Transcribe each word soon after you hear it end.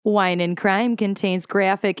Wine and Crime contains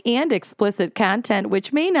graphic and explicit content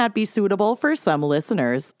which may not be suitable for some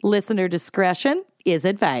listeners. Listener discretion is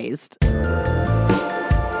advised.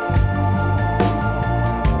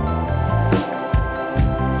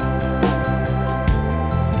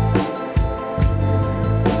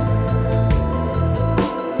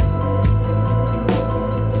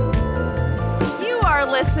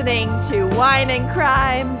 Listening to Wine and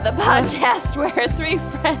Crime, the podcast where three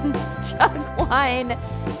friends chug wine,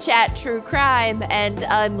 chat true crime, and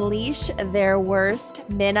unleash their worst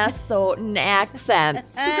Minnesotan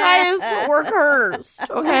accents. Guys, we're cursed,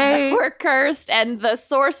 okay? We're cursed, and the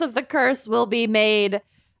source of the curse will be made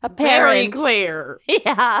apparent. Very clear.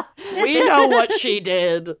 Yeah. We know what she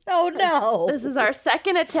did. Oh, no. This is our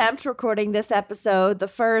second attempt recording this episode. The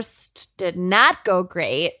first did not go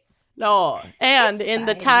great. No, and It's in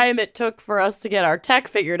the fine. time it took for us to get our tech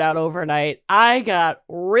figured out overnight, I got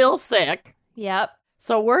real sick. Yep.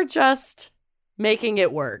 So we're just making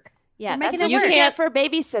it work. Yeah, We're that's making what it you work. get for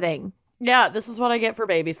babysitting. Yeah, this is what I get for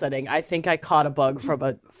babysitting. I think I caught a bug from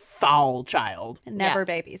a foul child. Never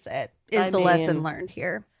babysit is I the lesson mean- learned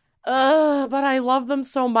here. But I love them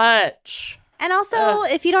so much. And also,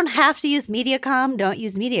 if you don't have to use MediaCom, don't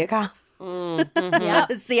use MediaCom. Mhm.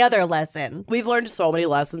 Yep. It's the other lesson. We've learned so many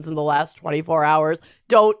lessons in the last 24 hours.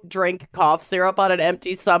 Don't drink cough syrup on an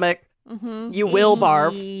empty stomach. Mm-hmm. You will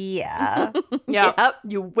barf. Yeah. Yeah, Yep.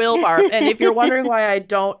 you will barf. And if you're wondering why I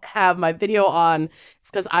don't have my video on,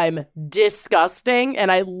 it's because I'm disgusting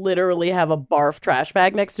and I literally have a barf trash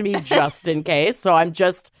bag next to me just in case. So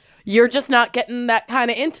you're just not getting that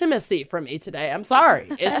kind of intimacy from me today. I'm sorry.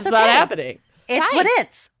 It's just not happening. It's Fine. what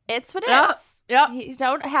it's. It's what it Yeah. is. Yep. You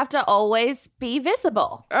don't have to always be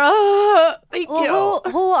visible. Thank you. Well,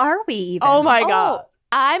 who are we even? Oh my God.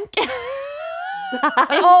 I'm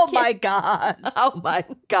Oh my God. Oh my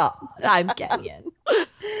God. I'm Kenyon.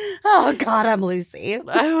 Oh God, I'm Lucy.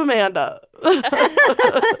 I'm Amanda.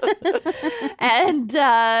 And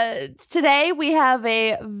today we have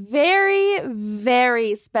a very,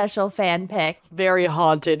 very special fan pick. Very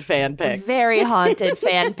haunted fan pick. Very haunted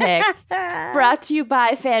fan pick. Brought to you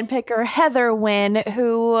by fan picker Heather Wynn,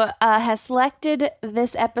 who has selected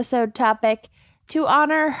this episode topic to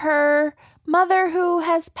honor her mother who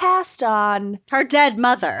has passed on. Her dead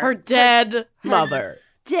mother. Her dead mother.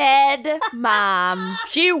 Dead mom.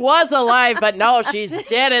 She was alive, but no, she's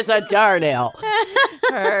dead as a doornail.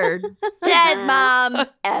 Her dead mom,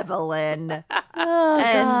 Evelyn. Oh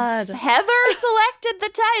And God. Heather selected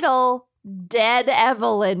the title Dead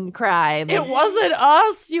Evelyn Crime. It wasn't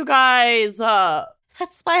us, you guys.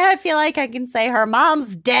 That's why I feel like I can say her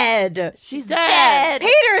mom's dead. She's dead. dead.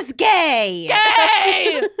 Peter's gay.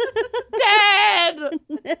 Dead! Dead!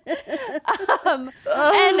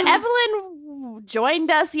 And Evelyn joined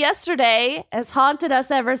us yesterday, has haunted us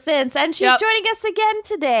ever since, and she's Yep. joining us again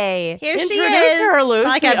today. Here she Introduce is. her, Lucy.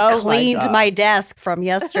 Like I've Oh my cleaned God. my desk from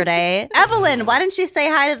yesterday. Evelyn, why don't you say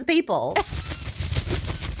hi to the people?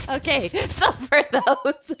 Okay, so for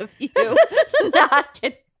those of you not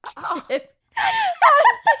on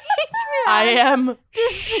I am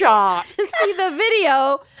shocked. Patreon to see the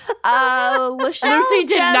video, Lachelle Lucy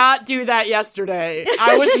did just- not do that yesterday.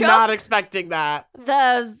 I was not expecting that.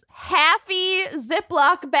 the happy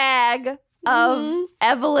Ziploc bag of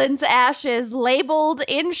Evelyn's ashes labeled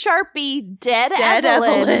in Sharpie Dead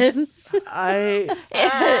Evelyn.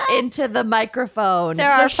 Into the microphone.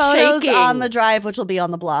 There are You're photos shaking. on the drive, which will be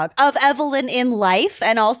on the blog, of Evelyn in life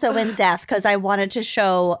and also in death, because I wanted to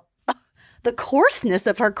show the coarseness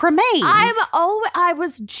of her cremains. I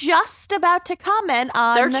was just about to comment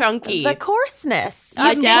on They're chunky. the coarseness.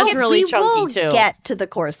 My dad's really we will chunky, too. get to the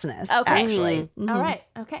coarseness, Okay. actually. All right.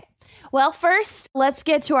 Okay. Well, first, let's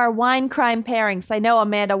get to our wine crime pairings. I know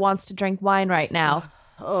Amanda wants to drink wine right now.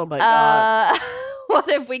 Oh my God. What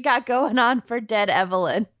have we got going on for Dead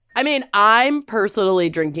Evelyn? I mean, I'm personally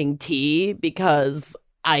drinking tea because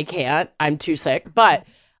I can't. I'm too sick. But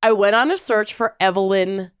I went on a search for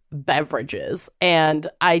Evelyn beverages, and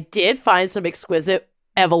I did find some exquisite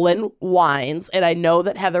Evelyn wines. And I know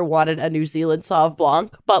that Heather wanted a New Zealand Sauv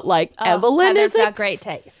Blanc, but Evelyn Heather's is got great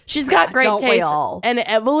taste. She's got great don't we taste. all? And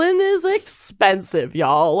Evelyn is expensive,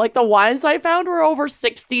 y'all. Like the wines I found were over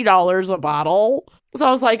 $60 a bottle. So I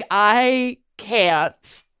was like, I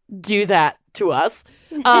can't do that to us.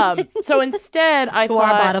 So instead, I To thought,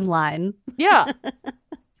 our bottom line. yeah.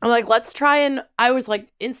 I'm like, let's try and I was like,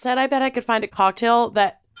 instead, I bet I could find a cocktail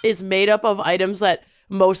that is made up of items that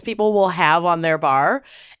most people will have on their bar.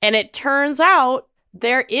 And it turns out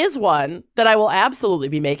there is one that I will absolutely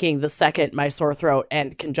be making the second my sore throat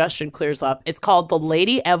and congestion clears up. It's called the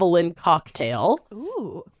Lady Evelyn cocktail.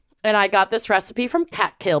 Ooh. And I got this recipe from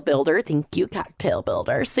Cocktail Builder. Thank you, Cocktail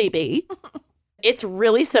Builder, CB. It's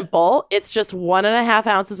really simple. It's just 1.5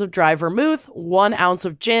 ounces of dry vermouth, 1 ounce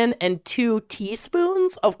of gin, and 2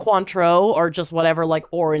 teaspoons of Cointreau or just whatever like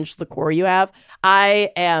orange liqueur you have.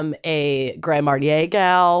 I am a Grand Marnier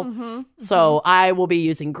gal, so I will be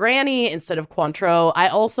using Granny instead of Cointreau. I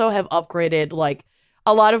also have upgraded, like,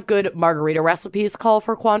 a lot of good margarita recipes call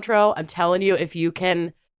for Cointreau. I'm telling you, if you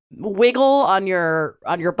can wiggle on your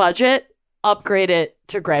budget, upgrade it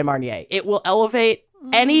to Grand Marnier. It will elevate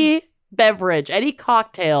any beverage, any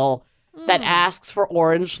cocktail that asks for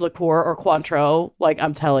orange liqueur or Cointreau. Like,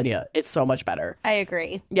 I'm telling you, it's so much better. I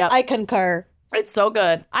agree. Yep. I concur. It's so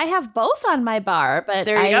good. I have both on my bar, but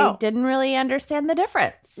There you go. didn't really understand the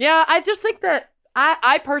difference. Yeah, I just think that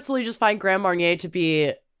I personally just find Grand Marnier to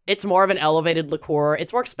be, it's more of an elevated liqueur.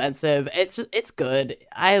 It's more expensive. It's good.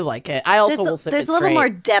 I like it. I also will sip it There's a little straight. more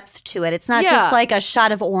depth to it. It's not just like a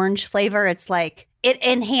shot of orange flavor. It's like it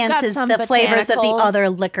enhances some the flavors of the botanicals. other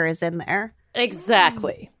liquors in there.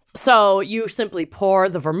 Exactly. So you simply pour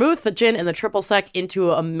the vermouth, the gin, and the triple sec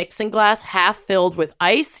into a mixing glass half filled with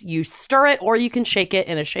ice. You stir it, or you can shake it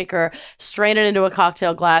in a shaker, strain it into a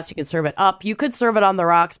cocktail glass. You can serve it up. You could serve it on the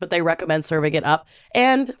rocks, but they recommend serving it up.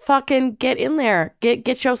 And fucking get in there.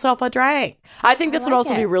 Get yourself a drink. I think this would like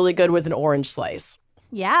also it. be really good with an orange slice.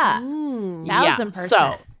 Yeah. 1000%. So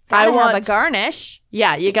I I have a want garnish.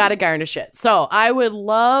 Yeah, you got to garnish it. So I would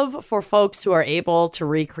love for folks who are able to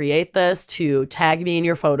recreate this to tag me in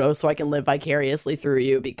your photos so I can live vicariously through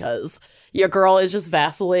you, because your girl is just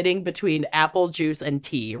vacillating between apple juice and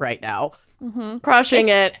tea right now. Crushing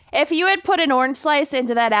it. If you had put an orange slice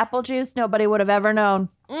into that apple juice, nobody would have ever known.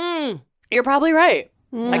 You're probably right.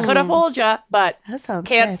 I could have fooled you, but That sounds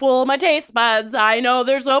can't good. fool my taste buds. I know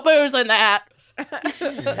there's no booze in that.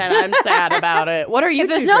 And I'm sad about it. What are you If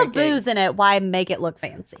there's two no drinking? booze in it, why make it look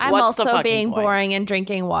fancy? I'm What's the also fucking being point? boring and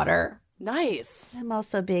drinking water. Nice. I'm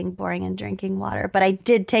also being boring and drinking water, but I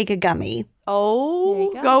did take a gummy. Oh, There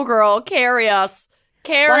you go. go girl. Carry us.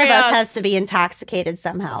 Carry One of us us. has to be intoxicated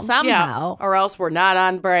somehow. Somehow. Or else we're not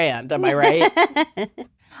on brand. Am I right?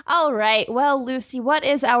 All right. Well, Lucy, what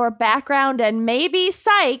is our background and maybe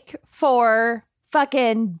psych for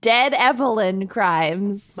fucking dead Evelyn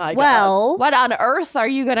crimes? My God. Well, What on earth are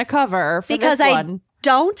you going to cover for because this I one?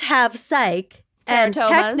 don't have psych, and Teratomas?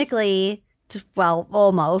 technically, well,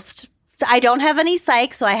 almost. So I don't have any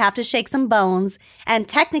psych, so I have to shake some bones. And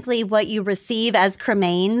technically, what you receive as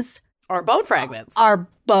cremains Or bone fragments. are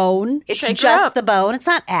bone. It's Shake her just up. the bone. It's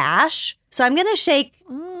not ash. So I'm gonna shake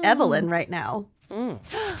Evelyn right now.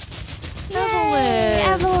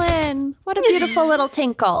 Evelyn. What a beautiful little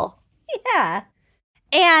tinkle. Yeah.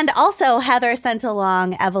 And also, Heather sent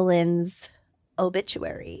along Evelyn's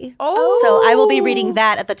obituary. Oh. So I will be reading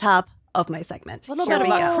that at the top of my segment. A little Here bit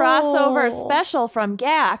of we a go. crossover special from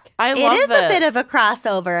GAC. I It love is this. a bit of a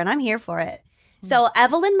crossover, and I'm here for it. So,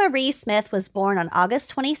 Evelyn Marie Smith was born on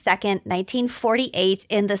August 22nd, 1948,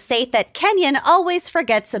 in the state that Kenyon always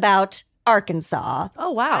forgets about, Arkansas.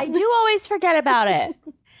 Oh, wow. I do always forget about it.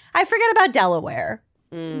 I forget about Delaware.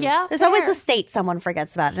 Yeah. There's always a state someone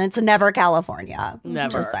forgets about, and it's never California. Never.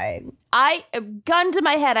 Just saying. Gun to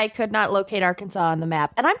my head, I could not locate Arkansas on the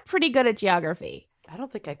map, and I'm pretty good at geography. I don't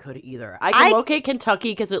think I could either. I can locate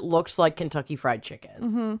Kentucky because it looks like Kentucky Fried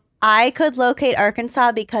Chicken. I could locate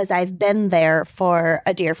Arkansas because I've been there for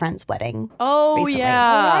a dear friend's wedding. Oh, Recently.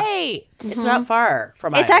 yeah. Right. It's not far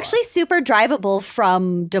from It's Iowa. actually super drivable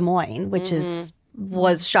from Des Moines, which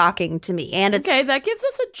was shocking to me. And it's Okay, that gives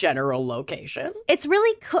us a general location. It's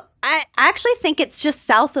really cool. I actually think it's just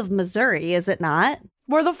south of Missouri, is it not?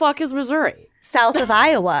 Where the fuck is Missouri? South of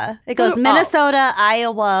Iowa. It goes Oh. Minnesota,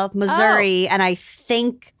 Iowa, Missouri, and I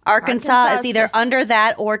think Arkansas Arkansas is is either just- under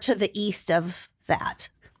that or to the east of that.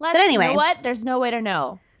 But anyway. You know what? There's no way to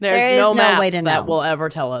know. There's There is no no maps way to that know. will ever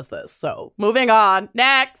tell us this. So, moving on.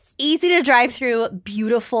 Next. Easy to drive through,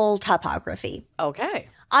 beautiful topography. Okay.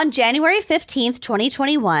 On January 15th,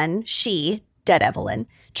 2021, she, Dead Evelyn,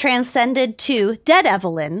 transcended to Dead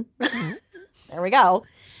Evelyn. There we go.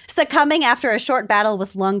 Succumbing after a short battle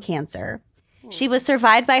with lung cancer. She was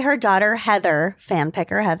survived by her daughter, Heather, fan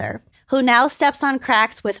picker Heather, who now steps on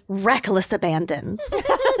cracks with reckless abandon.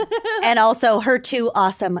 And also her 2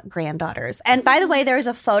 awesome granddaughters. And by the way, there's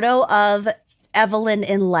a photo of Evelyn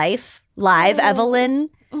in life, live Evelyn,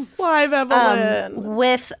 Live Evelyn.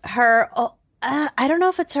 with her. I don't know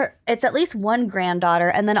if it's her. It's at least one granddaughter,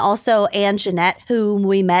 and then also Anne Jeanette, whom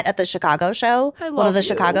we met at the Chicago show, one love of the you.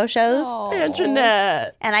 Chicago shows. And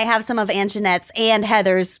Jeanette. And I have some of Anne Jeanette's and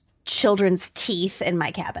Heather's children's teeth in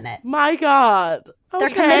my cabinet. My God.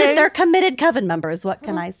 Okay. They're committed coven members. What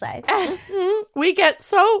can I say? We get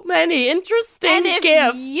so many interesting And if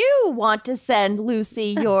gifts. you want to send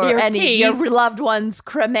Lucy Your your teeth. loved one's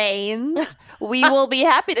cremains, we will be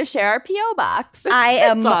happy to share our P.O. box. I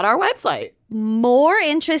am It's on our website. more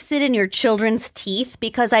interested in your children's teeth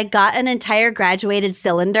because I got an entire graduated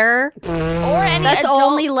cylinder, Or any That's adult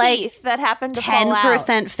only, like, teeth that happen to fall out.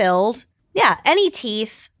 10% filled. Yeah, any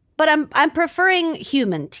teeth. But I'm preferring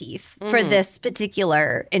human teeth for this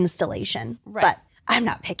particular installation. Right. But I'm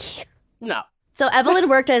not picky. No. So Evelyn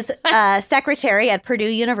worked as a secretary at Purdue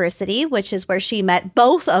University, which is where she met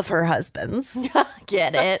both of her husbands.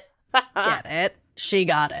 Get it? Get it? She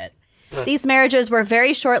got it. These marriages were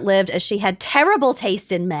very short-lived as she had terrible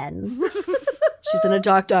taste in men. She's in a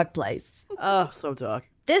dark, dark place. Oh, so dark.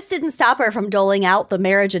 This didn't stop her from doling out the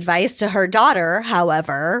marriage advice to her daughter,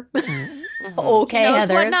 however. Okay, She knows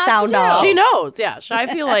Heather, what not to sound do. off. She knows, yeah. I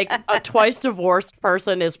feel like a twice divorced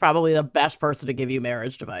person is probably the best person to give you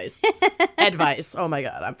marriage advice. Oh my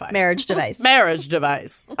God, I'm fine. Marriage device. Marriage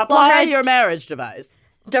device. Apply her- your marriage device.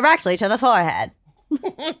 Directly to the forehead.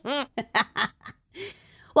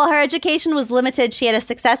 While her education was limited, she had a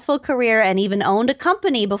successful career and even owned a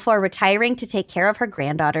company before retiring to take care of her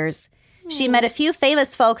granddaughters. She met a few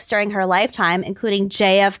famous folks during her lifetime, including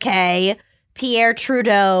JFK, Pierre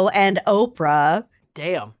Trudeau, and Oprah.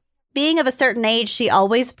 Damn. Being of a certain age, she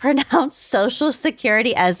always pronounced Social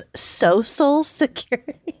Security as social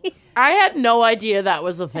security. I had no idea that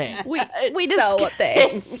was a thing. We so a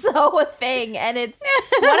thing. It's so a thing, and it's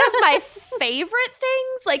one of my favorite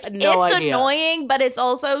things. Like, No it's idea. annoying, but it's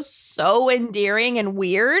also so endearing and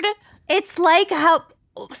weird. It's like how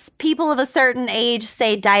people of a certain age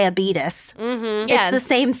say diabetes. Mm-hmm. Yeah, It's the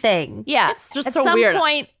same thing. Yeah, It's just at so some weird.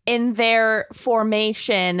 point in their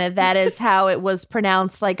formation, that is how it was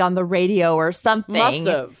pronounced, like on the radio or something. Must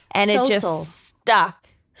have. and it Social. just stuck.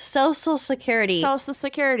 Social Security. Social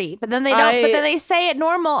Security, but then they don't. But then they say it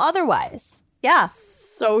normal otherwise. Yeah.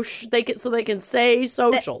 So they can say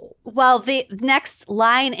social. Well, the next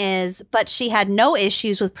line is, but she had no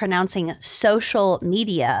issues with pronouncing social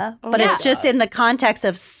media, but my it's just God. in the context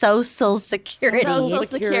of social security. Social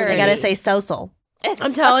Security. Security. I gotta say social.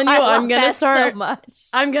 I'm telling you, I love I'm gonna that start. so much.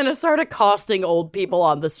 I'm gonna start accosting old people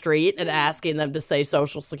on the street and asking them to say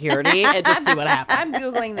social security and just see what happens. I'm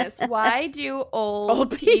googling this. Why do old,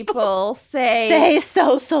 Old people people say Say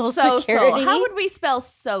social social? security. How would we spell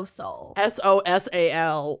social?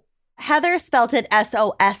 SOSAL. Heather spelt it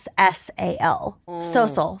SOSSAL.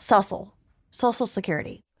 Social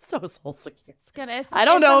security. Social security. I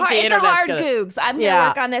don't know if the it's internet's a hard gonna- googs. I'm gonna Yeah.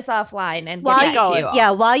 work on this offline and While get back to you. all.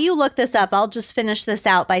 Yeah, while you look this up, I'll just finish this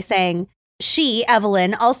out by saying she,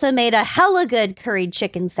 Evelyn, also made a hella good curried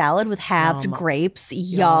chicken salad with halved Yum. grapes.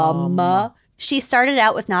 Yum. She started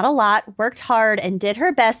out with not a lot, worked hard, and did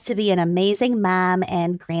her best to be an amazing mom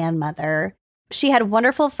and grandmother. She had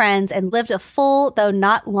wonderful friends and lived a full, though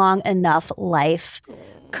not long enough, life.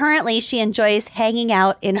 Currently, she enjoys hanging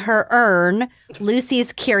out in her urn,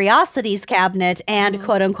 Lucy's Curiosities cabinet, and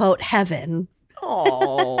quote unquote heaven.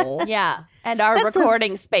 Oh. Yeah, and our That's a-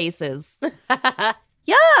 recording spaces.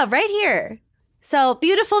 Yeah, right here. So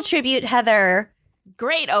beautiful tribute, Heather.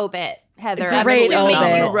 Great obit, Heather. I'm Great assuming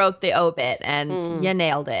obit. you wrote the obit and you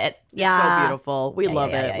nailed it. Yeah. So beautiful. We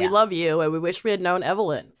love it. We love you, and we wish we had known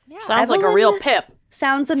Evelyn. Sounds like a Evelyn- real pip.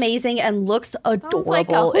 Sounds amazing and looks adorable. like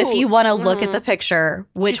a If you hoot. want to look at the picture,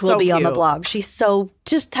 which She's will so be on the cute. blog. She's so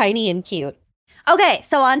just tiny and cute. Okay,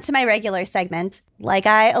 so on to my regular segment. Like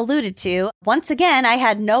I alluded to, once again, I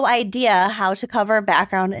had no idea how to cover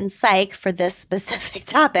background and psych for this specific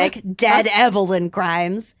topic, dead Evelyn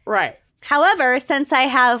crimes. Right. However, since I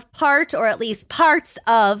have part or at least parts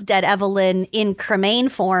of dead Evelyn in cremain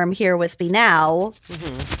form here with me now,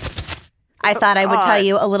 I thought I would tell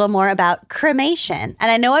you a little more about cremation.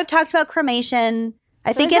 And I know I've talked about cremation,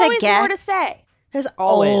 I think There's in a always guest. more to say. There's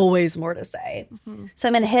Always. always more to say. So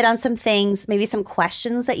I'm going to hit on some things, maybe some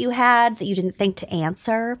questions that you had that you didn't think to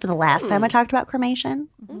answer for the last time I talked about cremation.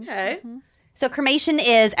 Okay. So cremation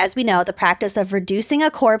is, as we know, the practice of reducing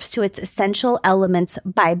a corpse to its essential elements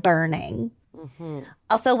by burning.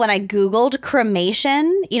 Also, when I Googled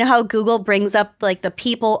cremation, you know how Google brings up like the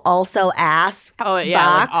people also ask Oh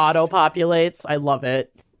yeah, box? like auto populates. I love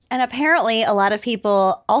it. And apparently a lot of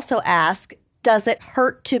people also ask, does it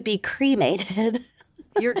hurt to be cremated?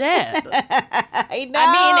 You're dead. I know. I mean,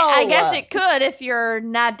 I guess it could if you're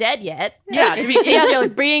not dead yet. Yeah,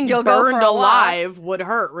 being You'll go for burned a walk. alive would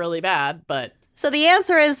hurt really bad, but So the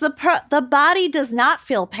answer is the body does not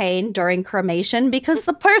feel pain during cremation because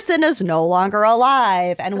the person is no longer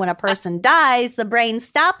alive. And when a person dies, the brain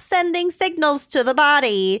stops sending signals to the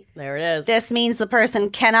body. There it is. This means the person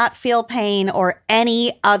cannot feel pain or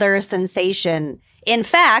any other sensation. In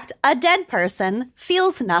fact, a dead person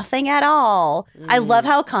feels nothing at all. I love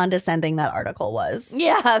how condescending that article was.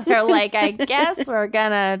 Yeah, they're like, I guess we're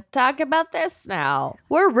gonna talk about this now.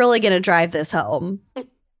 We're really going to drive this home.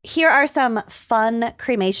 Here are some fun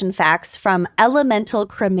cremation facts from Elemental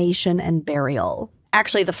Cremation and Burial.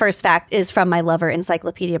 Actually, the first fact is from my lover,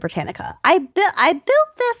 Encyclopedia Britannica. I built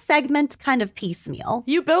this segment kind of piecemeal.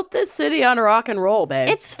 You built this city on rock and roll, babe.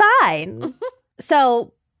 It's fine.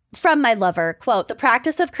 So, from my lover, quote, the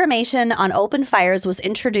practice of cremation on open fires was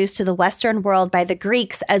introduced to the Western world by the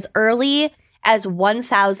Greeks as early as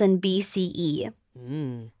 1000 BCE.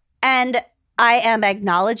 And I am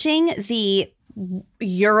acknowledging the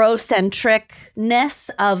Eurocentricness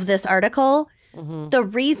of this article. The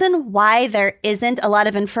reason why there isn't a lot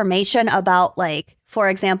of information about, like, for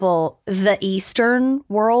example, the Eastern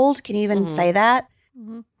world, can you even say that?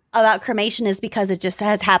 About cremation is because it just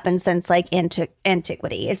has happened since, like,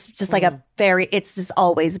 antiquity. It's just like it's just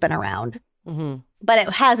always been around. But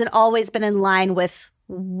it hasn't always been in line with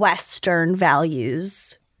Western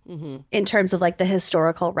values in terms of, like, the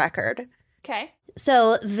historical record. Okay.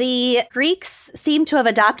 So the Greeks seem to have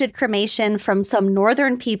adopted cremation from some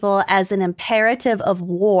northern people as an imperative of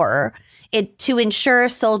war. To ensure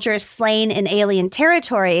soldiers slain in alien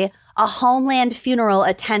territory, a homeland funeral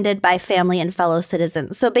attended by family and fellow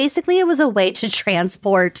citizens. So basically it was a way to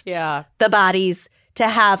transport the bodies to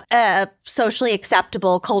have a socially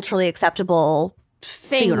acceptable, culturally acceptable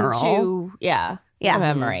funeral. To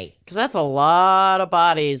commemorate. Because that's a lot of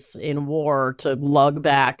bodies in war to lug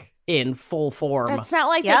back in full form. It's not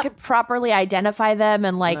like they could properly identify them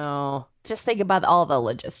and, like, just think about all the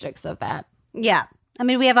logistics of that. Yeah. I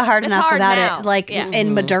mean, we have a hard enough about now. it, like,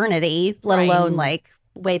 in modernity, let alone, like,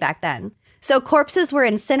 way back then. So corpses were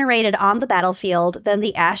incinerated on the battlefield. Then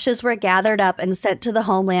the ashes were gathered up and sent to the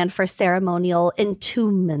homeland for ceremonial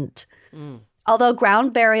entombment. Although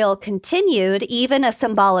ground burial continued, even a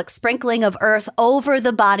symbolic sprinkling of earth over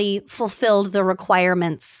the body fulfilled the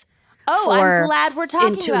requirements. I'm glad we're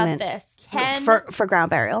talking about this. For ground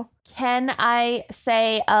burial. Can I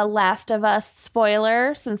say a Last of Us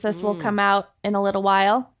spoiler, since this will come out in a little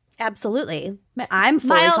while? Absolutely. I'm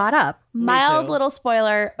fully caught up. Mild little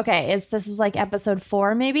spoiler. Okay, this was like episode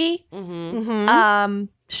 4, maybe.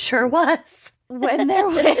 Sure was. When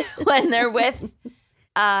they're with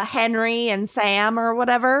Henry and Sam or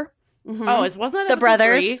whatever. Oh, wasn't that the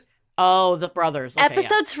brothers? 3? Oh, the brothers. Okay,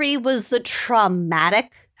 episode 3 was the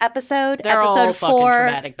traumatic episode. They're episode all 4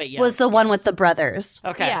 traumatic, but was the one with the brothers.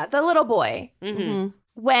 Okay. Yeah, the little boy.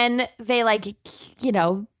 When they, like,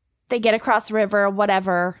 they get across the river or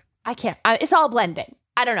whatever. It's all blending.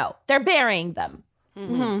 I don't know. They're burying them.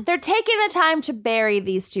 They're taking the time to bury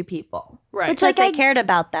these two people. Right. Which, like, they cared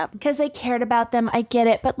about them. Because they cared about them. I get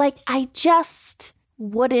it. But, like, I just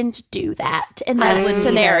wouldn't do that in that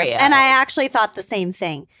scenario. And I actually thought the same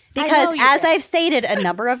thing. Because as did. I've stated a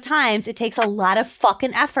number of times, it takes a lot of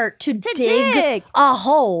fucking effort to dig a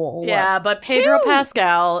hole. Yeah, but Pedro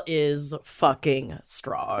Pascal is fucking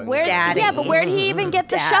strong. Daddy. Yeah, but where did he even get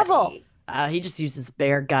the shovel? He just uses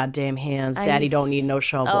bare goddamn hands. Daddy don't need no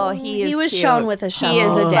shovel. Oh, He was cute. shown with a shovel. He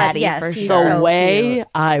is a daddy yes, for he's sure. The so way cute.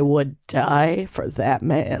 I would die for that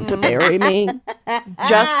man to bury me,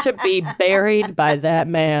 just to be buried by that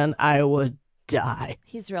man, I would die.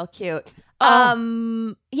 He's real cute.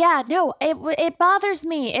 Yeah, no, it bothers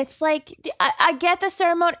me. It's like, I get the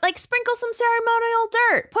ceremony, like, sprinkle some ceremonial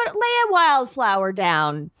dirt, lay a wildflower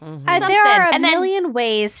down. There are a million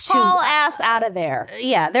ways to haul ass out of there.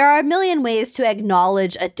 Yeah, there are a million ways to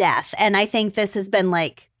acknowledge a death. And I think this has been,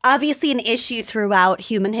 like, obviously an issue throughout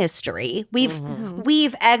human history.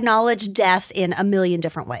 We've acknowledged death in a million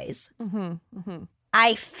different ways.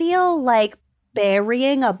 I feel like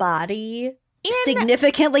burying a body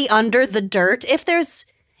significantly under the dirt, if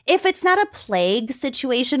it's not a plague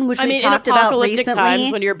situation, which we talked about recently.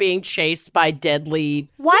 Times when you're being chased by deadly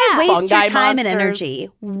why waste your time monsters. and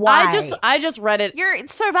energy? Why? I just read it. You're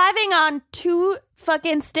surviving on 2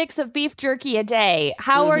 fucking sticks of beef jerky a day.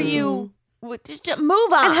 How are you? Just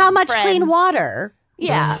move on. And how much friends. clean water?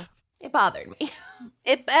 Yeah, it bothered me.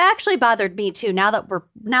 It actually bothered me too. Now that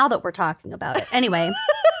we're talking about it, anyway.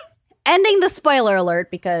 Ending the spoiler alert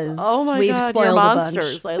because Oh my we've God, spoiled you're a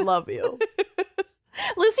monsters. bunch. I love you.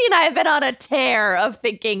 Lucy Lucy and I have been on a tear of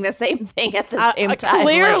thinking the same thing at the same time.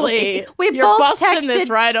 Clearly, We you're both busting this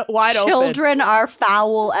texted wide open. children are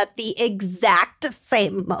foul at the exact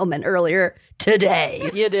same moment earlier today.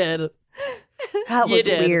 You did. That was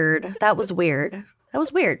did. weird. That was weird.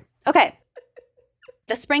 Okay.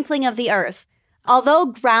 The sprinkling of the earth. Although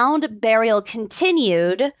ground burial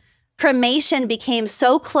continued, cremation became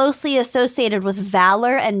so closely associated with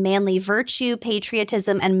valor and manly virtue,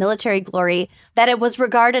 patriotism, and military glory that it was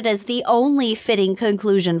regarded as the only fitting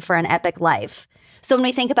conclusion for an epic life. So when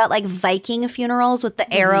we think about like Viking funerals with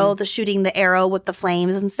the arrow, the shooting the arrow with the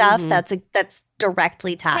flames and stuff, that's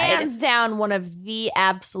directly tied. Hands down, one of the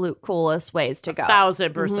absolute coolest ways to go.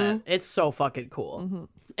 1,000%. It's so fucking cool.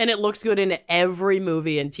 And it looks good in every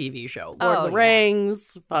movie and TV show. Lord of the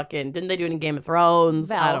Rings, fucking, didn't they do it in Game of Thrones?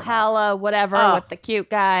 I don't know. Valhalla, whatever, with the cute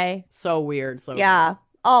guy. So weird. So Yeah,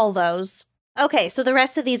 all those. Okay, so the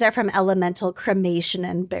rest of these are from elemental cremation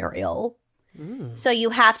and burial. So you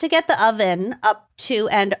have to get the oven up to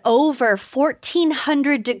and over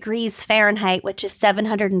 1,400 degrees Fahrenheit, which is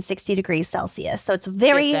 760 degrees Celsius. So it's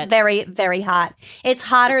very, very, very hot. It's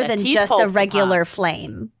hotter than teeth just pulp a too regular hot.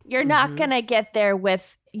 flame. You're not going to get there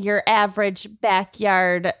with your average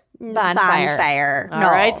backyard bonfire. All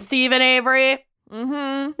right, Stephen Avery.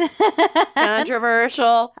 Mm-hmm.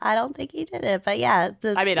 Controversial. I don't think he did it, but yeah.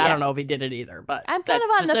 I mean, I don't know if he did it either, but I'm kind of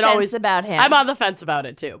that's on the just- fence about him. I'm on the fence about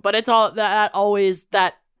it too. But it's all that always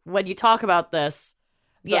that when you talk about this,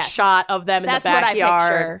 the Yes. shot of them in That's the what I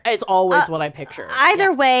backyard, it's always what I picture.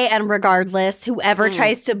 Either way, and regardless, whoever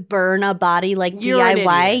tries to burn a body like You're an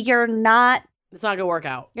DIY, idiot. you're not. It's not gonna work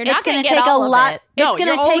out. You're It's not going going to to get take a all of lot. it. No, It's going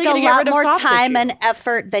you're to only take a gonna get lot rid of more soft time tissue. and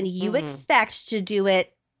effort than you expect to do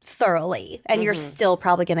it thoroughly, and you're still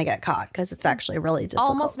probably going to get caught because it's actually really difficult.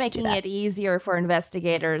 Almost to do making that. it easier for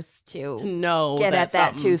investigators to No, get at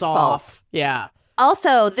that something's tooth off. Yeah.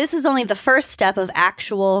 Also, this is only the first step of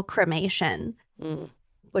actual cremation,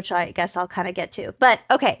 which I guess I'll kind of get to. But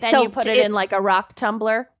okay, Then so you put it in like a rock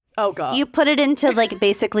tumbler. Oh god. You put it into like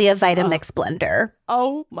basically a Vitamix blender.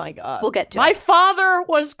 Oh my god. We'll get to My it. father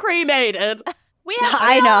was cremated. We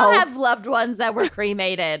I all know. have loved ones that were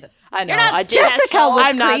cremated. I know. You're not I did. Jessica was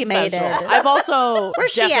I'm not cremated. special. I've also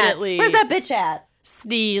Where's she definitely at? Where's that bitch at?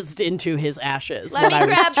 sneezed into his ashes Let when me I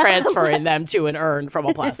was grab- transferring them to an urn from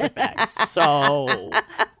a plastic bag. So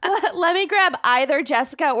Let me grab either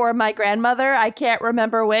Jessica or my grandmother. I can't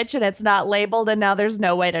remember which, and it's not labeled, and now there's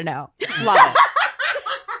no way to know. love it.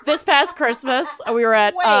 This past Christmas, we were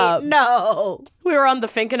at No. we were on the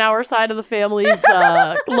Finkenauer side of the family's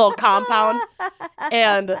little compound,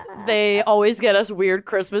 and they always get us weird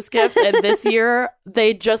Christmas gifts. And this year,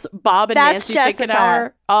 they just Bob and That's Nancy Jessica.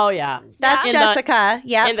 Finkenauer. Oh yeah, That's In Jessica.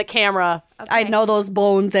 Yeah. in the camera. I know those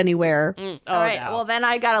bones anywhere. Oh, All right, no. well, then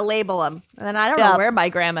I got to label them. And then I don't Yep. know where my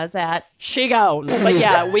grandma's at. She gone. But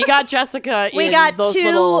yeah, we got Jessica We in got those two.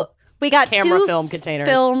 little We got camera two film containers.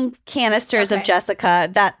 film canisters of Okay. Jessica.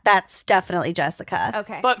 That's definitely Jessica.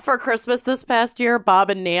 Okay. But for Christmas this past year, Bob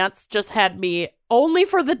and Nance just had me only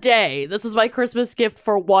for the day. This is my Christmas gift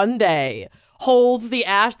for one day. Holds the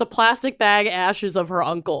plastic bag ashes of her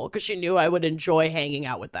uncle because she knew I would enjoy hanging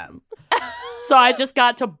out with them. So I just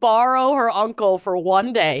got to borrow her uncle for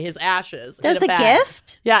one day, his ashes. in That's a bag.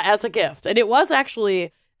 gift? Yeah, as a gift. And it was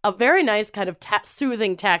actually a very nice kind of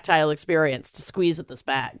soothing tactile experience to squeeze at this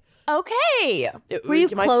bag. okay. Were you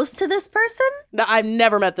My- close to this person? No, I've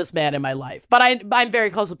never met this man in my life, but I'm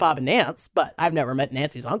very close with Bob and Nance, but I've never met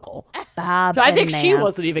Nancy's uncle. Bob. I think and she Nance.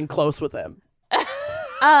 wasn't even close with him.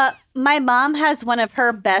 My mom has one of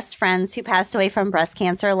her best friends who passed away from breast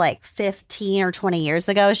cancer like 15 or 20 years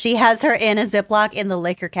ago. She has her in a Ziploc in the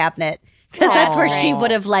liquor cabinet because that's where she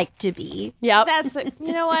would have liked to be. Yep. That's,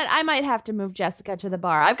 you know what? I might have to move Jessica to the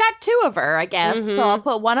bar. I've got two of her, I guess. So I'll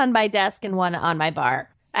put one on my desk and one on my bar.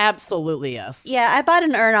 Absolutely, yes. Yeah, I bought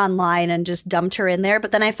an urn online and just dumped her in there,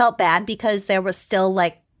 but then I felt bad because there was still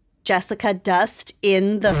like Jessica dust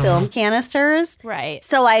in the film canisters. Right.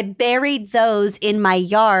 So I buried those in my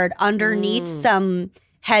yard underneath some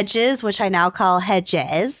hedges, which I now call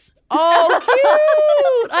hedges. Oh,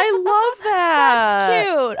 cute! I love that. That's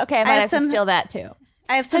cute. Okay, I might have have to some- steal that too.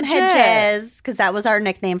 I have some Hedges. hedges because that was our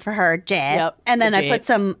nickname for her, Jet. Yep, And then the I Jet. put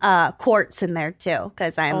some quartz in there too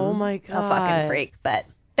because I'm Oh my a fucking God. freak. But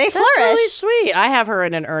they That's flourish. really sweet. I have her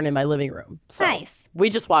in an urn in my living room. So Nice. We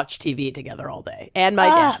just watch TV together all day. And my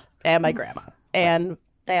dad. And my grandma. And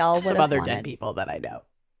They all would some have other wanted. dead people that I know.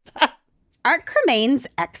 Aren't cremains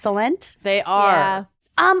excellent? They are. Yeah.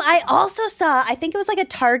 I also saw, I think it was like a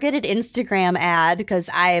targeted Instagram ad because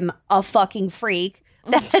I'm a fucking freak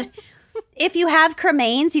that If you have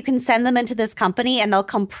cremains, you can send them into this company and they'll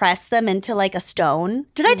compress them into like a stone.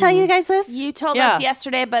 Did I tell you guys this? You told us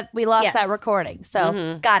yesterday, but we lost that recording.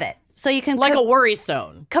 So Got it. So you can like a worry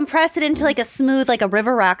stone. compress it into like a smooth, like a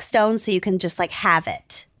river rock stone, so you can just like have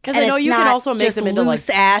it. Because I know you can also make them into loose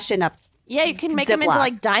ash and a yeah, you can make them into Ziploc.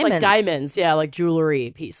 like diamonds. like diamonds, like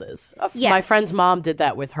jewelry pieces. Yes. My friend's mom did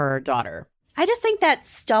that with her daughter. I just think that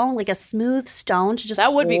stone, like a smooth stone to just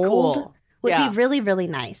That would be hold cool. would Yeah. be really, really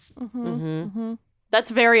nice. That's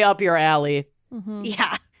very up your alley.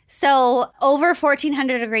 Yeah. So over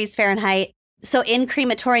 1400 degrees Fahrenheit. So in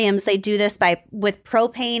crematoriums, they do this with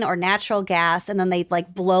propane or natural gas, and then they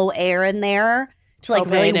like blow air in there to like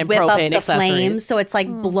Propane really and whip up propane the accessories. flames. So it's like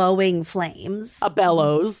blowing flames. A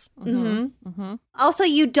bellows. Also,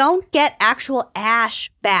 you don't get actual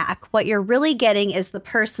ash back. What you're really getting is the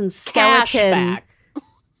person's Cash skeleton. back.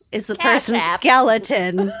 Is the Cash person's app.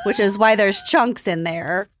 skeleton, which is why there's chunks in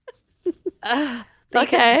there.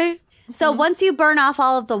 Okay. So once you burn off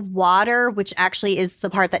all of the water, which actually is the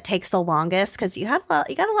part that takes the longest, because you got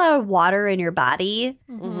a lot of water in your body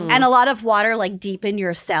and a lot of water like deep in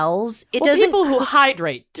your cells. It Well, doesn't. people who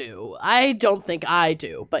hydrate do. I don't think I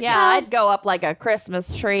do, but Yeah, I'd go up like a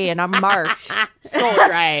Christmas tree in a march. so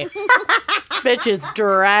dry. This bitch is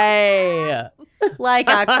dry. like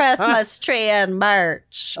a Christmas tree in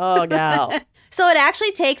March. Oh, gal. So it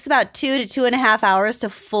actually takes about 2 to 2.5 hours to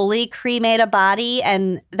fully cremate a body,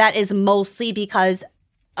 and that is mostly because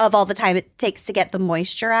of all the time it takes to get the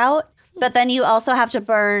moisture out. But then you also have to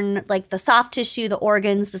burn like the soft tissue, the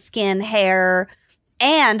organs, the skin, hair,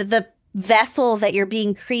 and the vessel that you're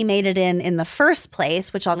being cremated in the first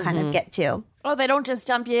place, which I'll kind of get to. Oh, they don't just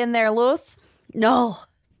dump you in there loose? No.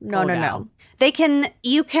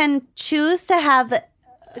 You can choose to have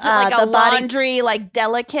Is it like a the body laundry, like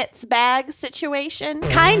delicates bag situation?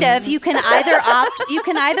 kind of. You can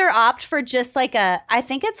either opt for just like I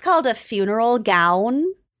think it's called a funeral gown.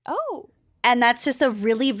 Oh. And that's just a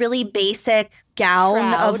really, really basic gown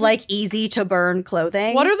Shroud. of like easy to burn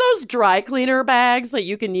clothing. What are those dry cleaner bags that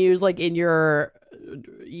you can use like in your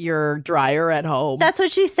dryer at home? That's what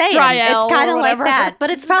she's saying. Dry L It's kind or of like whatever. that. But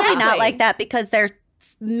it's probably not Exactly. like that because they're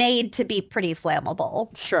made to be pretty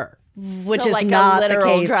flammable, Sure. which So is like not a the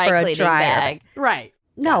literal case dry for a cleaning dryer. bag. Right.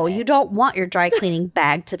 No, you don't want your dry cleaning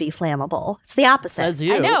bag to be flammable. It's the opposite. Says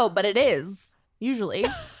you. I know, but it is usually.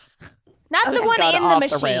 Not This the has one gone in the off the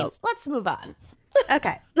machine. rails. Let's move on.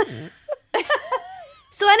 Okay.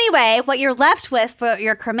 So anyway, what you're left with for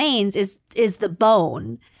your cremains is the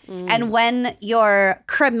bone. And when your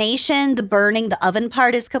cremation, the burning, the oven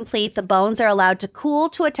part is complete, the bones are allowed to cool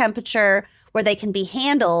to a temperature where they can be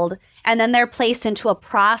handled, and then they're placed into a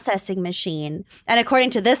processing machine. And according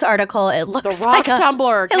to this article, it The looks rock like a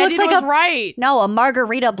tumbler. it looks Candida like was a- right. no, a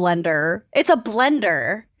margarita blender. It's a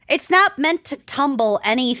blender. It's not meant to tumble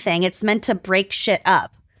anything. It's meant to break shit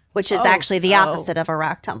up, which is actually the opposite of a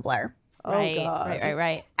rock tumbler. Right, God.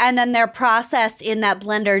 right. And then they're processed in that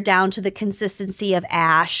blender down to the consistency of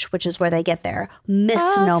ash, which is where they get their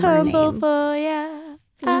misnomer name. for ya.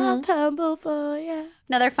 I'll tumble for ya.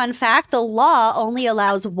 Another fun fact, the law only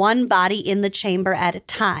allows one body in the chamber at a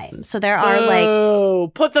time. So there are like,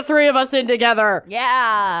 Oh, put the three of us in together.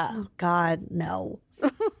 Yeah. oh God, no.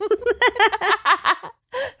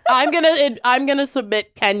 I'm gonna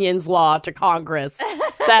submit Kenyon's law to Congress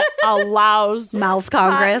that allows Mouth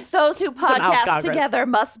Congress. Those who mouth podcast Congress. together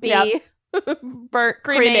must be Yep.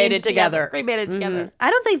 cremated together. Cremated together.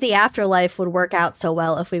 I don't think the afterlife would work out so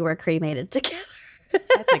well if we were cremated together.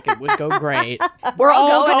 I think it would go great. We're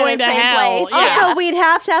all going to going the to same hell. place. Yeah. Also, we'd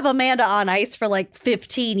have to have Amanda on ice for like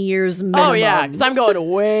 15 years minimum. Oh yeah, because I'm going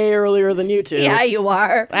way earlier than you two. Yeah, you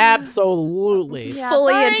are. Absolutely.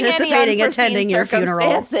 Fully Barring any anticipating unforeseen attending your funeral.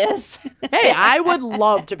 circumstances. Hey, I would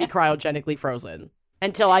love to be cryogenically frozen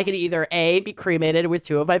until I could either A, be cremated with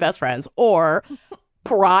two of my best friends, or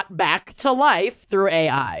brought back to life through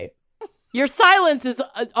AI. Your silence is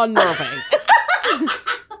unnerving.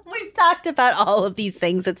 We've talked about all of these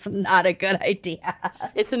things. It's not a good idea.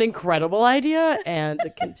 It's an incredible idea, and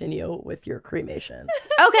continue with your cremation.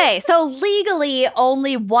 Okay, so legally,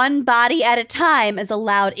 only one body at a time is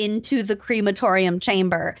allowed into the crematorium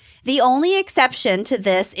chamber. The only exception to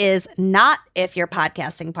this is not if you're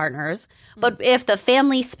podcasting partners, but if the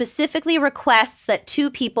family specifically requests that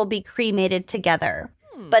two people be cremated together.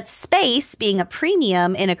 But space, being a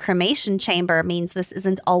premium in a cremation chamber, means this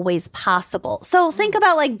isn't always possible. So think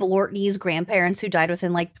about like Blortney's grandparents who died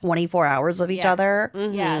within like 24 hours of each Yes. other.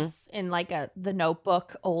 Yes, in like the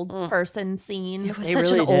Notebook old person scene. It was They such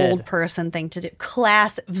really an did. old person thing to do.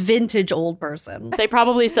 Class, vintage old person. They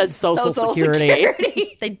probably said Social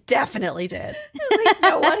Security. They definitely did.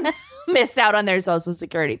 No one missed out on their Social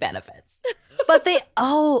Security benefits. But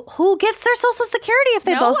who gets their Social Security if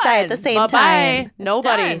they No both die at one. the same Bye-bye. time?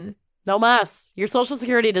 Nobody. done. No mas. Your Social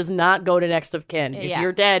Security does not go to next of kin. If Yeah.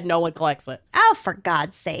 you're dead, no one collects it. Oh, for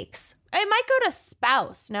God's sakes. It might go to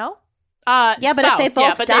spouse, no? Yeah, but if they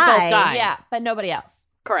both they die- both die. Yeah, but nobody else.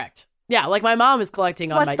 Correct. Yeah, like my mom is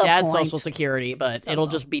collecting on What's my the dad's point? Social Security, but So it'll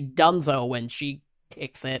dumb. just be Dunzo when she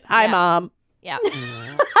kicks it. Hi, Yeah. Mom. Yeah.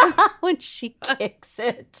 When she kicks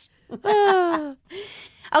it.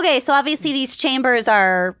 Okay, so obviously these chambers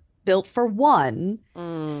are built for one.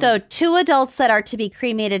 So 2 adults that are to be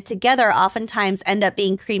cremated together oftentimes end up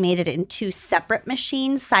being cremated in 2 separate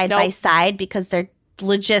machines side by Nope. side because there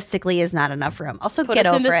logistically is not enough room. Also, Put get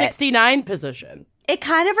us in over the it. 69 position. It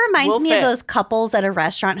kind of reminds We'll me fit. of those couples at a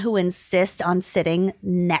restaurant who insist on sitting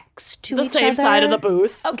next to The each same other. side of the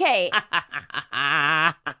booth. Okay.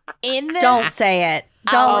 In Don't say it.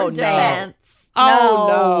 our Don't say it. defense, Oh,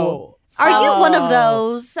 no. Are you one of Oh.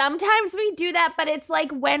 those? sometimes we do that, but it's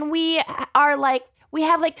like when we are like, we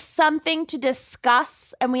have like something to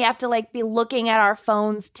discuss and we have to like be looking at our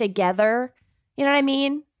phones together. You know what I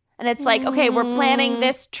mean? And it's like, okay, we're planning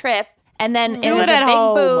this trip and then Do there's it at a big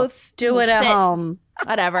home. booth. Do it at Sit- home.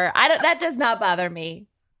 Whatever. That does not bother me.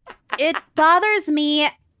 It bothers me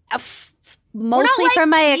mostly like, from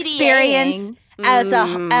my PDAing. experience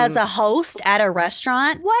as a host at a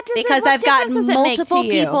restaurant. What does Because what I've got difference does it make multiple to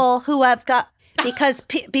you? people who have got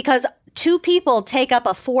because 2 people take up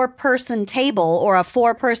a 4-person table or a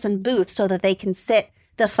 4-person booth so that they can sit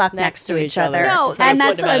the fuck next to each other. No, Instead of and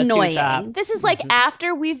that's putting them at a annoying. two-top. This is like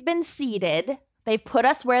after we've been seated, they've put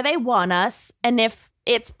us where they want us. And if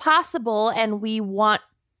it's possible and we want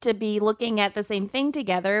to be looking at the same thing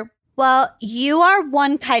together, Well, you are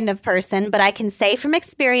one kind of person, but I can say from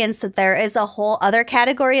experience that there is a whole other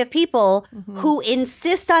category of people who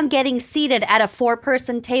insist on getting seated at a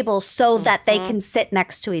 4-person table so that they can sit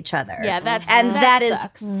next to each other. yeah, that that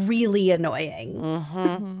sucks. is really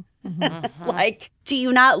annoying. Like, do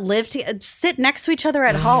you not live to sit next to each other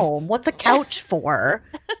at home? What's a couch for?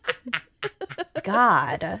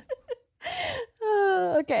 God.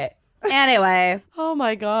 Okay. Anyway, Oh,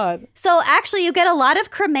 my God. so actually, you get a lot of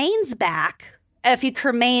cremains back if you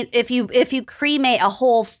cremate a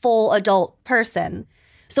whole full adult person.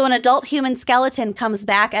 So an adult human skeleton comes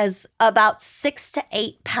back as about 6 to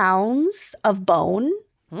 8 pounds of bone.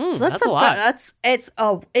 So that's a lot. It's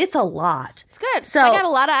a lot. It's good. So- I got a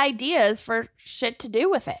lot of ideas for shit to do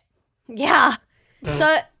with it. Yeah.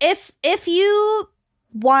 So if you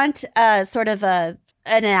want a sort of an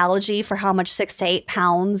analogy for how much 6 to 8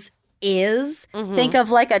 pounds is, think of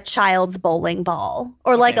like a child's bowling ball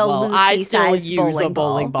or like a Well, I still Lucy-sized use a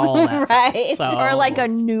bowling ball. That Right. size, so. Or like a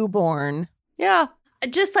newborn. Yeah.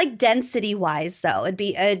 Just like density wise, though,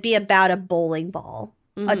 it'd be about a bowling ball,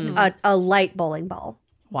 a light bowling ball.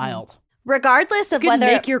 Wild. Regardless of You can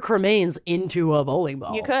whether make your cremains into a bowling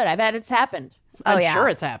ball. You could. I bet it's happened. I'm sure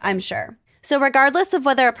it's happened. I'm sure. So regardless of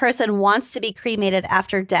whether a person wants to be cremated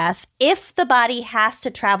after death, if the body has to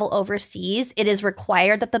travel overseas, it is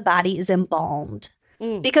required that the body is embalmed.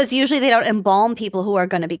 Because usually they don't embalm people who are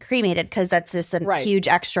going to be cremated because that's just a Right. huge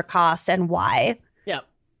extra cost. And why? Yep.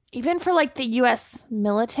 Even for like the U.S.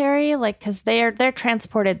 military, like because they're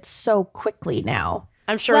transported so quickly now.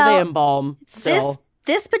 I'm sure Well, they embalm still.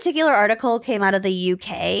 This particular article came out of the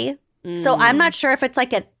UK. So I'm not sure if it's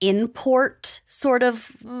like an import sort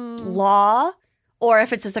of law or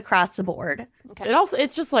if it's just across the board.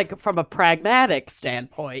 It's just like from a pragmatic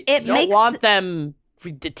standpoint. It you don't makes- want them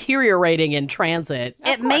deteriorating in transit.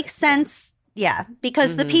 It makes sense, yeah,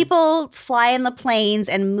 because the people flying the planes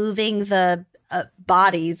and moving the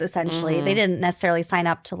bodies, essentially, they didn't necessarily sign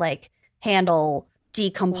up to like handle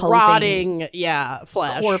decomposing Rotting,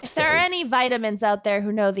 flesh. corpses. If there are any vitamins out there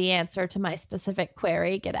who know the answer to my specific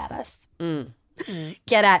query, get at us.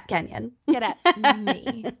 Get at Kenyon. Get at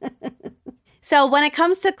me. So when it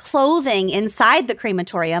comes to clothing inside the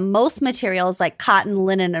crematorium, most materials like cotton,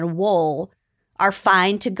 linen, and wool are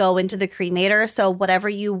fine to go into the cremator. So whatever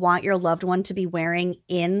you want your loved one to be wearing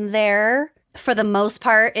in there, for the most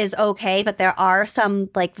part, is okay. But there are some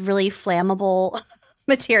like really flammable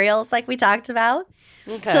materials like we talked about.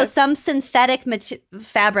 Okay. So some synthetic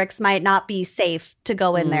fabrics might not be safe to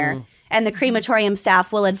go in there. And the crematorium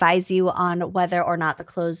staff will advise you on whether or not the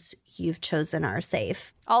clothes you've chosen are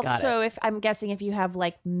safe. Also, if I'm guessing if you have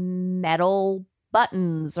like metal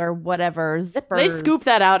buttons or whatever, zippers. They scoop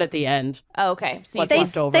that out at the end. Oh, okay. So you What's can-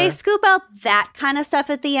 left over. They scoop out that kind of stuff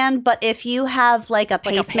at the end, but if you have like a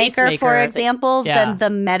pacemaker, pacemaker, for example, yeah. then the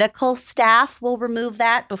medical staff will remove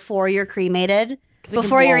that before you're cremated, 'Cause it can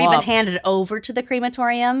before you're blow even up. handed over to the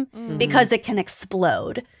crematorium, because it can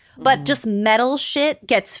explode. but just metal shit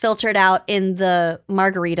gets filtered out in the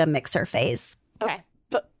margarita mixer phase. Okay.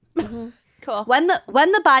 Cool. When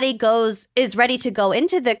the body is ready to go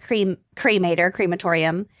into the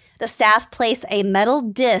crematorium, the staff place a metal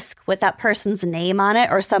disc with that person's name on it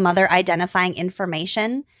or some other identifying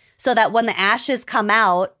information so that when the ashes come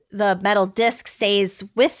out, the metal disc stays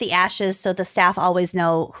with the ashes so the staff always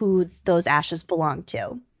know who those ashes belong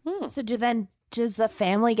to. So does the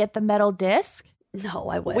family get the metal disc? No,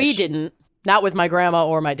 I wish. We didn't. Not with my grandma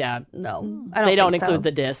or my dad. No, They don't think include so.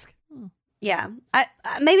 the disc. Yeah.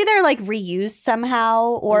 Maybe they're like reused somehow,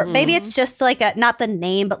 or maybe it's just like not the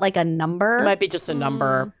name, but like a number. It might be just a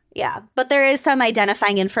number. Yeah. But there is some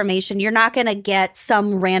identifying information. You're not going to get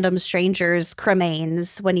some random stranger's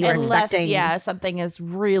cremains when you're expecting. Something has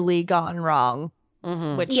really gone wrong,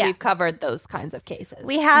 which we've covered those kinds of cases.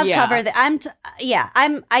 We have covered that.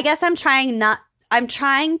 I guess I'm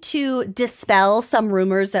trying to dispel some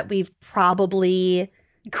rumors that we've probably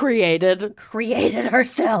Created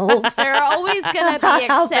ourselves. There are always going to be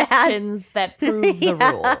exceptions that prove the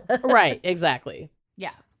rule. Right, exactly.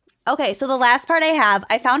 Yeah. Okay, so the last part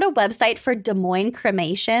I found a website for Des Moines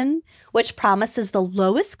Cremation, which promises the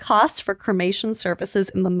lowest cost for cremation services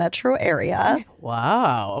in the metro area.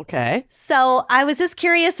 Wow, okay. So I was just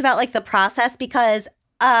curious about like the process because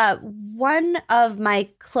one of my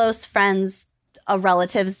close friends,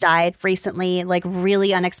 relatives died recently, like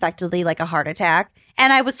really unexpectedly, like a heart attack.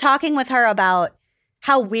 And I was talking with her about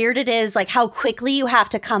how weird it is, like how quickly you have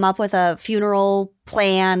to come up with a funeral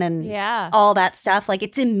plan and all that stuff. Like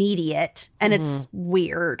it's immediate and it's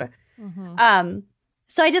weird.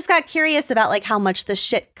 So I just got curious about like how much this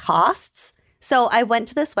shit costs. So I went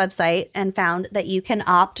to this website and found that you can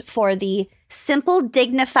opt for the Simple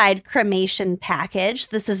Dignified Cremation Package.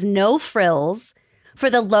 This is no frills for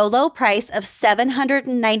the low price of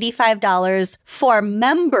 $795 for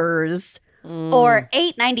members or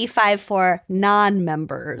 $895 for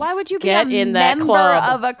non-members. Why would you be Get a in that member club.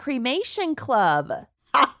 of a cremation club?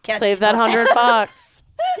 Save that $100.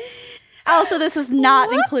 Also, this does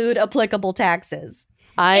not include applicable taxes.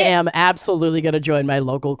 I am absolutely going to join my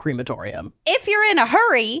local crematorium. If you're in a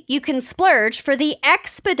hurry, you can splurge for the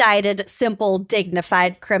expedited Simple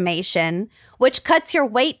Dignified Cremation, which cuts your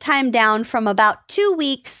wait time down from about 2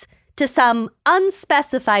 weeks to some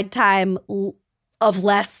unspecified time of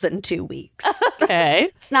less than 2 weeks.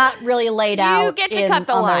 Okay. It's not really laid out. You get to cut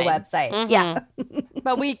the on line. their website. Yeah.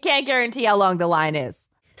 But we can't guarantee how long the line is.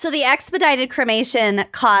 So the expedited cremation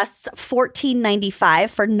costs $14.95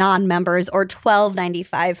 for non-members or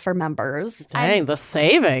 $12.95 for members. Dang, the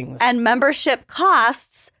savings. And membership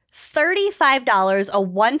costs $35, a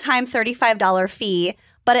one-time $35 fee,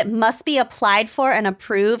 but it must be applied for and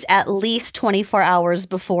approved at least 24 hours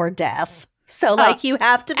before death. So, like, you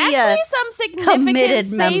have to be some significant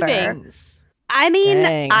committed member. savings. I mean,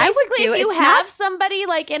 Dang. I would Basically, do if you it's have not- somebody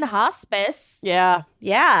like in hospice, Yeah.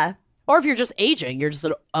 Yeah, Or if you're just aging, you're just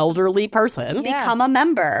an elderly person. become a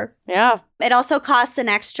member. Yeah. It also costs an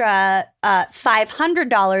extra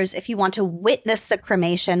 $500 if you want to witness the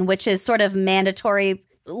cremation, which is sort of mandatory,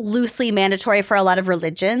 loosely mandatory for a lot of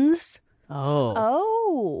religions.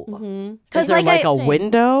 oh, Is there like a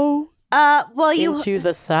window Well, you into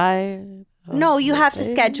the side? no, you have to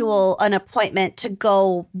schedule an appointment to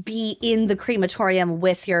go be in the crematorium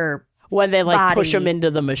with your. When they like push body. them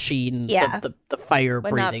into the machine, Yeah. the fire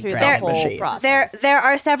But not breathing through the dragon whole machine. process. There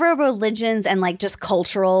are several religions and like just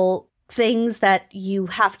cultural things that you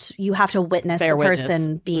have to witness Bear the witness.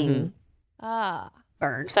 person being ah.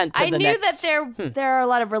 burned. Sent to I the knew next. that there are a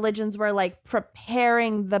lot of religions where like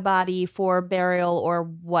preparing the body for burial or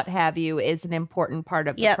what have you is an important part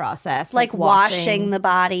of the Yep. process. Like washing the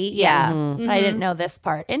body. Yeah. Mhm. I didn't know this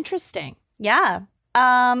part. Interesting. Yeah.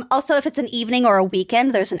 Also, if it's an evening or a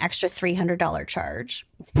weekend, there's an extra $300 charge.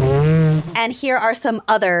 And here are some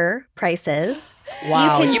other prices.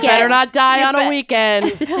 Wow, can you get- better not die you on a bet- weekend.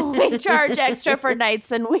 We charge extra for nights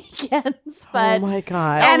and weekends, Oh but my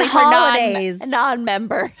god. And only for holidays.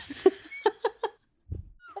 non-members.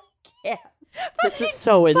 This is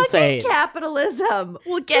so insane. Capitalism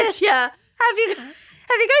will get you. Have you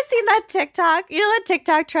guys seen that TikTok? You know that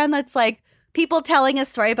TikTok trend that's like people telling a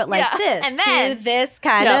story, but like Yeah, this and then- to this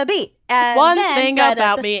kind Yeah. of beat. And One then thing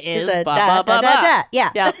da-da-da- about me is a ba- da- ba- ba- da- da- ba. da. Yeah.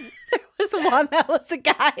 Yeah. There was one that was a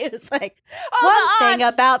guy who was like, Oh, one the thing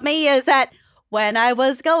aunt. about me is that when I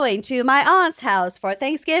was going to my aunt's house for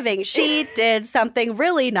Thanksgiving, she did something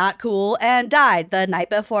really not cool and died the night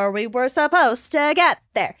before we were supposed to get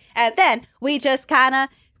there. And then we just kind of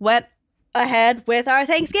went ahead with our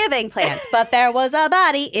Thanksgiving plans, but there was a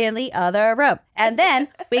body in the other room. And then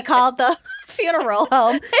we called the funeral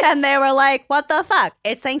home. And they were like, what the fuck?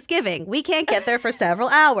 It's Thanksgiving. We can't get there for several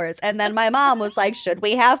hours. And then my mom was like, should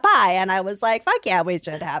we have pie? And I was like, fuck yeah, we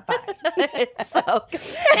should have pie. It's so good.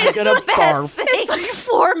 I'm gonna barf. It's like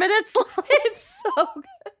 4 minutes long. It's so good.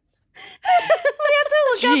 We have to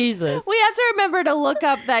look Jesus. up. We have to remember to look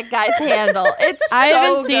up that guy's handle. It's I so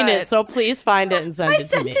haven't seen good. it, so please find it and send I it to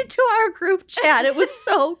sent me. it to our group chat. It was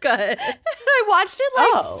so good. I watched it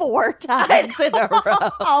like 4 times in a row.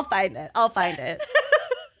 I'll find it.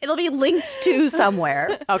 It'll be linked to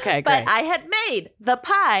somewhere. Okay, But great. I had made the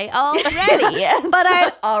pie already. But I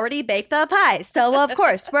had already baked the pie. So, of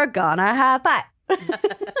course, we're gonna have pie.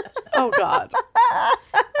 Oh, God.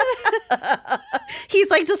 He's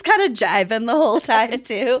like just kind of jiving the whole time,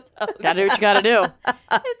 too. Gotta do what you gotta do.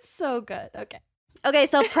 It's so good. Okay. Okay,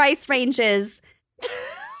 so price ranges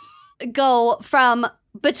go from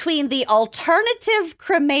between the alternative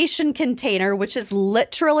cremation container, which is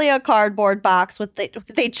literally a cardboard box with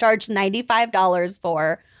they charge $95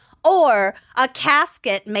 for, or a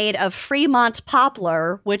casket made of Fremont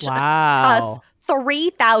poplar, which Wow. costs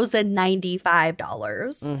 $3,095.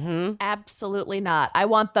 Mm-hmm. Absolutely not. I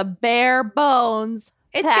want the bare bones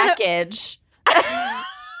It's gonna- package.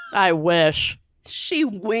 I wish. She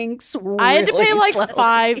winks really I had to pay like slowly.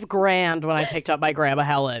 $5,000 when I picked up my Grandma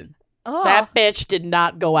Helen. Oh. That bitch did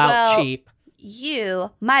not go out Well, cheap.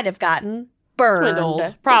 You might have gotten burned.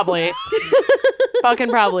 Swindled. Probably. Fucking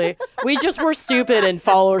probably. We just were stupid and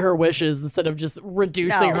followed her wishes instead of just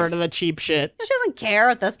reducing No. her to the cheap shit. She doesn't care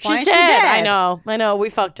at this point. She's dead. She I know. We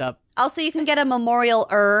fucked up. Also, you can get a memorial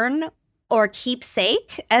urn or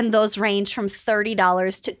keepsake, and those range from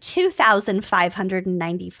 $30 to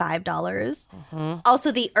 $2,595.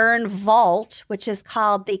 Also, the urn vault, which is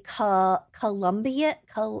called the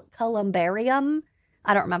Columbarium.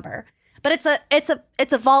 I don't remember, but it's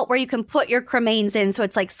a vault where you can put your cremains in. So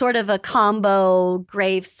it's like sort of a combo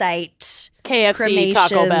grave site. KFC,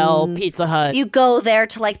 Taco cremation. Bell, Pizza Hut. You go there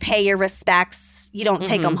to like pay your respects. You don't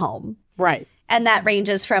take them home. Right. And that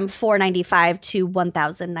ranges from $495 to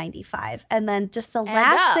 $1,095. And then just the And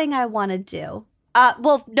last up. thing I want to do.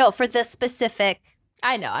 No, for this specific.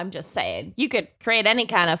 I know. I'm just saying. You could create any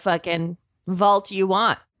kind of fucking vault you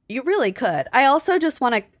want. You really could. I also just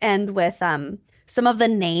want to end with some of the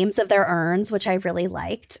names of their urns, which I really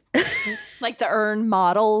liked. Like the urn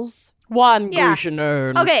models. One Yeah. Grecian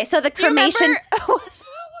urn. Okay, so the Do you cremation. remember- was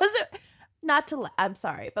it not to I'm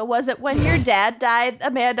sorry, but was it when your dad died,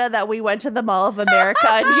 Amanda, that we went to the Mall of America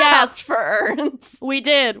and Yes. shopped for urns? We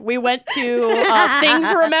did. We went to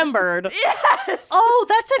Things Remembered Yes. Oh,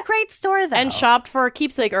 that's a great store, though. and shopped for a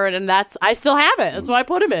keepsake urn, and I still have it. That's why I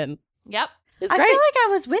put him in. Yep. It's I great. feel like I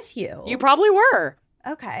was with you. You probably were.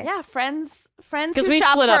 Okay. Yeah, friends 'Cause who we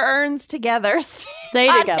shop for split up. urns together. Stay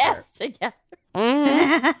together. Podcast together.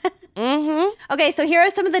 Mm-hmm. Mm-hmm. Okay, so here are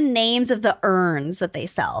some of the names of the urns that they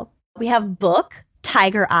sell. We have Book,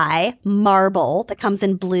 Tiger Eye, Marble that comes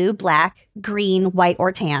in blue, black, green, white,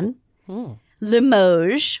 or tan.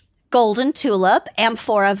 Limoges, Golden Tulip,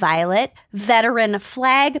 Amphora Violet, Veteran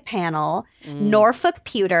Flag Panel, Norfolk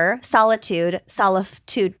Pewter, Solitude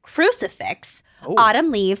Crucifix,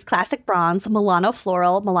 Autumn Leaves, Classic Bronze, Milano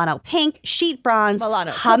Floral, Milano Pink, Sheet Bronze,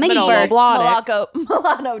 Milano Hummingbird,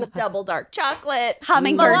 Milano Double Dark Chocolate.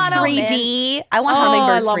 Hummingbird Milano 3D. Mint. I want Oh,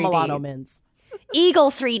 Hummingbird I love 3D. Milano mints.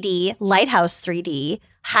 Eagle 3D, Lighthouse 3D,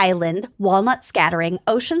 Highland, Walnut Scattering,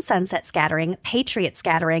 Ocean Sunset Scattering, Patriot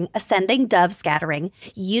Scattering, Ascending Dove Scattering,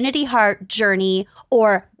 Unity Heart Journey,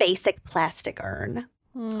 or Basic Plastic Urn.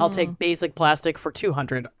 I'll take basic plastic for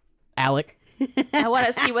 $200, Alec. I want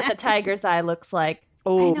to see what the tiger's eye looks like.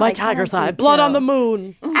 Oh, know, my I kinda tiger's do eye. Blood too. on the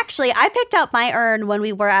moon. Actually, I picked out my urn when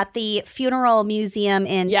we were at the funeral museum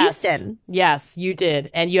in Yes. Houston. Yes, you did.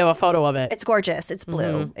 And you have a photo of it. It's gorgeous. It's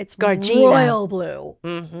blue. It's Gorgina. royal blue.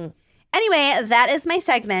 Mm-hmm. Anyway, that is my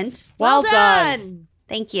segment. Well done.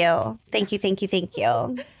 Thank you. Thank you. Thank you. Thank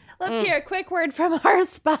you. Let's hear a quick word from our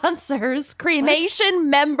sponsors,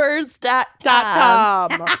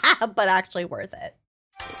 cremationmembers.com. But actually worth it.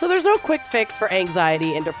 So there's no quick fix for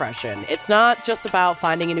anxiety and depression. It's not just about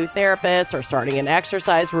finding a new therapist or starting an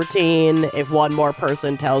exercise routine. If one more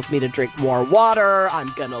person tells me to drink more water,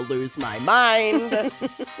 I'm gonna lose my mind.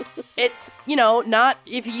 It's, not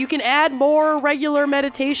if you can add more regular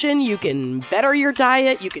meditation, you can better your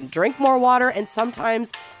diet, you can drink more water, and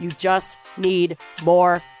sometimes you just need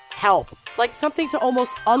more help. Like something to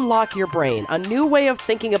almost unlock your brain, a new way of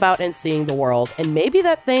thinking about and seeing the world. And maybe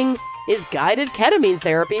that thing is guided ketamine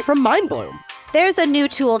therapy from Mind Bloom. There's a new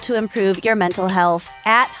tool to improve your mental health,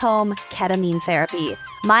 at-home ketamine therapy.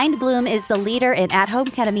 MindBloom is the leader in at-home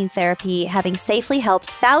ketamine therapy, having safely helped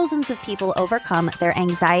thousands of people overcome their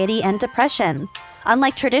anxiety and depression.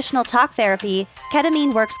 Unlike traditional talk therapy,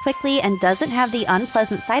 ketamine works quickly and doesn't have the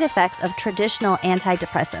unpleasant side effects of traditional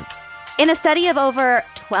antidepressants. In a study of over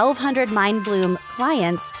 1,200 MindBloom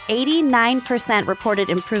clients, 89% reported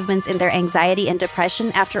improvements in their anxiety and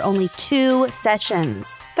depression after only 2 sessions.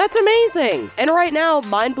 That's amazing. And right now,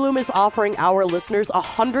 MindBloom is offering our listeners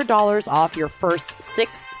 $100 off your first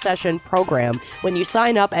 6-session program when you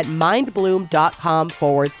sign up at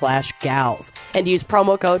mindbloom.com/gals and use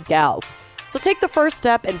promo code GALS. So take the first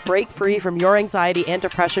step and break free from your anxiety and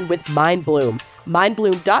depression with MindBloom.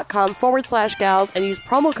 mindbloom.com/gals and use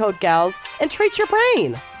promo code GALS and treat your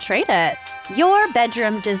brain. Treat it. Your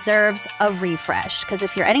bedroom deserves a refresh, because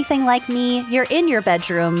if you're anything like me, you're in your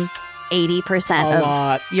bedroom 80%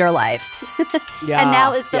 of your life. Yeah, and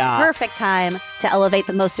now is the perfect time to elevate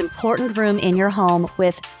the most important room in your home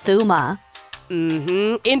with Thuma.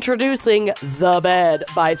 Introducing The Bed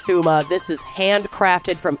by Thuma. This is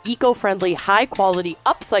handcrafted from eco-friendly, high-quality,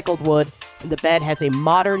 upcycled wood. And the bed has a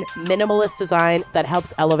modern, minimalist design that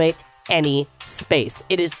helps elevate any space.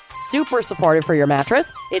 It is super supportive for your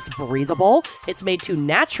mattress. It's breathable. It's made to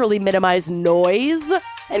naturally minimize noise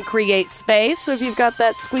and create space. So if you've got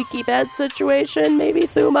that squeaky bed situation, maybe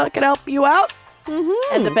Thuma can help you out.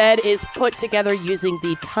 And the bed is put together using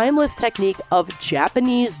the timeless technique of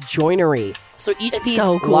Japanese joinery. So each piece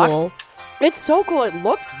locks. It's so cool. It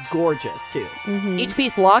looks gorgeous, too. Each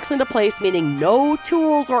piece locks into place, meaning no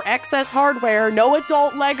tools or excess hardware, no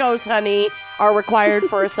adult Legos, honey, are required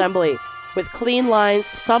for assembly. With clean lines,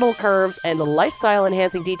 subtle curves, and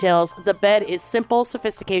lifestyle-enhancing details, the bed is simple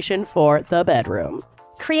sophistication for the bedroom.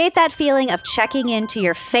 Create that feeling of checking into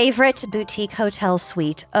your favorite boutique hotel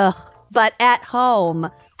suite. But at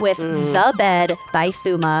home with The Bed by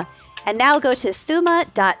Thuma. And now go to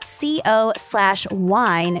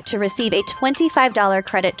thuma.co/wine to receive a $25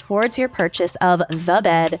 credit towards your purchase of The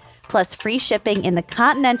Bed, plus free shipping in the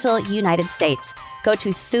continental United States. Go to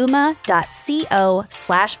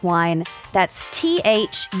thuma.co/wine. That's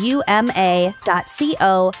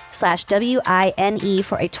THUMA.co/WINE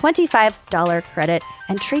for a $25 credit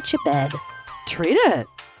and treat your bed. Treat it.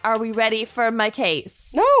 Are we ready for my case?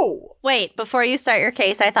 No. Wait, before you start your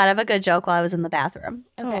case, I thought of a good joke while I was in the bathroom.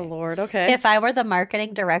 Okay. Oh, Lord. Okay. If I were the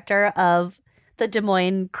marketing director of the Des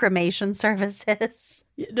Moines Cremation Services.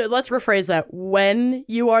 Let's rephrase that. When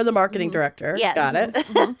you are the marketing director. Yes. Got it.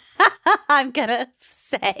 I'm going to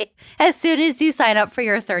say, as soon as you sign up for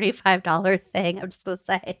your $35 thing, I'm just going to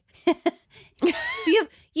say,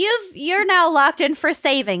 you're now locked in for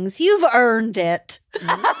savings. You've earned it.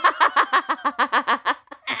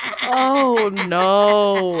 Oh,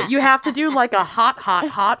 no. You have to do like a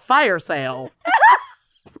hot fire sale.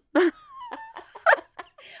 Our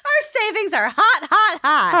savings are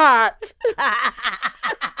hot.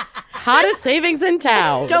 Hottest savings in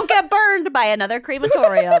town. Don't get burned by another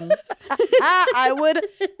crematorium. I would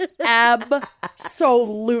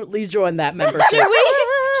absolutely join that membership.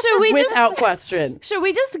 Should we without question. Should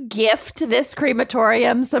we just gift this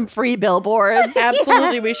crematorium some free billboards?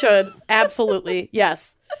 Absolutely, we should. Absolutely.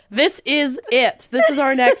 Yes. This is it. This is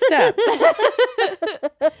our next step.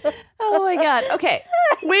 Oh my God. Okay.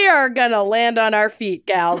 We are going to land on our feet,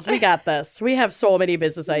 gals. We got this. We have so many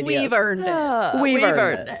business ideas. We've earned it. We've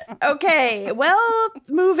earned it. Okay. Well,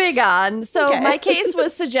 moving on. So my case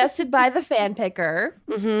was suggested by the fan picker.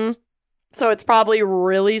 So it's probably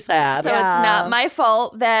really sad. So it's not my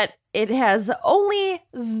fault that it has only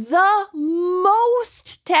the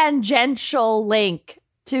most tangential link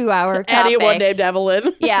to our topic. Anyone named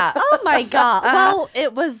Evelyn. Yeah. Oh my God. Well,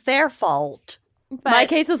 it was their fault. But, my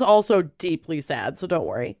case is also deeply sad, so don't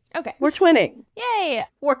worry. Okay. We're twinning. Yay.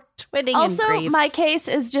 We're twinning Also, in grief. my case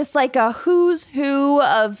is just like a who's who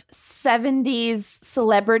of 70s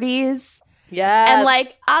celebrities. Yes. And like,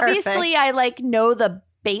 obviously, Perfect. I like know the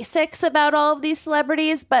basics about all of these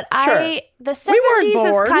celebrities, but Sure. the We weren't 70s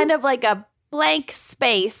born. is kind of like a blank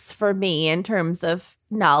space for me in terms of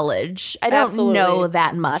knowledge. I don't Absolutely. know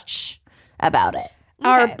that much about it.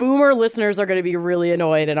 Our Okay. boomer listeners are going to be really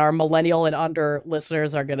annoyed, and our millennial and under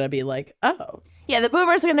listeners are going to be like, oh. Yeah, the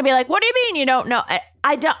boomers are going to be like, "What do you mean you don't know?"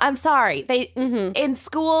 I don't. I'm sorry. They in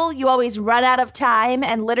school you always run out of time,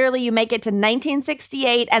 and literally you make it to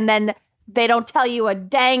 1968, and then they don't tell you a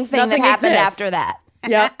dang thing Nothing that happened exists. after that.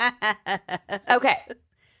 Yep. Okay,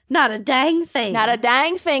 Not a dang thing. not a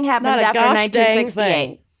dang thing happened Not a after gosh dang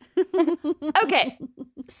 1968. Okay,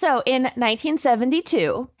 so in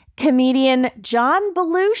 1972, comedian John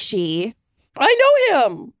Belushi I know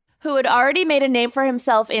him. who had already made a name for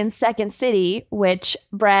himself in Second City, which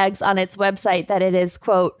brags on its website that it is,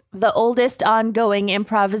 quote, the oldest ongoing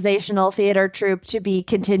improvisational theater troupe to be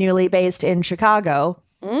continually based in Chicago.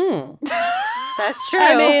 That's true.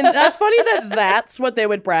 I mean, that's funny that that's what they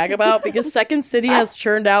would brag about because Second City has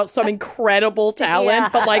churned out some incredible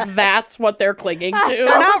talent, but like that's what they're clinging to. They're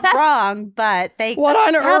not wrong, but they What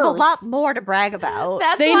on have a earth? lot more to brag about.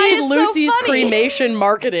 That's They why need it's Lucy's so funny. cremation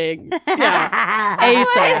marketing. Yeah. I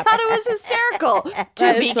ASAP. thought it was hysterical That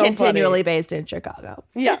to is be so continually funny. based in Chicago.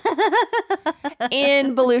 Yeah.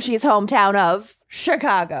 In Belushi's hometown of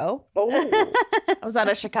Chicago. Oh, I was on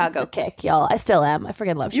a Chicago kick, y'all. I still am. I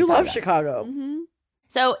freaking love you Chicago. love Chicago.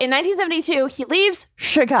 So in 1972, he leaves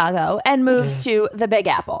Chicago and moves to the Big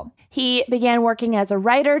Apple. He began working as a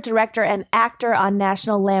writer, director, and actor on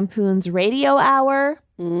National Lampoon's Radio Hour,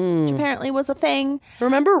 which apparently was a thing.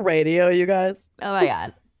 Remember radio, you guys? Oh my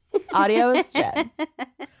God. Audio is dead.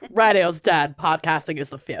 Radio's dead. Podcasting is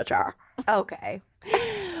the future. Okay.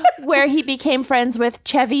 Where he became friends with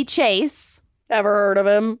Chevy Chase, Ever heard of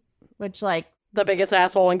him? which, like, The biggest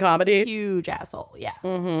asshole in comedy? huge asshole. Yeah.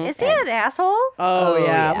 Is he an asshole? Oh,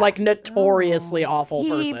 yeah. yeah. Like notoriously awful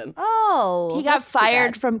He- person. Oh. He got that's too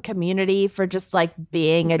fired bad. from Community for just, like,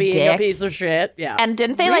 being a Being dick. a piece of shit. Yeah. And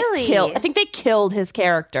didn't they, Really? like, kill? I think they killed his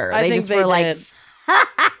character. I They think just they were did. like,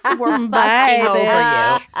 we're fucking Bye, over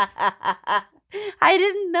bitch. you. I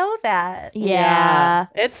didn't know that. Yeah.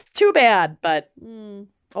 It's too bad, but oh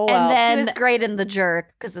well. And He then was great in The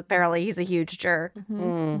Jerk because apparently he's a huge jerk.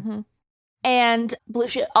 And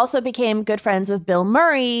Belushi also became good friends with Bill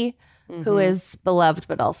Murray, who is beloved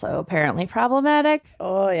but also apparently problematic.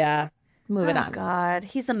 Oh, yeah. Moving Oh, on. God,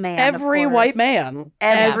 he's a man. of Every course. white man.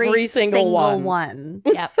 Every single one. one.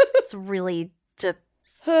 Yep. It's really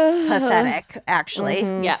pathetic, actually.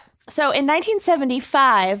 Yeah. So in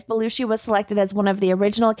 1975, Belushi was selected as one of the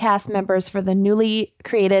original cast members for the newly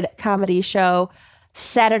created comedy show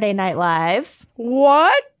Saturday Night Live.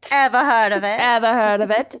 What? Ever heard of it? Ever heard of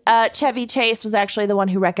it? Chevy Chase was actually the one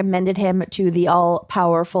who recommended him to the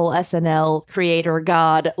all-powerful SNL creator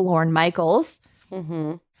god Lorne Michaels.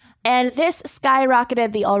 And this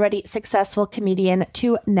skyrocketed the already successful comedian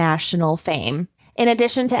to national fame. In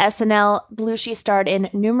addition to SNL, Belushi starred in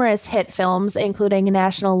numerous hit films, including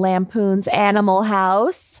National Lampoon's Animal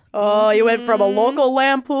House. Oh, you went from a local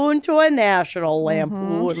lampoon to a national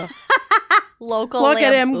lampoon. Local Look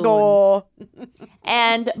at him Lampoon. go.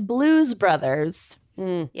 And Blues Brothers.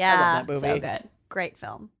 Yeah. that movie. So good. Great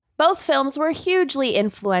film. Both films were hugely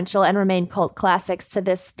influential and remain cult classics to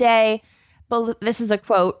this day. But this is a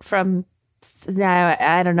quote from,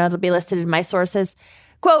 I don't know, it'll be listed in my sources.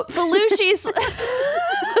 Quote, Belushi's...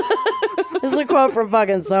 This is a quote from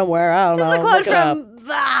fucking somewhere. I don't know. This is a quote Look it up.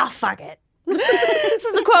 from, fuck it. This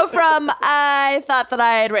is a quote from, I thought that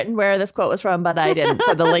I had written where this quote was from, but I didn't.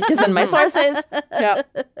 So the link is in my sources.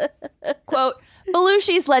 Yep. Quote,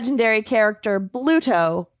 Belushi's legendary character,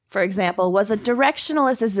 Bluto, for example, was a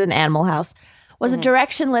directionless, this is an Animal House, was a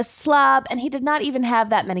directionless slob, and he did not even have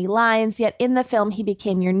that many lines, yet in the film he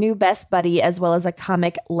became your new best buddy as well as a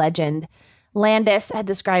comic legend. Landis had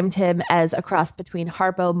described him as a cross between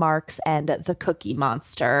Harpo Marx and the Cookie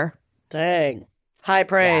Monster. Dang. High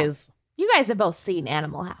praise. You guys have both seen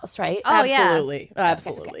Animal House, right? Oh, yeah. Absolutely.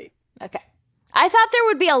 Absolutely. Okay. I thought there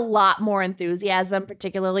would be a lot more enthusiasm,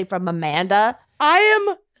 particularly from Amanda. I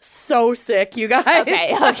am so sick, you guys.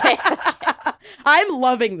 Okay. I'm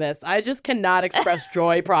loving this. I just cannot express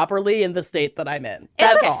joy properly in the state that I'm in.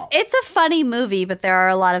 That's all. It's a funny movie, but there are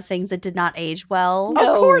a lot of things that did not age well.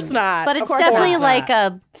 Of course not. But Of it's course definitely not. like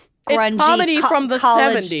a grungy It's comedy from the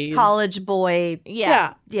college, 70s. college boy.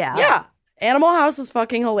 Yeah. Yeah. Yeah. Animal House is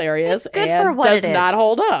fucking hilarious. It's good and for what does it not is.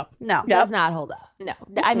 hold up. No. Yep. Does not hold up. No.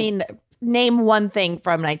 I mean, name one thing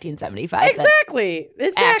from 1975. that Exactly. actually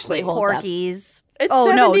Exactly. holds up. Porky's. It's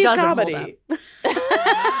Oh, no, 70s it doesn't comedy. hold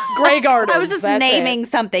Grey Gardens. I was just that's naming it.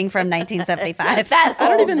 something from 1975. That I don't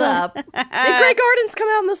holds even know. up. Did Grey Gardens come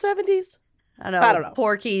out in the 70s? I don't know.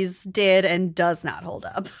 Porky's did and does not hold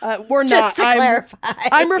up. We're not. Just to clarify.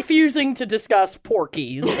 I'm refusing to discuss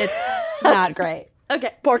Porky's. It's not great.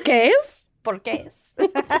 Okay. Porqués? Porky's.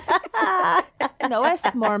 No es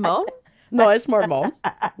mormon. No, it's mormon.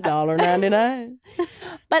 $1.99.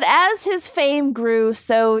 But as his fame grew,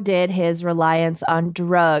 so did his reliance on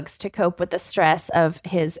drugs to cope with the stress of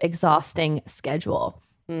his exhausting schedule.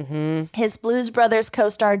 His Blues Brothers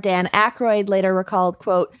co-star Dan Aykroyd later recalled,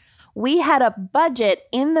 quote, "We had a budget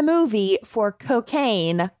in the movie for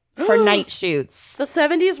cocaine for night shoots. The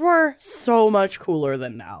 70s were so much cooler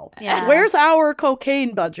than now. Yeah. Where's our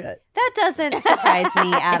cocaine budget? That doesn't surprise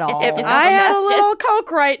me at all. If I had a little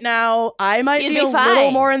coke right now, I might You'd be be a little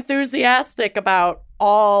fine. more enthusiastic about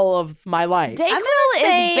all of my life. Dayquil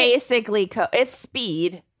say- is basically it's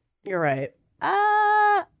speed. You're right.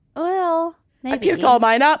 Well, maybe. I puked all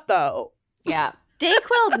mine up, though. Yeah.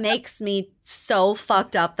 Dayquil makes me so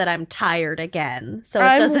fucked up that I'm tired again. So it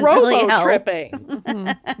I'm doesn't really help.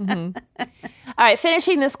 robo-tripping. All right,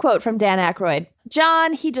 finishing this quote from Dan Aykroyd.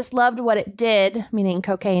 John, he just loved what it did, meaning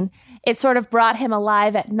cocaine. It sort of brought him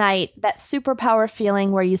alive at night, that superpower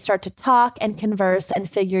feeling where you start to talk and converse and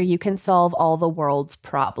figure you can solve all the world's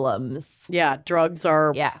problems. Yeah, drugs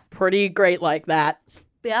are pretty great like that.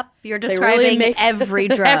 Yep, you're They describing really make every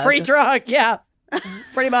drug. Every drug, yeah.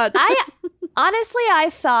 Pretty much. Honestly, I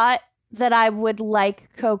thought that I would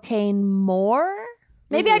like cocaine more.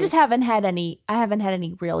 Maybe I just haven't had any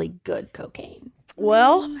really good cocaine.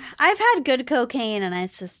 Well, I've had good cocaine and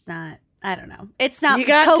it's just not, I don't know. It's not, You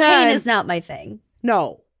got cocaine time. is not my thing.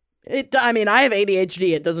 no. I mean, I have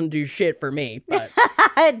ADHD. It doesn't do shit for me, but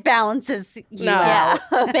It balances you No. out.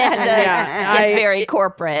 Amanda Yeah, gets very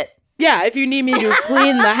corporate. yeah, if you need me to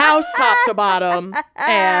clean the house top to bottom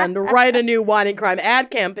and write a new wine and crime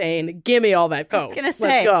ad campaign, give me all that coke. gonna say.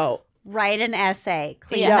 Let's go. Write an essay,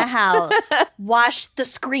 clean Yeah. the house, wash the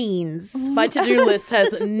screens. My to-do list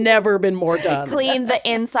has never been more done. Clean the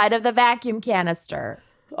inside of the vacuum canister.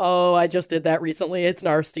 Oh, I just did that recently. It's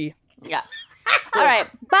nasty. Yeah. All right.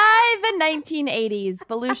 By the 1980s,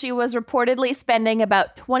 Belushi was reportedly spending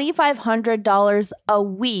about $2,500 a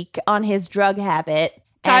week on his drug habit.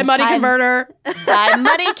 Time And money converter. Time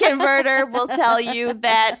money converter will tell you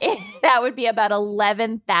that that would be about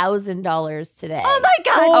 $11,000 today. Oh my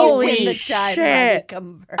God, Holy you did the time shit. money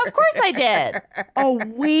converter. Of course I did. A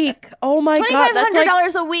week. Oh my God. That's like,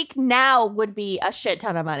 $2,500 a week now would be a shit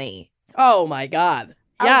ton of money. oh my God.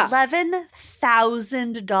 Yeah.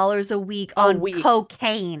 $11,000 a week A on week.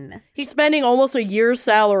 cocaine. He's spending almost a year's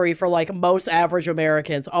salary for like most average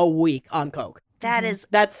Americans a week on coke. That is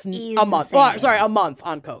That's a month. Insane. Oh, sorry, a month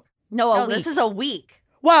on coke. No, a no, week. this is a week.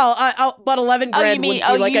 Well, but 11 Oh, you grand mean- would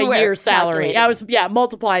oh, be like you a were year's salary. calculating. I was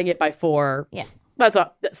multiplying it by 4. Yeah.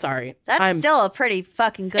 Sorry. That's still a pretty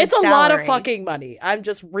fucking good It's a lot of salary. fucking money. I'm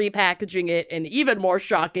just repackaging it in even more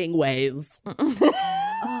shocking ways.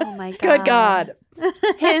 Oh my God. Good God.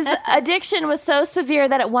 His addiction was so severe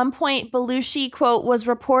that at one point, Belushi, quote, was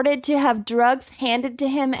reported to have drugs handed to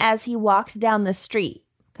him as he walked down the street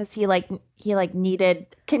because he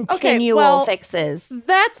needed continual fixes.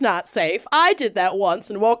 That's not safe. I did that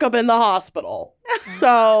once and woke up in the hospital.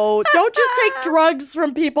 So don't just take drugs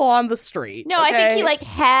from people on the street. No, I think okay? he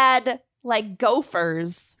had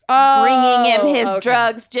gophers bringing him his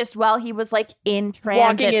drugs just while he was in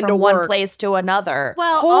transit into from one work. place to another.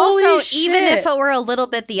 Well, Holy also, even shit. if it were a little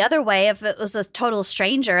bit the other way, if it was a total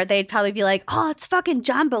stranger, they'd probably be like, oh, it's fucking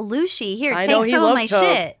John Belushi. Here, I know take he some of my loves coke.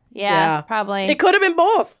 shit. yeah, yeah. probably. It could have been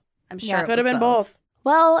both. I'm sure Yeah, it Could have was been both.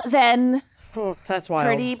 Well, then, Oh, that's wild.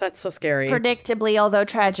 Pretty That's so scary. predictably, although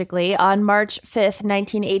tragically, on March 5th,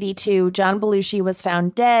 1982, John Belushi was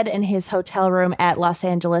found dead in his hotel room at Los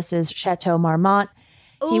Angeles' Chateau Marmont.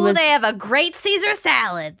 Ooh, they have a great Caesar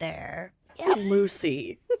salad there.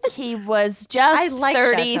 Lucy. He was I just like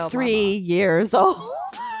Chateau 33 years old.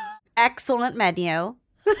 Excellent menu.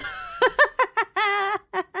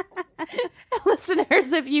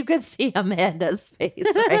 Listeners, if you could see Amanda's face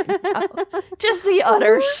right now, just the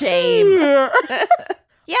utter shame.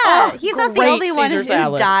 Yeah, he's not the great only one Caesar who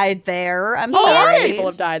salad. died there. I'm A lot of sorry. people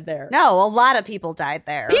have died there. No, a lot of people died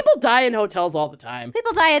there. People die in hotels all the time.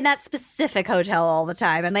 People die in that specific hotel all the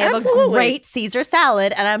time, and they have a Absolutely. great Caesar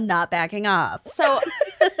salad, and I'm not backing off. So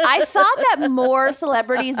I thought that more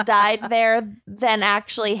celebrities died there than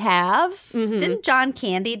actually have. Mhm. Didn't John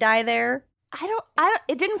Candy die there? I don't,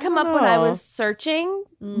 it didn't come up when I know. was searching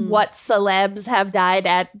what celebs have died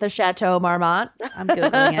at the Chateau Marmont. I'm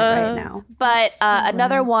Googling it right now. But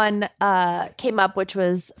another one came up, which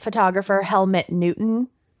was photographer Helmut Newton,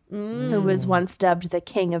 who was once dubbed the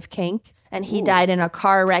King of Kink. And he died in a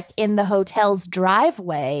car wreck in the hotel's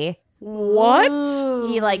driveway. What?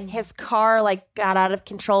 He his car got out of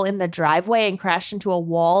control in the driveway and crashed into a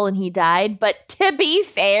wall and he died. But to be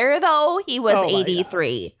fair, though, he was Oh my God.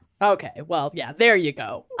 83. Okay, well, yeah, there you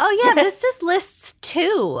go. Oh, yeah, this just lists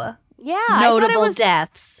 2 Yeah, I thought it notable was-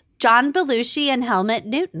 deaths. John Belushi and Helmut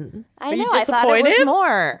Newton. I Are you know. I thought it was disappointed?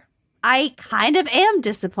 more. I kind of am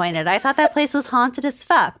disappointed. I thought that place was haunted as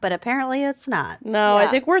fuck, but apparently it's not. No, I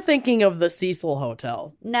Yeah. think we're thinking of the Cecil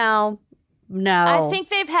Hotel. No, No. I think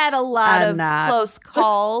they've had a lot of close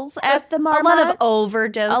calls at the Marmot. A lot of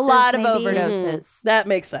overdoses. A lot of maybe. overdoses. That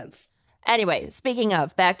makes sense. Anyway, speaking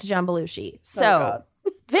of, back to John Belushi. So, God.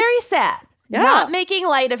 very sad. Yeah. Not making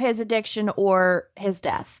light of his addiction or his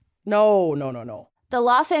death. No. The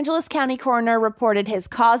Los Angeles County coroner reported his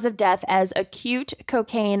cause of death as acute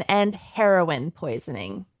cocaine and heroin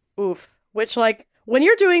poisoning. Oof. Which, like, when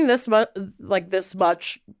you're doing this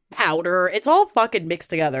much powder, it's all fucking mixed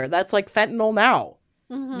together. That's like fentanyl now.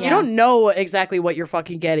 Mm-hmm. You don't know exactly what you're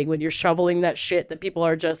fucking getting when you're shoveling that shit that people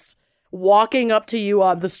are just walking up to you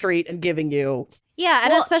on the street and giving you. Yeah,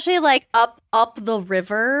 and especially like up the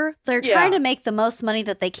river, they're trying to make the most money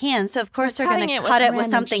that they can. So of course they're going to cut it with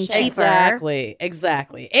something cheaper.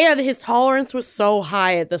 Exactly. And his tolerance was so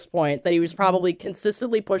high at this point that he was probably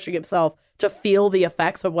consistently pushing himself to feel the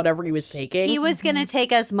effects of whatever he was taking. He was going to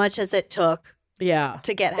take as much as it took. Yeah.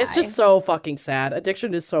 To get high. It's just so fucking sad.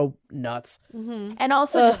 Addiction is so nuts. Mm-hmm. And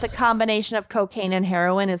also just the combination of cocaine and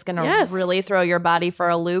heroin is going to really throw your body for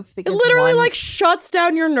a loop. Because it literally like shuts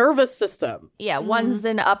down your nervous system. Yeah, one's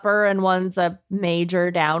an upper and one's a major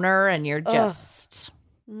downer and you're just...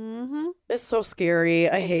 It's so scary.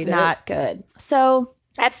 I hate it. It's not good. So...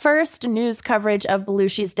 At first, news coverage of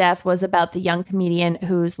Belushi's death was about the young comedian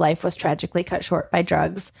whose life was tragically cut short by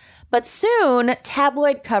drugs. But soon,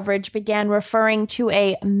 tabloid coverage began referring to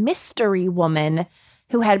a mystery woman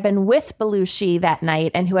who had been with Belushi that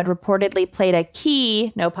night and who had reportedly played a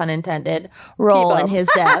key, no pun intended, role in his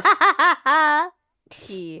death. Oh,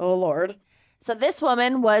 Lord. So this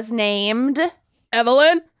woman was named...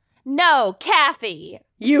 Evelyn? No, Kathy.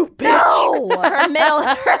 You bitch. No!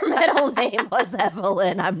 her middle name was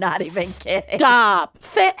Evelyn. I'm not even kidding. Stop.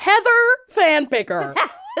 Heather Fanpicker.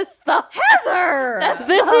 Heather!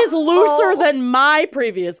 This is looser than my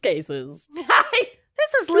previous cases.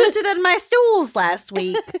 This is looser than my stools last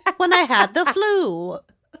week when I had the flu.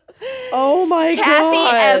 Oh my God.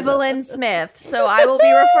 Kathy Evelyn Smith. So I will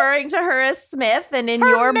be referring to her as Smith, and in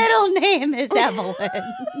her middle name is Evelyn.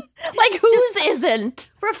 Like whose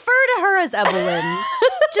isn't? Refer to her as Evelyn.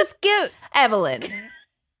 Just give Evelyn.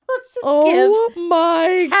 Oh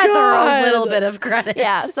my Heather God. a little bit of credit.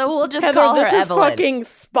 Yeah, so we'll just Heather, call her this is Evelyn. fucking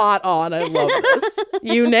spot on. I love this.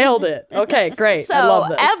 You nailed it. Okay, great. So I love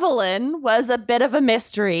this. Evelyn was a bit of a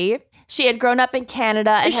mystery. She had grown up in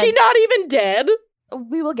Canada. And is she not even dead?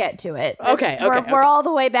 We will get to it. We're all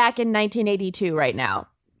the way back in 1982 right now.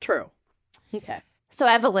 True. Okay. So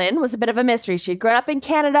Evelyn was a bit of a mystery. She'd grown up in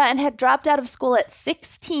Canada and had dropped out of school at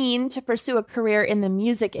 16 to pursue a career in the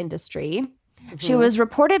music industry. Mm-hmm. She was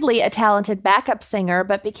reportedly a talented backup singer,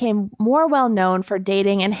 but became more well known for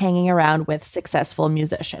dating and hanging around with successful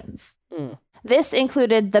musicians. This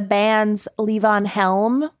included the bands Levon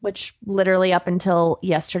Helm, which literally up until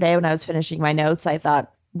yesterday when I was finishing my notes, I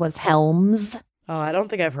thought was Helms. Oh, I don't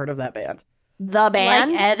think I've heard of that band. The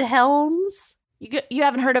band? Like Ed Helms? You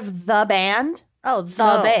haven't heard of The Band? Oh,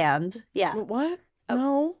 The Band. Yeah. What?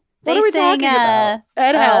 No. They what are we sang, talking about?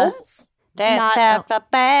 Ed Helms? Not- a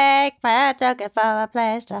bag, looking for a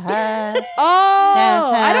place to hide.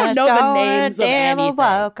 Oh, I don't know the names of anything.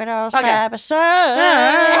 Got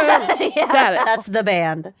it. That's The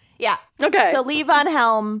Band. Yeah. Okay. So Levon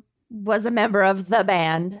Helm was a member of The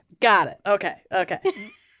Band. Got it. Okay.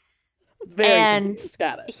 Very And confused.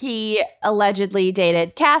 Got it. he allegedly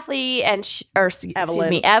dated Kathy and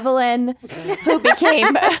Evelyn, who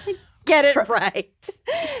became Get it right.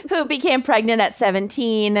 who became pregnant at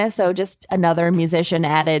 17. So just another musician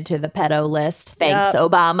added to the pedo list. Thanks,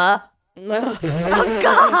 Obama. Don't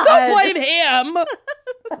blame him.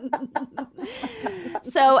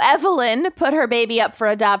 So Evelyn put her baby up for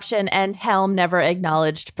adoption, and Helm never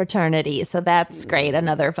acknowledged paternity. So that's great.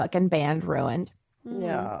 Another fucking band ruined.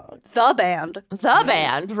 Yeah. The Band. The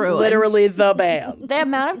Band ruined. Literally the band. The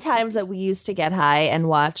amount of times that we used to get high and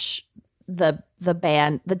watch the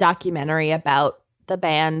band, the documentary about the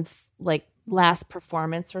band's like last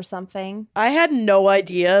performance or something. I had no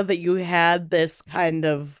idea that you had this kind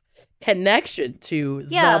of connection to the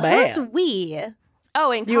band. Who's we?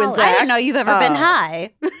 Oh, in You and college. I don't know you've ever been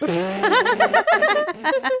high. What's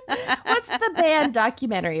the band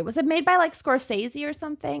documentary? Was it made by like Scorsese or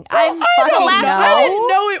something? I don't know. I didn't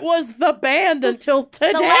know it was the band until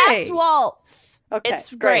today. The Last Waltz. Okay,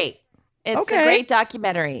 It's great. It's a great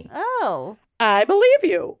documentary. Oh. I believe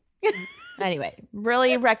you. Anyway,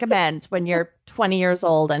 really recommend when you're 20 years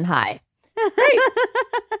old and high.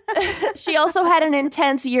 She also had an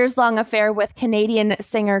intense years-long affair with Canadian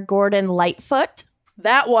singer Gordon Lightfoot.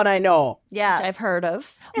 That one I know. Yeah. Which I've heard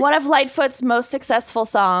of. One of Lightfoot's most successful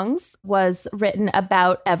songs was written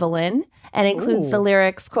about Evelyn and includes the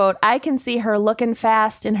lyrics, quote, I can see her looking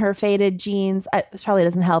fast in her faded jeans. This probably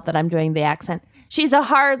doesn't help that I'm doing the accent. She's a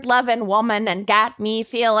hard-loving woman and got me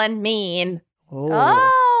feeling mean.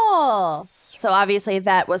 Oh. So obviously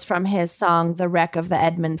that was from his song, The Wreck of the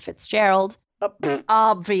Edmund Fitzgerald.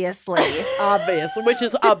 Obviously. Obvious, which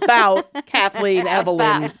is about Kathleen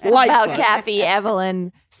Evelyn About Lightfoot. Kathy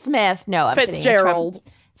Evelyn Smith. No, I'm kidding. Fitzgerald.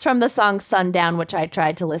 It's from the song Sundown, which I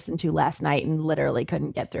tried to listen to last night and literally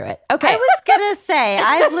couldn't get through it. Okay. I was gonna say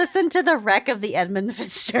I've listened to the wreck of the Edmund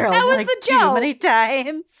Fitzgerald That was like the too joke. many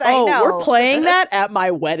times. I Oh, know. we're playing that at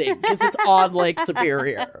my wedding because it's on Lake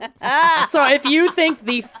Superior. So if you think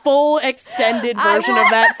the full extended version of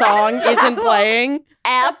that song isn't playing,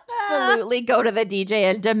 Absolutely go to the DJ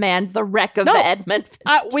and demand The Wreck of the Edmund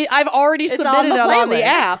Fitzgerald. I've already It's submitted on the it on the playlist.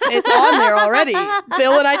 app. It's on there already.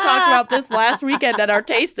 Bill and I talked about this last weekend at our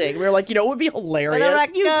tasting. We were like, you know what would be hilarious?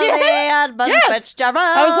 You did Edmund Yes. Fitzgerald.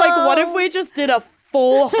 I was like, what if we just did a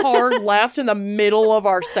full hard left in the middle of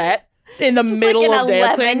our set? In the middle like of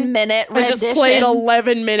an dancing? 11-minute We just played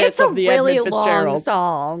 11 minutes It's a of the really Edmund long Fitzgerald.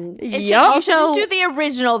 song. You Yup. shouldn't do the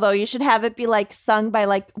original, though. You should have it be like sung by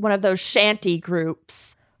like one of those shanty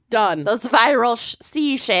groups. Done. Those viral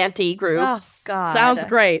sea shanty Oh groups. God. Sounds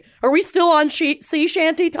great. Are we still on sea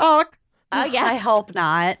shanty talk? Oh, yeah. I hope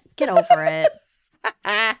not. Get over it. It's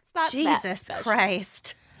not that Jesus special.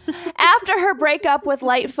 Christ. After her breakup with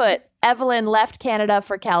Lightfoot, Evelyn left Canada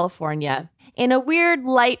for California. In a weird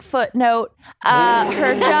Lightfoot note,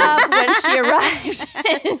 her job when she arrived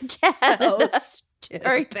in Canada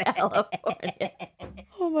or California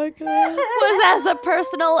Oh my God. was as a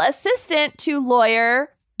personal assistant to lawyer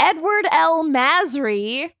Edward L.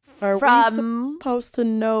 Masry Are from we supposed to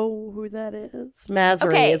know who that is? Masry.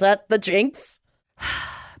 Okay. Is that the Jinx?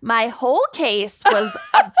 My whole case was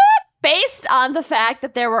based on the fact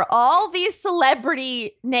that there were all these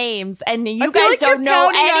celebrity names, and you I feel guys like don't you're know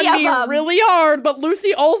counting any on of me them. really hard, but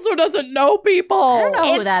Lucy also doesn't know people. I don't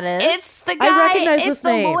know who that is. It's the I guy. recognize It's this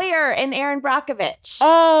the name. lawyer in Aaron Brockovich.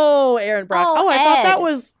 Oh, Aaron Brock. Oh, Oh, I thought Ed. that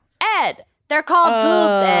was Ed. They're called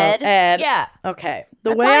boobs, Ed. Ed. Yeah, Okay. The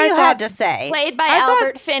That's way all I you thought had to say. played by I thought-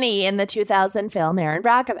 Albert Finney in the 2000 film Aaron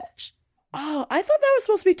Brockovich. Oh, I thought that was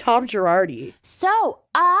supposed to be Tom Girardi. So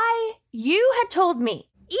you had told me.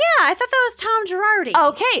 Yeah, I thought that was Tom Girardi.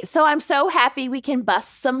 Okay, so I'm so happy we can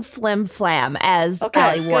bust some flim flam, as Okay,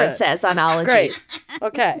 Allie Ward good. says on Ology. Great.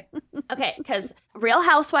 Okay. Okay, because Real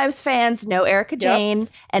Housewives fans know Erica Jane,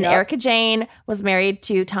 and Yep. Erica Jane was married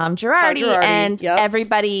to Tom Girardi, Girardi, and yep.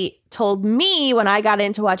 everybody told me when I got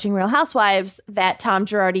into watching Real Housewives that Tom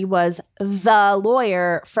Girardi was the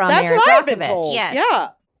lawyer from That's Aaron what I've been Brockovich. told. Yes. Yeah.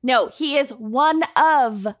 No, he is one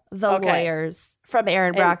of the Okay. lawyers from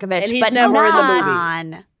Aaron Brockovich, and he's but never in the not movie.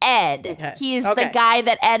 On. Ed. Okay. He's Okay. the guy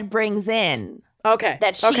that Ed brings in. Okay.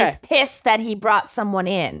 That she's okay. pissed that he brought someone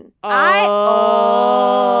in.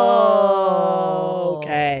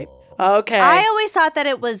 Okay. Okay. I always thought that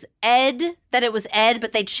it was Ed,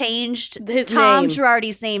 but they changed His Tom name.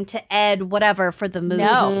 Girardi's name to Ed whatever for the movie.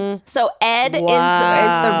 No. So Ed is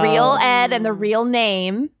the real Ed and the real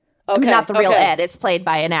name. I mean, Okay, not the real okay. Ed. It's played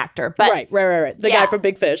by an actor. But right. The Yeah. guy from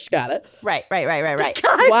Big Fish. Got it. Right. Guy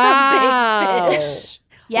Wow. from Big Fish.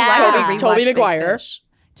 Yeah. Toby Rewatch Big Maguire. Fish.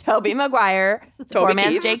 Toby Maguire. Poor Toby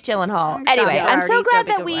man's Keith. Jake Gyllenhaal. Anyway, Toby I'm so Hardy, glad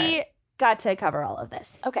Toby that we Maguire. got to cover all of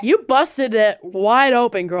this. Okay. You busted it wide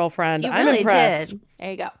open, girlfriend. You I'm really impressed. did.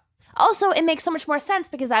 There you go. Also, it makes so much more sense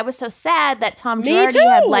because I was so sad that Tom Me Girardi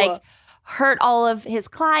had too. like hurt all of his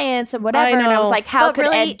clients and whatever. I And I was know. like, how But could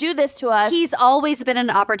really, Ed do this to us? He's always been an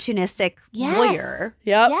opportunistic Yes. lawyer.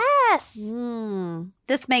 Yep. Yes.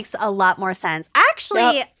 This makes a lot more sense.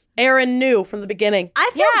 Actually, Yep. Aaron knew from the beginning.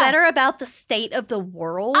 I feel Yeah. better about the state of the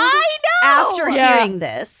world I know. after Yeah. hearing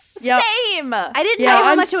this. Yep. Same. I didn't Yeah, know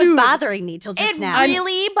how I'm much it was soothed. bothering me till just It now.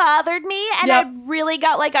 really bothered me, and Yep. I really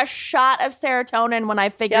got like a shot of serotonin when I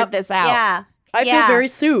figured Yep. this out. Yeah, I Yeah. feel very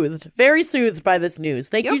soothed by this news.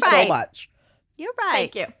 Thank You're you so right. much. you're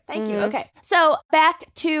right. Thank you. Thank you. Okay. So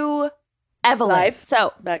back to Evelyn. Life.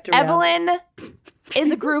 So Back to reality. Evelyn is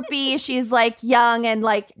a groupie. She's like young and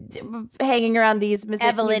like hanging around these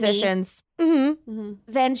Evelyn-y. musicians. Mm-hmm.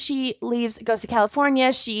 Then she leaves, goes to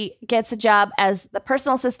California. She gets a job as the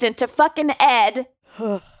personal assistant to fucking Ed.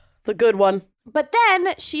 The good one. But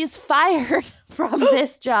then she's fired from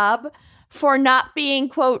this job for not being,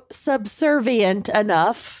 quote, subservient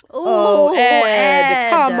enough. Oh, Ooh, Ed,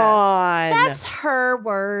 come on. That's her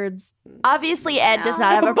words. Obviously, Ed does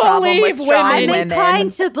not have a problem with Believe strong women. I'm women.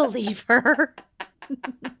 inclined to believe her.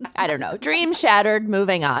 I don't know. Dream shattered.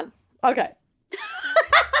 Moving on. Okay.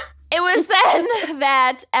 It was then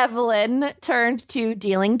that Evelyn turned to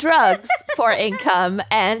dealing drugs for income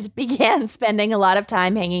and began spending a lot of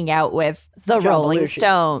time hanging out with the John Rolling Belushi.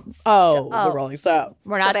 Stones. The Rolling Stones.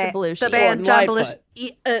 We're not to Belushi. The band Gordon John Lightfoot.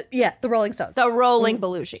 Belushi. Yeah, the Rolling Stones. The Rolling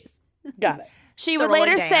Belushis. Got it. She The would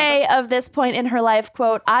later Rolling say of this point in her life,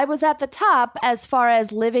 quote, "I was at the top as far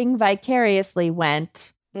as living vicariously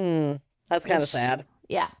went." That's kind of sad.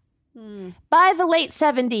 Yeah. By the late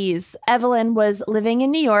 70s, Evelyn was living in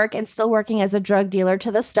New York and still working as a drug dealer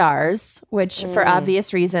to the stars, which for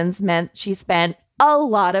obvious reasons meant she spent a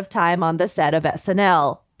lot of time on the set of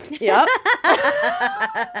SNL. Yep.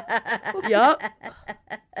 Yep.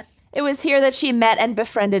 It was here that she met and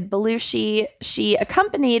befriended Belushi. She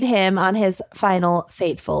accompanied him on his final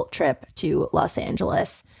fateful trip to Los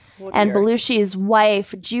Angeles. And Belushi's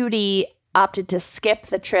wife, Judy, opted to skip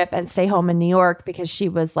the trip and stay home in New York because she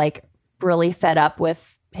was like really fed up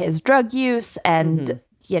with his drug use and,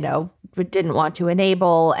 you know, didn't want to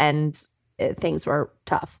enable, and things were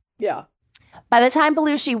tough. Yeah. By the time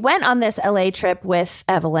Belushi went on this LA trip with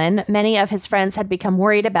Evelyn, many of his friends had become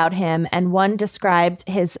worried about him, and one described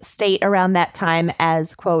his state around that time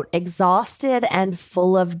as, quote, exhausted and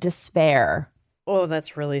full of despair. Oh,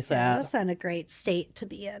 that's really sad. That's not a great state to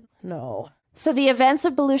be in. No. So the events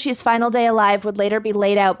of Belushi's final day alive would later be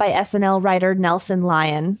laid out by SNL writer Nelson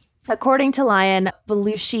Lyon. According to Lyon,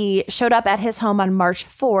 Belushi showed up at his home on March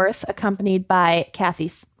 4th, accompanied by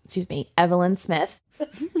Evelyn Smith.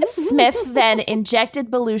 Smith then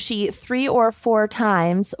injected Belushi 3 or 4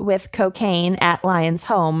 times with cocaine at Lyon's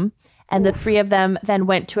home, and the three of them then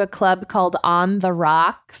went to a club called On the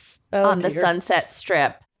Rocks on the Sunset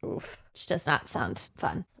Strip. Oof. Which does not sound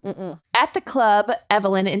fun. At the club,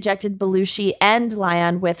 Evelyn injected Belushi and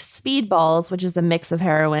Lyon with speedballs, which is a mix of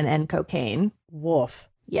heroin and cocaine. Woof.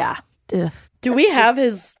 Yeah. Ugh. Do we have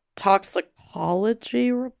his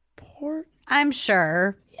toxicology report? I'm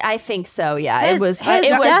sure. I think so, yeah. His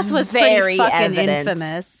death was very pretty fucking evident.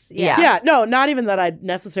 infamous. Yeah. Yeah, no, not even that I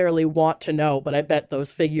necessarily want to know, but I bet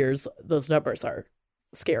those numbers are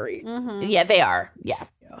scary. Yeah, they are. Yeah.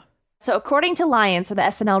 So according to Lyon, so the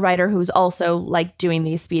SNL writer who's also like doing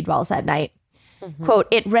these speedballs at night, quote,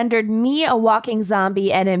 "It rendered me a walking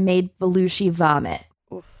zombie and it made Belushi vomit."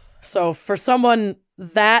 So for someone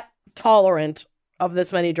that tolerant of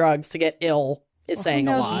this many drugs to get ill is saying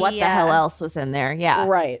a lot. What the hell else was in there? Yeah.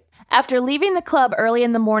 Right. After leaving the club early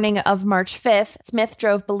in the morning of March 5th, Smith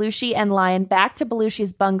drove Belushi and Lyon back to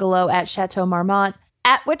Belushi's bungalow at Chateau Marmont,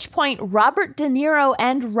 at which point Robert De Niro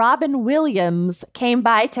and Robin Williams came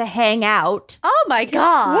by to hang out. Oh my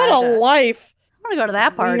God. What a life. I want to go to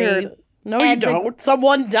that party. Weird. No, you And don't.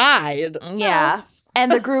 Someone died. Yeah.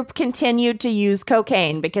 And the group continued to use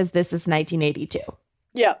cocaine because this is 1982.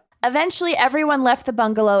 Yeah. Eventually, everyone left the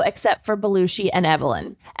bungalow except for Belushi and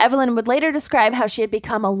Evelyn. Evelyn would later describe how she had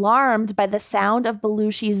become alarmed by the sound of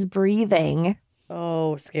Belushi's breathing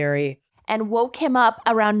Oh, scary. and woke him up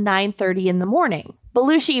around 9:30 in the morning.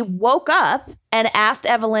 Belushi woke up and asked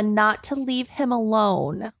Evelyn not to leave him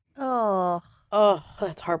alone. Oh. Oh,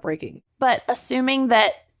 that's heartbreaking. But assuming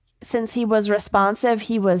that since he was responsive,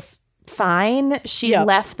 he was fine, she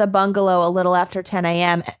left the bungalow a little after 10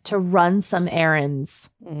 a.m. to run some errands.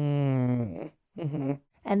 Mm-hmm.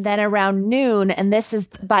 And then around noon, and this is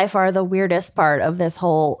by far the weirdest part of this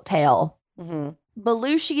whole tale,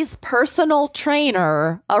 Belushi's personal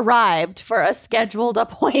trainer arrived for a scheduled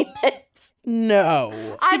appointment.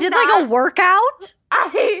 No. He did like a workout?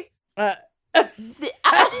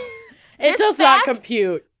 It does not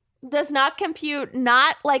compute. Does not compute,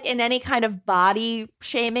 not like in any kind of body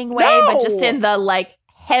shaming way, but just in the like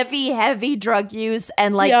heavy drug use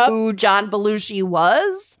and like who John Belushi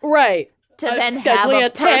was. Right. To then scheduling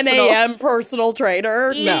have a 10 a.m. personal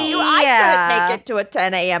trainer? No. I couldn't make it to a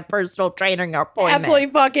 10 a.m. personal training appointment. Absolutely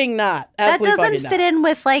fucking not. Absolutely that doesn't fit in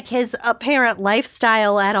with like his apparent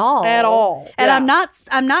lifestyle at all. At all. And Yeah.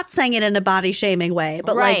 I'm not saying it in a body shaming way,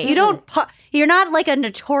 but Right. like you're not like a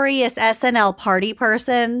notorious SNL party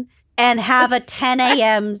person and have a 10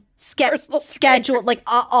 a.m. schedule like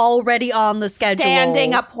already on the schedule.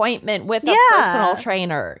 Standing appointment with a personal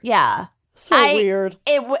trainer. Yeah. So weird.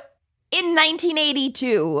 In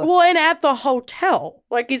 1982. Well, and at the hotel.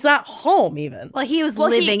 Like, he's not home even. Well, he was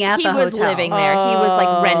living at the hotel. He was living there. He was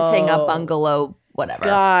like renting a bungalow, whatever.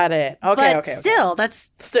 Got it. Okay, but still,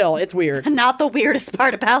 that's still, it's weird. not the weirdest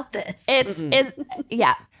part about this. It's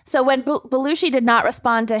yeah. So when Belushi did not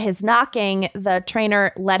respond to his knocking, the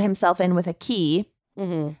trainer let himself in with a key.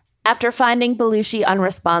 After finding Belushi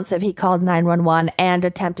unresponsive, he called 911 and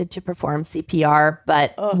attempted to perform CPR.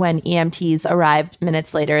 But when EMTs arrived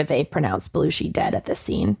minutes later, they pronounced Belushi dead at the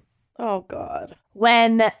scene. Oh, God.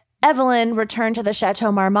 When Evelyn returned to the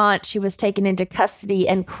Chateau Marmont, she was taken into custody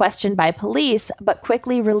and questioned by police, but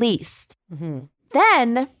quickly released.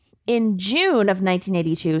 Then, in June of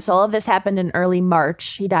 1982, so all of this happened in early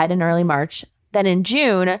March. He died in early March. Then in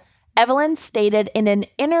June, Evelyn stated in an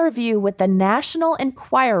interview with the National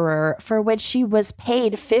Enquirer, for which she was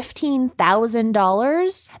paid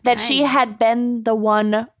 $15,000, that she had been the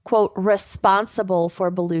one, quote, responsible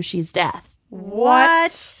for Belushi's death.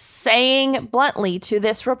 What? Saying bluntly to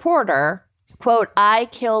this reporter, quote, I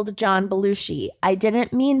killed John Belushi. I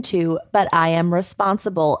didn't mean to, but I am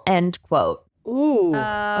responsible, end quote. Ooh,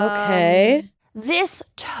 okay. This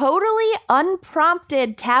totally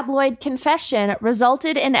unprompted tabloid confession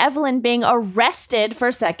resulted in Evelyn being arrested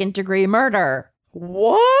for second-degree murder.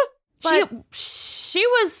 What? She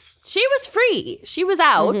was free. She was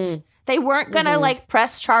out. They weren't gonna like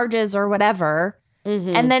press charges or whatever.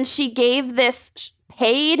 And then she gave this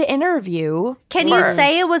paid interview. Can you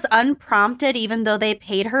say it was unprompted, even though they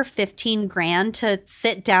paid her $15,000 to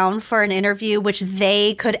sit down for an interview, which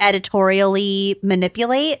they could editorially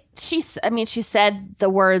manipulate? She said the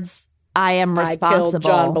words, I am responsible. I killed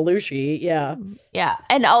John Belushi, yeah. Yeah.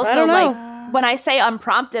 And also, like, when I say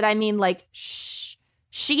unprompted, I mean, like,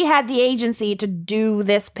 she had the agency to do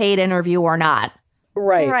this paid interview or not.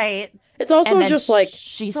 Right. It's also just like...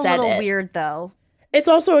 She said said a little weird, though. It's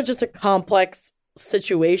also just a complex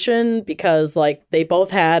situation because, like, they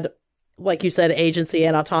both had, like you said, agency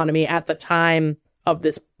and autonomy at the time of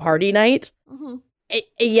this party night.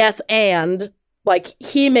 Yes, and, like,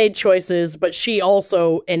 he made choices, but she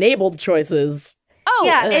also enabled choices. Oh,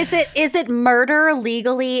 yeah. Is it murder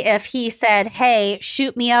legally if he said, hey,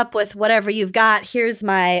 shoot me up with whatever you've got, here's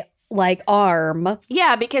my, like, arm?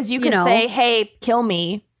 Yeah, because you can say, hey, kill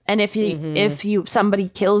me. And if somebody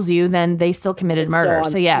kills you, then they still committed murder.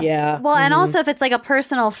 So yeah. Well, and also if it's like a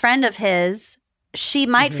personal friend of his, she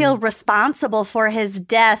might feel responsible for his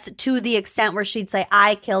death to the extent where she'd say,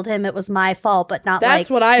 I killed him, it was my fault, but not That's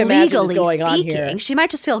what I imagine is going speaking. on here. She might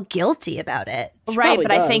just feel guilty about it. Right,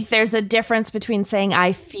 but I think there's a difference between saying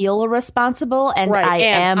I feel responsible and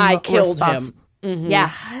I killed him.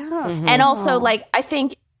 Yeah. And also, like, I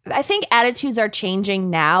think attitudes are changing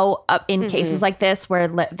now in cases like this where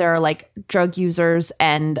there are like drug users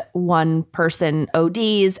and one person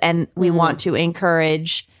ODs, and we want to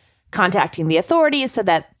encourage contacting the authorities so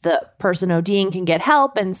that the person ODing can get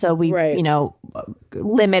help. And so we,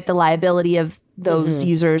 limit the liability of those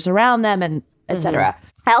users around them and et cetera.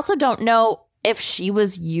 I also don't know if she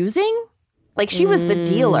was using, like she was the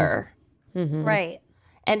dealer. Right.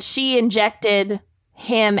 And she injected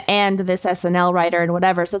him and this SNL writer and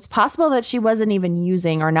whatever. So it's possible that she wasn't even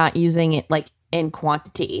using or not using it like in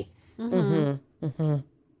quantity.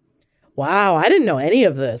 Wow, I didn't know any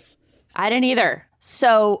of this. I didn't either.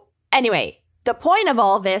 So anyway, the point of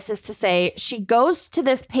all this is to say she goes to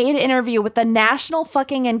this paid interview with the National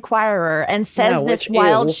fucking Enquirer and says this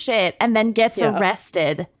wild shit and then gets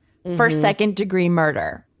arrested for second-degree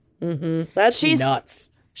murder. That's nuts.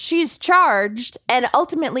 She's charged and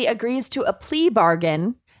ultimately agrees to a plea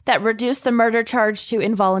bargain that reduced the murder charge to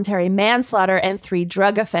involuntary manslaughter and 3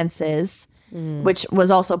 drug offenses, which was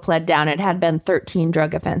also pled down. It had been 13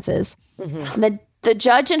 drug offenses. The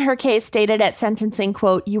judge in her case stated at sentencing,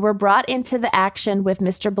 quote, you were brought into the action with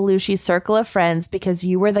Mr. Belushi's circle of friends because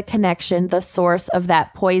you were the connection, the source of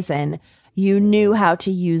that poison. You knew how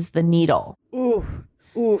to use the needle.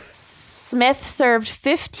 Oof. Smith served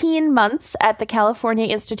 15 months at the California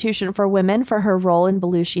Institution for Women for her role in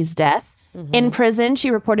Belushi's death. In prison, she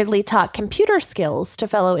reportedly taught computer skills to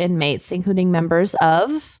fellow inmates, including members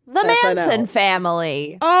of the Manson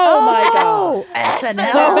family. Oh my God.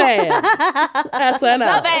 SNL.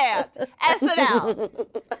 SNL. The band. SNL.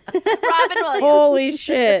 Robin Williams. Holy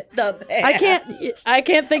shit. The band. I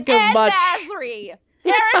can't think of Ed much. Nasri.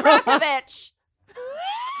 Aaron Brockovich.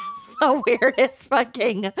 The weirdest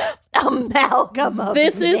fucking amalgam of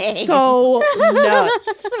This names. is so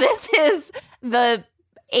nuts. This is the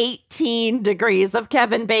 18 Degrees of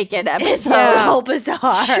Kevin Bacon episode. It's so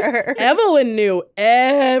bizarre. Evelyn knew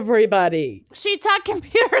everybody. She taught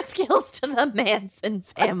computer skills to the Manson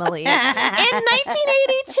family in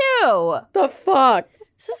 1982. The fuck?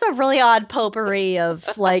 This is a really odd potpourri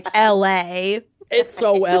of like LA. It's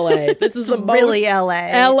so LA. This is the most really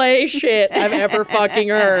LA. LA shit I've ever fucking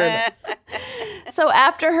heard. So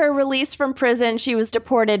after her release from prison, she was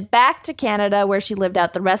deported back to Canada, where she lived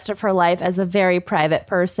out the rest of her life as a very private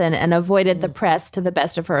person and avoided the press to the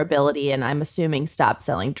best of her ability, and I'm assuming stopped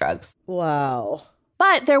selling drugs. Wow.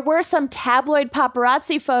 But there were some tabloid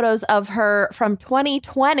paparazzi photos of her from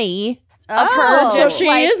 2020 of her. So Just she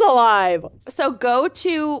like, is alive. So go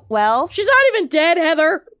to, well, She's not even dead,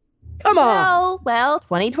 Heather. Come on. well,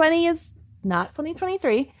 2020 is not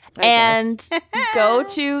 2023. I And go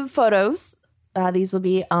to photos. These will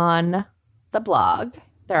be on the blog.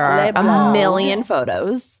 There are a million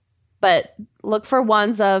photos, but look for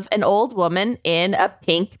ones of an old woman in a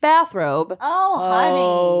pink bathrobe. Oh, honey.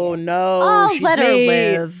 Oh, no. Oh, She's let her me.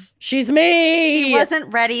 live. She's me. She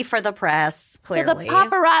wasn't ready for the press, clearly. So the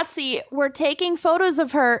paparazzi were taking photos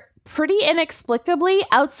of her pretty inexplicably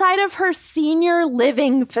outside of her senior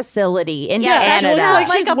living facility in She looks Canada. like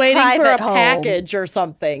Like she's a waiting for a private home. package or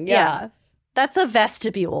something. Yeah. That's a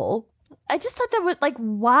vestibule. I just thought that was like,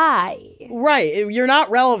 why? Right. You're not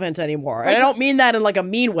relevant anymore. And I don't mean that in like a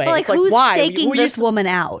mean way. But, It's like, who's why? staking Who this you- woman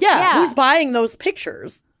out? Yeah, who's buying those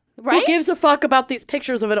pictures? Right? Who gives a fuck about these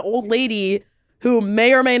pictures of an old lady who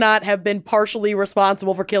may or may not have been partially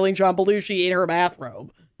responsible for killing John Belushi in her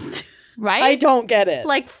bathrobe? Right? I don't get it.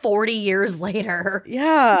 Like 40 years later.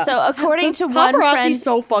 Yeah. So according to Paparazzi's one friend,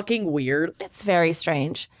 so fucking weird. it's very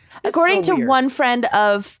strange. According so to weird. one friend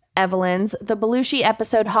of Evelyn's, the Belushi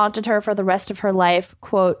episode haunted her for the rest of her life.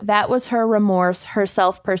 Quote, that was her remorse, her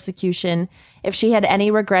self-persecution. If she had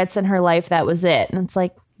any regrets in her life, that was it. And it's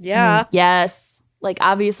like, Yeah. yes. Like,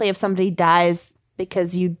 obviously, if somebody dies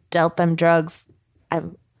because you dealt them drugs,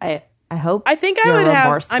 I hope I think I you're would have.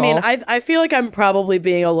 remorseful. I mean, I feel like I'm probably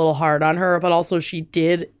being a little hard on her, but also she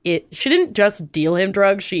did it. She didn't just deal him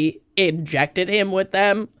drugs; she injected him with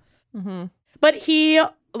them. Mm-hmm. But he,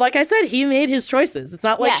 like I said, he made his choices. It's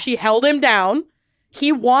not like Yes. she held him down.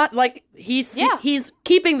 He's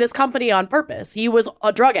keeping this company on purpose. He was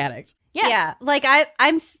a drug addict. Yes. Yeah. Like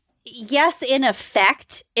yes, in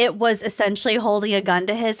effect, it was essentially holding a gun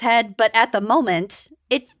to his head, but at the moment,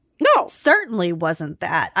 it No, certainly wasn't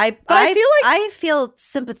that. I feel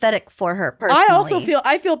sympathetic for her personally. I also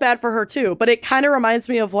feel bad for her too. But it kind of reminds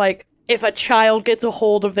me of like if a child gets a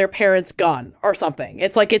hold of their parent's gun or something.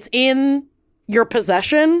 It's like it's in your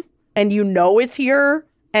possession and you know it's here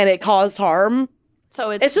and it caused harm. So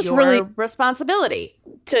it's just your really- responsibility.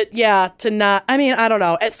 To not. I mean, I don't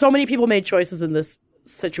know. So many people made choices in this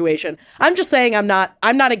situation. I'm just saying I'm not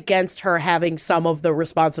against her having some of the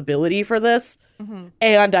responsibility for this. Mm-hmm.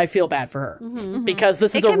 And I feel bad for her because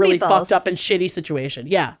this is It a can be really both. fucked up and shitty situation.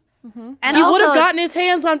 Yeah. And He also, would have gotten his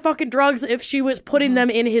hands on fucking drugs if she was putting them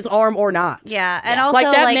in his arm or not. Yeah, and also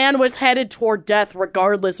Like that man was headed toward death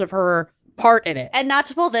regardless of her part in it. and not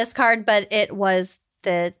to pull this card, but it was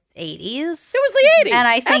the 80s. It was the 80s. And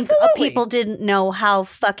I think Absolutely. people didn't know how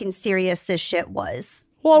fucking serious this shit was.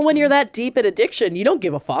 Well, when you're that deep in addiction, you don't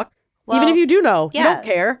give a fuck. Well, Even if you do know, you yeah. don't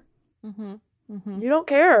care. You don't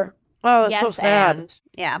care. Oh, that's so Yes, sad. and.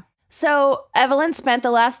 Yeah. So Evelyn spent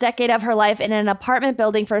the last decade of her life in an apartment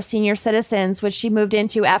building for senior citizens, which she moved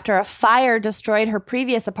into after a fire destroyed her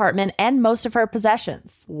previous apartment and most of her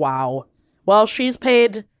possessions. Wow. Well, she's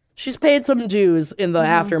paid some dues in the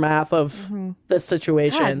aftermath of this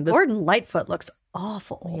situation. God, Gordon Lightfoot looks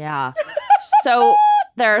awful. Yeah. So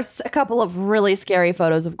there's a couple of really scary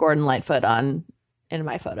photos of Gordon Lightfoot in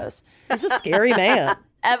my photos. He's a scary man.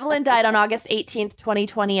 Evelyn died on August 18th,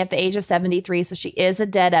 2020 at the age of 73, so she is a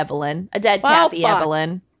dead Evelyn. A dead Well, Kathy fuck.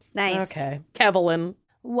 Evelyn. Nice. Okay. Kevlin.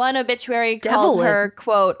 One obituary called Devilin. her,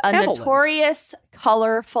 quote, a Evelyn. notorious,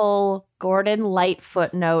 colorful Gordon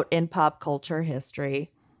Lightfoot note in pop culture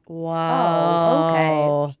history. Wow.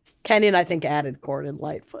 Oh, okay. Kenyon, I think, added Gordon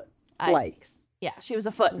Lightfoot. Likes. Yeah, she was a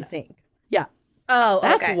I footnote. think. Yeah. Oh,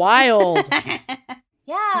 That's okay. wild.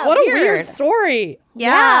 Yeah, What a weird story.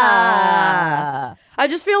 Yeah. I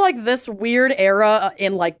just feel like this weird era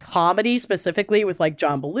in like comedy specifically with like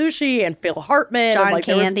John Belushi and Phil Hartman. John and, like,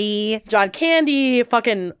 there was Candy, John Candy,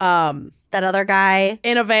 fucking that other guy,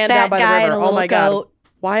 in a van fat down by guy the in a river. Oh little my god. coat.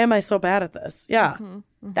 Why am I so bad at this? Yeah.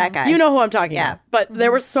 That guy. You know who I'm talking Yeah. about. But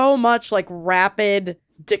there was so much like rapid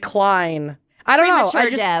decline. I don't know.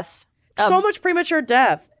 Premature death. So much premature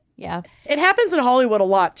death. Yeah. It happens in Hollywood a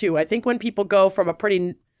lot too. I think when people go from a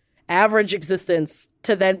pretty average existence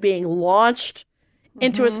to then being launched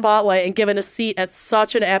into a spotlight and given a seat at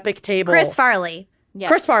such an epic table. Chris Farley. Yes.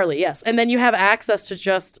 Chris Farley, yes. And then you have access to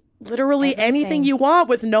just literally anything you want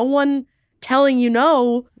with no one telling you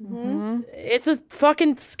no. It's a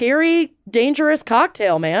fucking scary, dangerous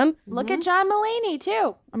cocktail, man. Look at John Mulaney,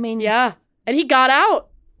 too. I mean, Yeah. And he got out.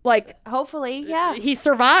 Like, hopefully, yeah. he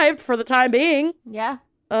survived for the time being. Yeah.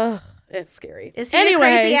 Ugh, it's scary. Is he a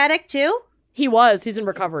crazy addict too? He was. He's in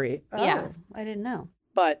recovery. Yeah. Oh, I didn't know.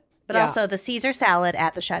 But But also the Caesar salad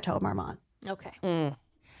at the Chateau Marmont. Okay. Mm.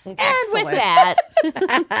 And with that,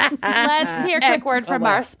 let's hear a quick word from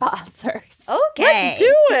our sponsors. Okay. Let's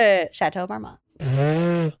do it. Chateau Marmont.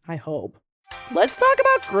 I hope. Let's talk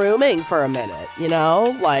about grooming for a minute,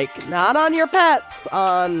 like not on your pets,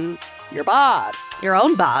 on your bod, Your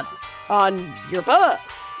own bod. on your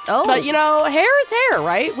puss. Oh. But, hair is hair,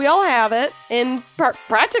 right? We all have it in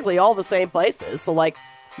practically all the same places. So,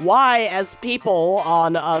 why, as people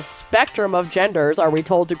on a spectrum of genders, are we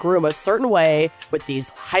told to groom a certain way with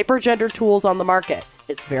these hypergender tools on the market?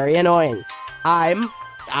 It's very annoying. I'm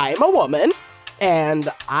a woman,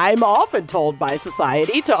 and I'm often told by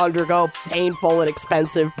society to undergo painful and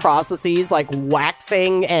expensive processes like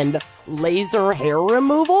waxing and laser hair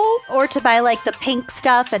removal. Or to buy the pink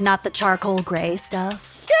stuff and not the charcoal gray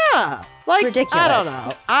stuff. Yeah. Ridiculous. I don't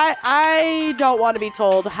know. I don't want to be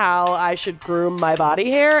told how I should groom my body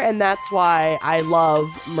hair, and that's why I love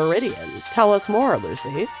Meridian. Tell us more,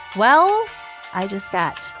 Lucy. Well, I just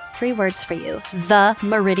got 3 words for you. The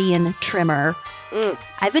Meridian Trimmer.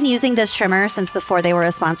 I've been using this trimmer since before they were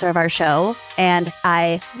a sponsor of our show, and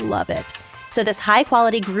I love it. So this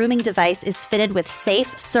high-quality grooming device is fitted with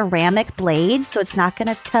safe ceramic blades, so it's not going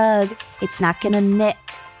to tug. It's not going to nick.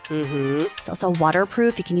 Mm-hmm. It's also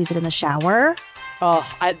waterproof. You can use it in the shower. Oh,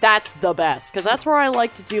 that's the best, because that's where I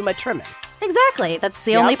like to do my trimming. Exactly. That's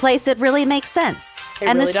the only place it really makes sense.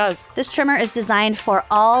 It really does. This trimmer is designed for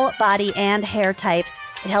all body and hair types.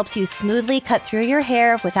 It helps you smoothly cut through your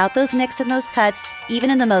hair without those nicks and those cuts,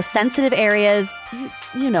 even in the most sensitive areas.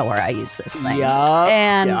 You know where I use this thing. Yup.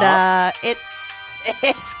 And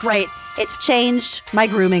it's great. It's changed my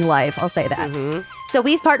grooming life. I'll say that. Mm-hmm. So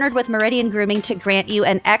we've partnered with Meridian Grooming to grant you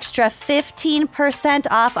an extra 15%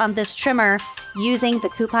 off on this trimmer using the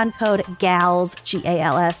coupon code GALS,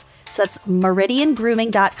 GALS. So that's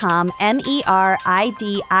meridiangrooming.com,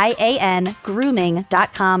 MERIDIAN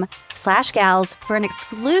grooming.com/gals for an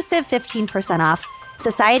exclusive 15% off.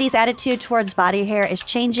 Society's attitude towards body hair is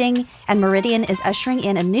changing, and Meridian is ushering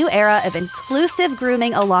in a new era of inclusive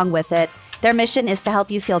grooming along with it. Their mission is to help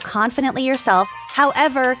you feel confidently yourself,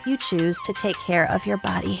 however you choose to take care of your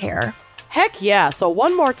body hair. Heck yeah. So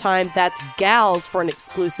one more time, that's GALS for an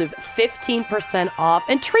exclusive 15% off,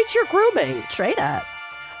 and treat your grooming. Straight up.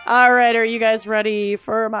 All right, are you guys ready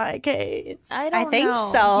for my case? I think know.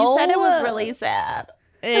 so. You said it was really sad.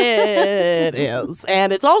 It is.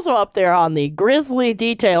 And it's also up there on the Grizzly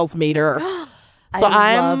Details meter. So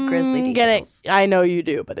I love Grizzly Details. I know you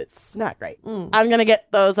do, but it's not great. I'm going to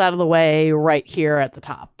get those out of the way right here at the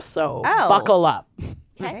top. So buckle up.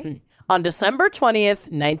 Okay. On December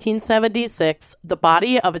 20th, 1976, the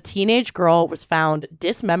body of a teenage girl was found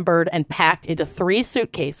dismembered and packed into 3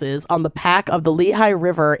 suitcases on the pack of the Lehigh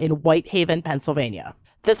River in Whitehaven, Pennsylvania.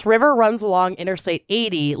 This river runs along Interstate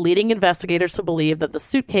 80, leading investigators to believe that the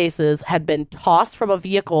suitcases had been tossed from a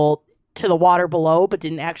vehicle to the water below, but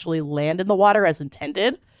didn't actually land in the water as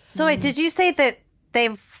intended. So wait, did you say that they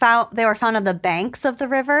were found on the banks of the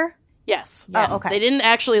river? Yes. Oh, okay. They didn't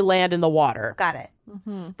actually land in the water. Got it.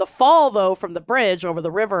 The fall, though, from the bridge over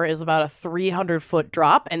the river is about a 300-foot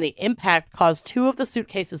drop, and the impact caused 2 of the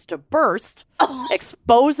suitcases to burst,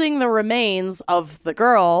 exposing the remains of the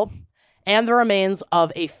girl and the remains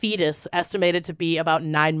of a fetus estimated to be about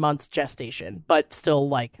 9 months gestation, but still,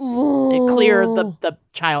 clear the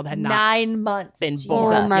child had not 9 months. been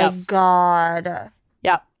born. Oh my God.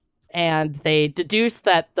 Yep. And they deduced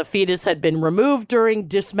that the fetus had been removed during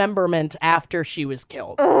dismemberment after she was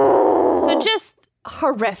killed. So just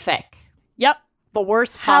horrific. Yep. The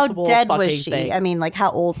worst How possible dead fucking was she? thing. I mean,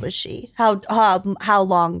 how old was she? How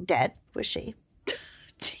long dead was she?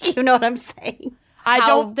 You know what I'm saying? I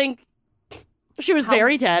don't think she was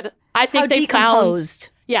very dead. I think they decomposed.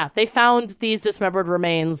 they found these dismembered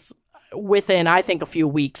remains within, I think, a few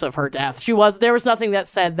weeks of her death. There was nothing that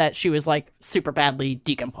said that she was super badly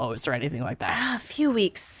decomposed or anything like that. A few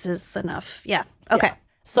weeks is enough. Yeah. Okay. Yeah.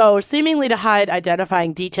 So, seemingly to hide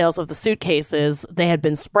identifying details of the suitcases, they had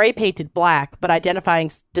been spray painted black, but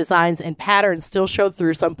identifying designs and patterns still showed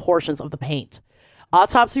through some portions of the paint.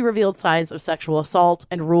 Autopsy revealed signs of sexual assault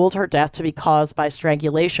and ruled her death to be caused by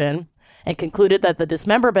strangulation, and concluded that the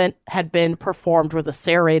dismemberment had been performed with a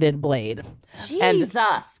serrated blade.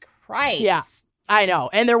 Jesus Christ. Yeah, I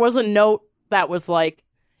know. And there was a note that was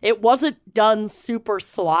it wasn't done super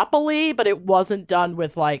sloppily, but it wasn't done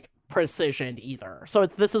with precision either. So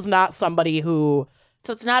this is not somebody who...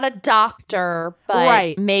 So it's not a doctor, but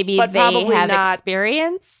right. maybe but they have not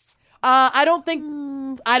experience? I don't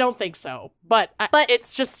think so. But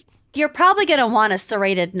it's just... You're probably going to want a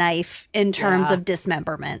serrated knife in terms of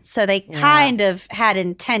dismemberment. So they kind of had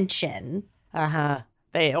intention.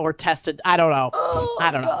 They or tested. I don't know.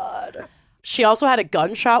 I don't know. She also had a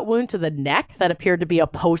gunshot wound to the neck that appeared to be a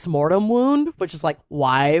post-mortem wound, which is like,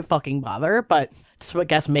 why fucking bother? But just, I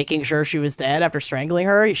guess, making sure she was dead after strangling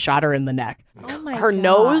her, he shot her in the neck. Oh my Her God.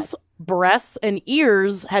 nose, breasts, and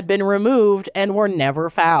ears had been removed and were never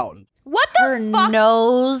found. What the Her fuck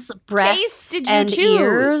nose, breasts, case did you and choose?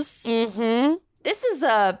 ears. Mm-hmm. This is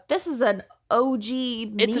an OG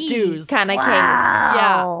It's a doozy. kind of case.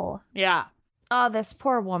 Wow. Yeah. Oh, this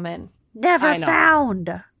poor woman. Never I know.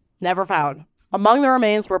 found. Never found. Among the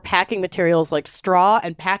remains were packing materials like straw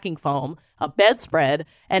and packing foam, a bedspread,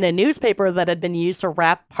 and a newspaper that had been used to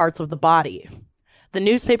wrap parts of the body. The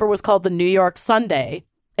newspaper was called the New York Sunday,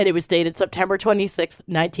 and it was dated September 26,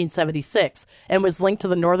 1976, and was linked to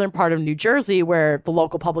the northern part of New Jersey where the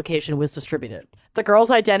local publication was distributed. The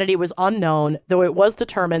girl's identity was unknown, though it was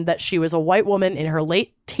determined that she was a white woman in her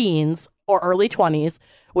late teens or early 20s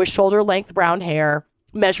with shoulder-length brown hair,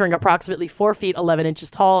 measuring approximately 4 feet 11 inches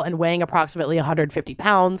tall and weighing approximately 150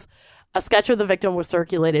 pounds. A sketch of the victim was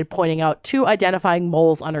circulated, pointing out 2 identifying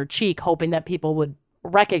moles on her cheek, hoping that people would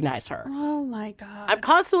recognize her. Oh my God. I'm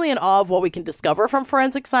constantly in awe of what we can discover from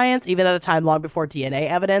forensic science, even at a time long before DNA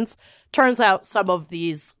evidence. Turns out some of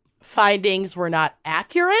these findings were not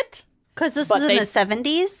accurate. Because this But was in they- the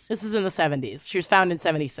 70s? This is in the 70s. She was found in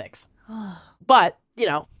 76. But, you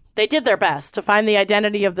know, they did their best to find the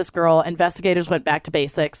identity of this girl. Investigators went back to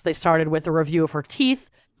basics. They started with a review of her teeth.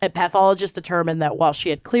 A pathologist determined that while she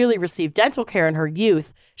had clearly received dental care in her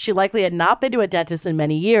youth, she likely had not been to a dentist in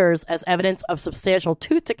many years, as evidence of substantial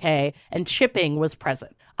tooth decay and chipping was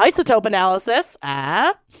present. Isotope analysis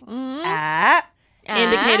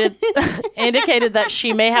indicated that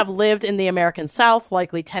she may have lived in the American South,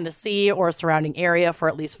 likely Tennessee or a surrounding area, for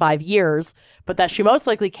at least 5 years, but that she most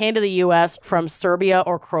likely came to the U.S. from Serbia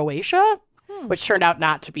or Croatia, which turned out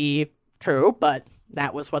not to be true, but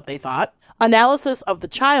that was what they thought. Analysis of the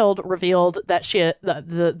child revealed that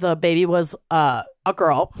the baby was a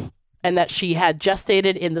girl and that she had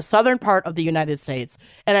gestated in the southern part of the United States.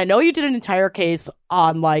 And I know you did an entire case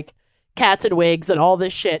on like cats and wigs and all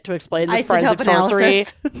this shit to explain this forensic Isotope sorcery.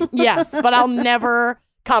 analysis. Yes, but I'll never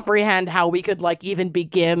comprehend how we could like even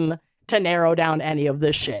begin to narrow down any of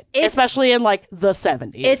this shit, especially in like the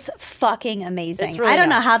 70s. It's fucking amazing. It's really I don't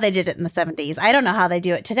know nuts. how they did it in the 70s. I don't know how they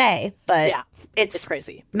do it today, but Yeah, it's it's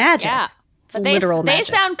crazy. magic. Yeah. It's But literal they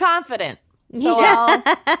magic. sound confident. So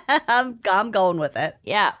I'm going with it.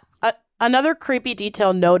 yeah. Another creepy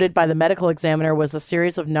detail noted by the medical examiner was a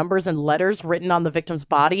series of numbers and letters written on the victim's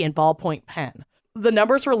body in ballpoint pen. The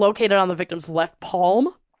numbers were located on the victim's left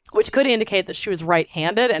palm, which could indicate that she was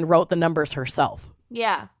right-handed and wrote the numbers herself.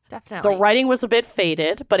 Yeah, definitely. The writing was a bit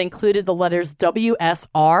faded, but included the letters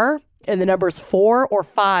WSR and the numbers 4 or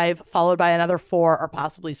 5, followed by another 4 or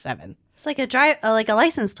possibly 7. It's like a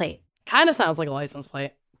license plate. Kind of sounds like a license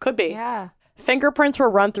plate. Could be. Yeah. Fingerprints were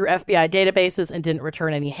run through FBI databases and didn't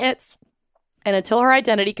return any hits. And until her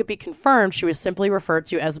identity could be confirmed, she was simply referred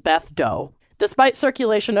to as Beth Doe. Despite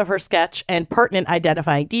circulation of her sketch and pertinent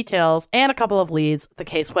identifying details and a couple of leads, the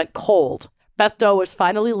case went cold. Beth Doe was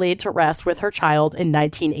finally laid to rest with her child in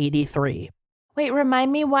 1983. Wait,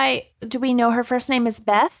 remind me why do we know her first name is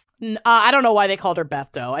Beth? I don't know why they called her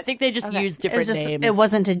Beth Doe. I think they just Okay. used different names. It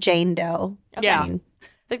wasn't a Jane Doe. Yeah. I mean, I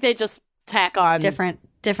think they just tack on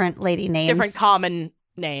different lady names. different common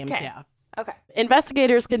names. Okay. Yeah. Okay.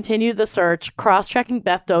 Investigators continued the search, cross-checking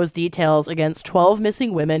Beth Doe's details against 12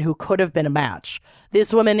 missing women who could have been a match.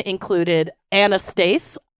 These women included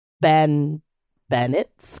Anastasia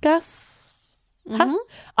Benitskas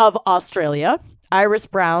of Australia, Iris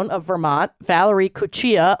Brown of Vermont, Valerie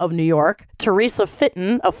Cuccia of New York, Teresa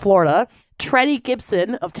Fitton of Florida, Treddy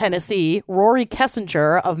Gibson of Tennessee, Rory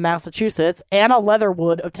Kessinger of Massachusetts, Anna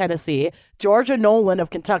Leatherwood of Tennessee, Georgia Nolan of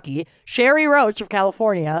Kentucky, Sherry Roach of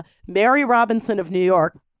California, Mary Robinson of New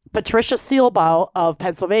York, Patricia Seelbaugh of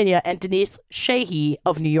Pennsylvania, and Denise Sheehy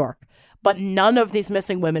of New York. But none of these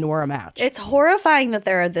missing women were a match. It's horrifying that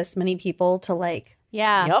there are this many people to like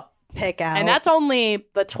Yeah. Yep. pick out. And that's only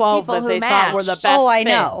the 12 People that who they thought were the matched. best Oh, I fit.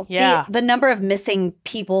 know. Yeah, The number of missing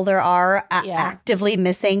people there are Yeah. actively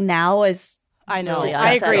missing now is I know. really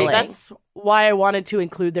I agree. unsettling. That's why I wanted to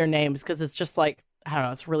include their names, because it's just like, I don't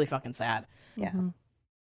know, it's really fucking sad. yeah.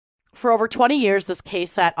 For over 20 years, this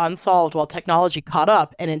case sat unsolved while technology caught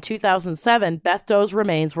up, and in 2007, Beth Doe's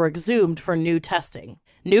remains were exhumed for new testing.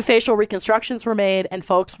 New facial reconstructions were made, and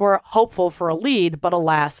folks were hopeful for a lead, but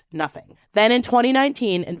alas, nothing. Then in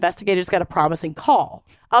 2019, investigators got a promising call.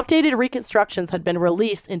 Updated reconstructions had been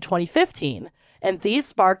released in 2015, and these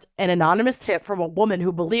sparked an anonymous tip from a woman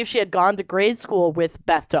who believed she had gone to grade school with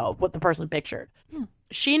Beth Doe, what the person pictured.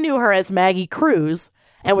 She knew her as Maggie Cruz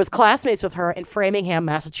and was classmates with her in Framingham,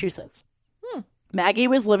 Massachusetts. Maggie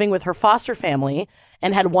was living with her foster family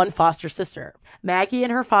and had one foster sister. Maggie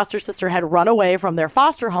and her foster sister had run away from their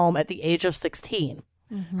foster home at the age of 16.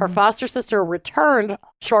 Her foster sister returned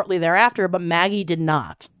shortly thereafter, but Maggie did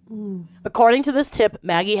not. According to this tip,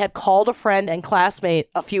 Maggie had called a friend and classmate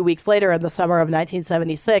a few weeks later in the summer of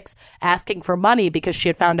 1976 asking for money because she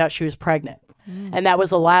had found out she was pregnant. And that was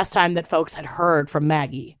the last time that folks had heard from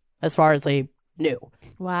Maggie, as far as they knew.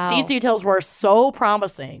 Wow. These details were so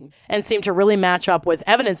promising and seemed to really match up with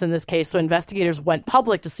evidence in this case, so investigators went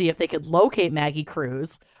public to see if they could locate Maggie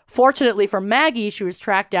Cruz. Fortunately for Maggie, she was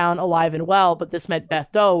tracked down alive and well, but this meant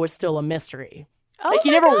Beth Doe was still a mystery. Like,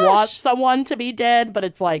 you never want someone to be dead, but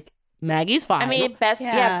it's like, Maggie's fine. I mean,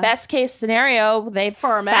 best case scenario, they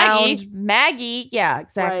found Maggie. Yeah,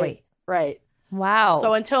 exactly. Right. Wow.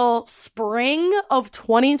 So until spring of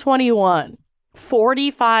 2021,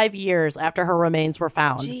 45 years after her remains were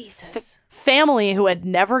found, Jesus. Family who had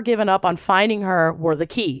never given up on finding her were the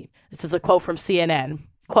key. This is a quote from CNN.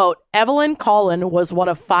 Quote, Evelyn Collin was one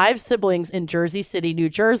of 5 siblings in Jersey City, New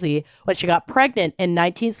Jersey, when she got pregnant in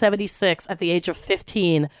 1976 at the age of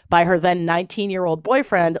 15 by her then 19-year-old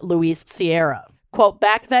boyfriend, Luis Sierra. Quote,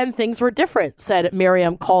 back then things were different, said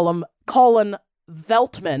Miriam Collin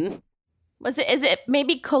Veltman. Is it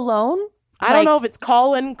maybe Cologne? I don't know if it's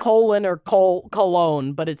colon, or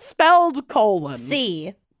Cologne, but it's spelled colon.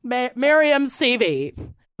 C. Miriam CV,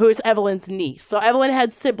 who's Evelyn's niece. So Evelyn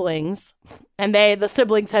had siblings, and the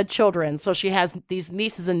siblings had children. So she has these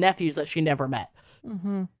nieces and nephews that she never met.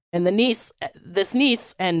 And this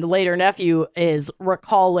niece and later nephew is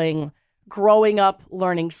recalling growing up,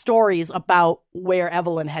 learning stories about where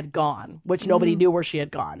Evelyn had gone, which nobody knew where she had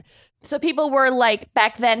gone. So people were like,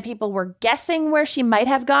 back then people were guessing where she might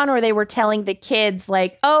have gone, or they were telling the kids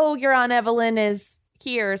like, oh, your Aunt Evelyn is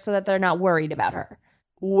here, so that they're not worried about her.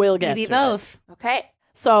 We'll get Maybe to both. it. Okay.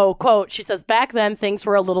 So, quote, she says, back then things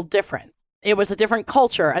were a little different. It was a different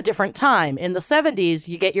culture, a different time. In the 70s,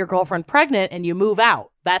 you get your girlfriend pregnant and you move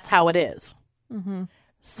out. That's how it is.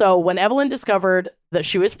 So when Evelyn discovered that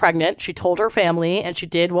she was pregnant, she told her family and she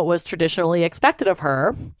did what was traditionally expected of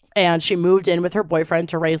her. And she moved in with her boyfriend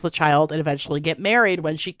to raise the child and eventually get married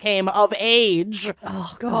when she came of age.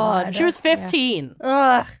 Oh, God. She was 15.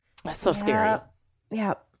 Ugh. That's so scary.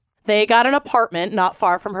 Yeah. They got an apartment not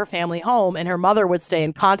far from her family home, and her mother would stay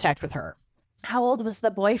in contact with her. How old was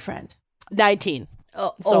the boyfriend? 19.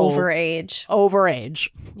 Oh, So- overage. Overage.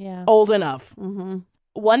 Yeah. Old enough.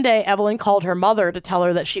 One day, Evelyn called her mother to tell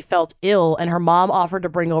her that she felt ill, and her mom offered to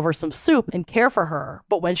bring over some soup and care for her.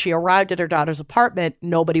 But when she arrived at her daughter's apartment,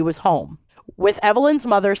 nobody was home. With Evelyn's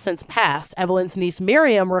mother since passed, Evelyn's niece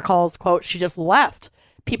Miriam recalls, quote, she just left.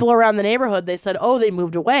 People around the neighborhood, they said, oh, they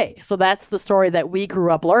moved away. So that's the story that we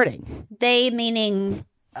grew up learning. They meaning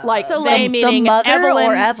Like, So, they like, meaning the mother Evelyn,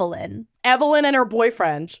 or Evelyn? Evelyn and her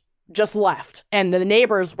boyfriend just left. And the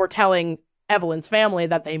neighbors were telling Evelyn's family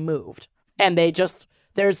that they moved. And they just...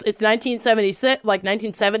 it's 1976, like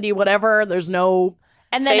 1970, whatever. There's no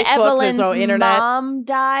And then Facebook, Evelyn's there's no internet. mom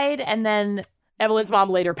died, and then Evelyn's mom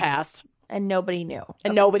later passed, nobody knew.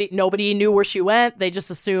 and nobody knew where she went. They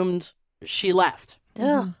just assumed she left.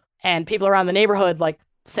 Ugh. And people around the neighborhood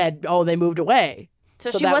said, "Oh, they moved away." So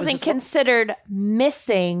So she that was wasn't just- considered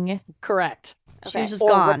missing. Correct. She was just Or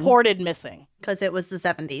gone reported missing. because it was the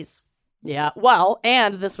 70s. Yeah, well,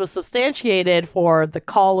 and this was substantiated for the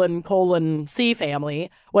Collin C family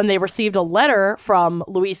when they received a letter from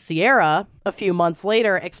Luis Sierra a few months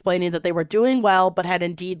later explaining that they were doing well but had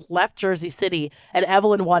indeed left Jersey City, and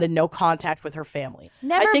Evelyn wanted no contact with her family.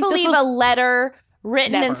 Never I think this believe was- a letter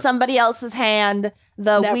written in Never. somebody else's hand.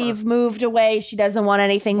 Never. We've moved away. She doesn't want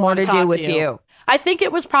anything more to talk do to with you. you. I think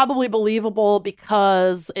it was probably believable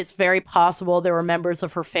because it's very possible there were members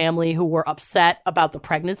of her family who were upset about the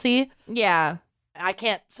pregnancy. Yeah. I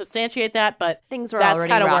can't substantiate that, but Things were that's already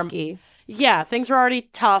kinda where- rocky. yeah, things were already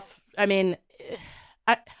tough. I mean,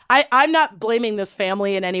 I'm not blaming this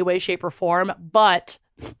family in any way, shape, or form, but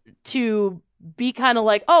to be kind of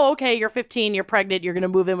like, oh, okay, you're 15, you're pregnant, you're going to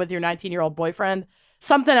move in with your 19-year-old boyfriend.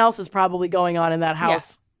 Something else is probably going on in that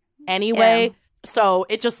house anyway. Yeah. So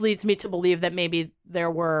it just leads me to believe that maybe there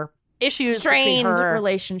were issues Strained between her.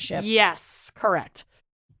 relationships. Yes, correct.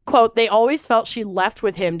 Quote, they always felt she left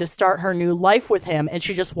with him to start her new life with him, and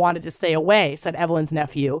she just wanted to stay away, said Evelyn's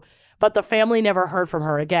nephew. But the family never heard from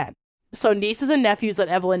her again. So nieces and nephews that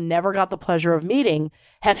Evelyn never got the pleasure of meeting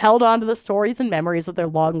had held on to the stories and memories of their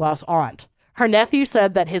long-lost aunt. Her nephew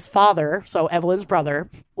said that his father, so Evelyn's brother,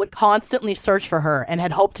 would constantly search for her and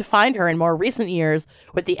had hoped to find her in more recent years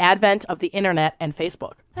with the advent of the internet and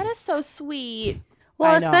Facebook. That is so sweet.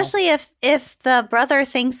 Well, I know. especially if the brother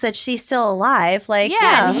thinks that she's still alive, like,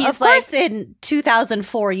 Yeah, and he's of course in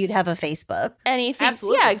 2004 you'd have a Facebook. And he thinks,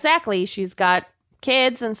 Absolutely. yeah, exactly. She's got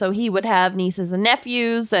kids, and so he would have nieces and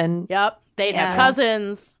nephews, and Yep. They'd Yeah. have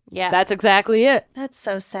cousins. yeah. That's exactly it. That's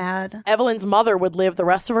so sad. Evelyn's mother would live the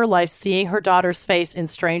rest of her life seeing her daughter's face in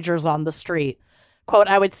strangers on the street. Quote,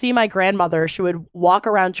 I would see my grandmother. She would walk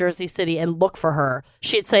around Jersey City and look for her.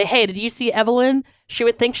 She'd say, hey, did you see Evelyn? She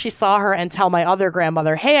would think she saw her and tell my other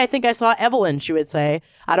grandmother, hey, I think I saw Evelyn, she would say.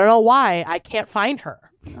 I don't know why. I can't find her.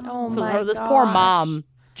 Oh So my this poor gosh. mom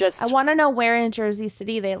just, I want to know where in Jersey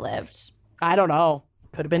City they lived. I don't know.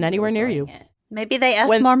 Could have been anywhere near you. Maybe they asked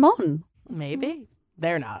When- Mormon. Maybe.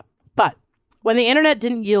 They're not. But when the internet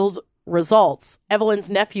didn't yield results, Evelyn's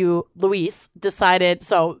nephew, Luis, decided,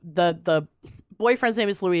 so the boyfriend's name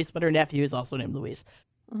is Luis, but her nephew is also named Luis,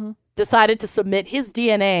 decided to submit his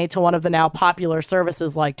DNA to one of the now popular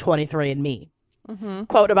services like 23andMe.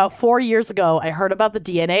 Quote, about 4 years ago, I heard about the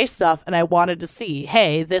DNA stuff and I wanted to see,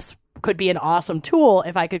 hey, this could be an awesome tool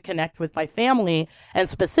if I could connect with my family and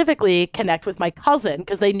specifically connect with my cousin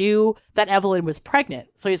because they knew that Evelyn was pregnant.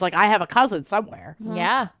 So he's like, I have a cousin somewhere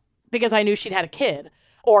Yeah. because I knew she'd had a kid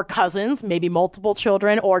or cousins, maybe multiple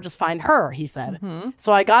children, or just find her, he said.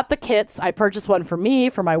 So I got the kits. I purchased one for me,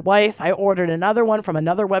 for my wife. I ordered another one from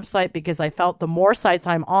another website because I felt the more sites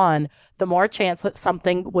I'm on, the more chance that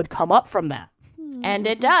something would come up from that. And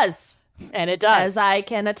it does, And it does. as I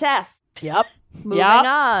can attest. Yep. Moving Yep.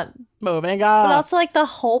 on. Moving on. But also, like, the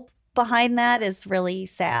hope behind that is really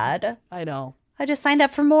sad. I know. I just signed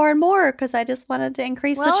up for more and more because I just wanted to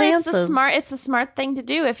increase Well, the chances. it's a smart thing to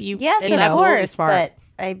do if you. Yes, It's of absolutely course. smart. But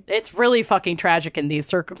I It's really fucking tragic in these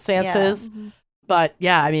circumstances. But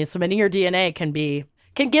yeah, I mean, submitting your DNA can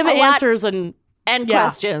give A lot. answers and And Yeah.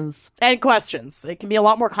 questions. questions. It can be a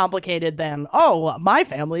lot more complicated than, oh, my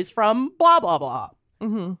family's from blah, blah, blah.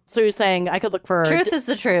 So you're saying I could look for truth is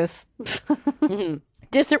the truth.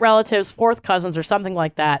 distant relatives, fourth cousins, or something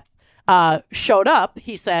like that showed up,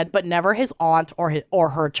 he said, but never his aunt or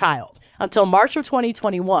her child. Until March of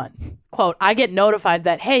 2021, quote, I get notified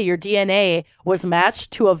that, hey, your DNA was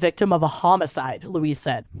matched to a victim of a homicide, Louise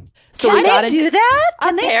said. So Can we got they do that?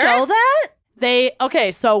 Can they parent? show that?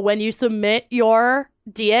 Okay, so when you submit your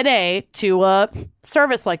DNA to a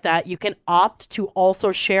service like that, you can opt to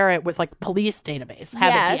also share it with like police database,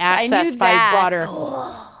 have Yes, it be I knew accessed by that. broader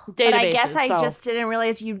databases. But I guess I So- just didn't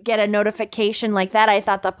realize you'd get a notification like that. I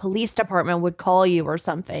thought the police department would call you or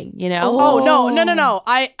something, you know? Oh, no.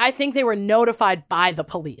 I think they were notified by the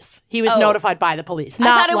police. He was Oh. notified by the police. I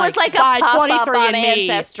Not thought it was like a by pop-up on 23andMe.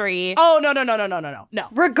 Ancestry. Oh, no.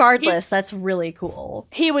 Regardless, that's really cool.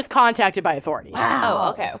 He was contacted by authorities. Oh,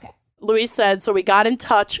 okay. Luis said, so we got in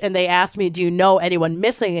touch and they asked me, do you know anyone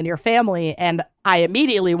missing in your family? And I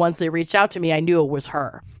immediately, once they reached out to me, I knew it was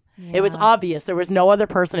her. It was obvious. There was no other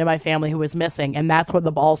person in my family who was missing. And that's when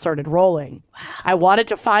the ball started rolling. Wow. I wanted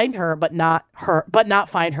to find her, but not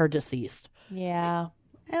find her deceased. Yeah.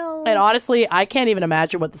 And honestly, I can't even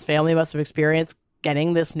imagine what this family must have experienced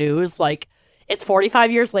getting this news. Like, it's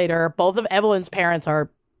 45 years later. Both of Evelyn's parents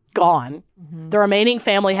are gone. The remaining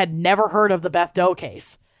family had never heard of the Beth Doe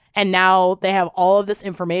case. And now they have all of this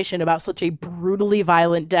information about such a brutally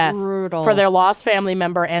violent death for their lost family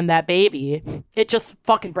member and that baby. It just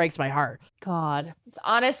fucking breaks my heart. God. It's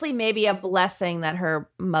honestly maybe a blessing that her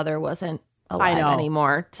mother wasn't alive know.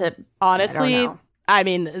 anymore. Honestly, I don't know. I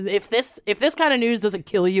mean, if this kind of news doesn't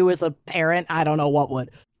kill you as a parent, I don't know what would.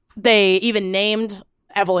 They even named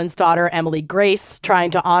Evelyn's daughter Emily Grace,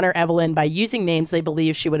 trying to honor Evelyn by using names they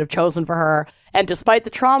believe she would have chosen for her. And despite the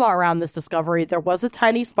trauma around this discovery, there was a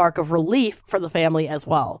tiny spark of relief for the family as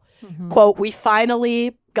well. Quote, we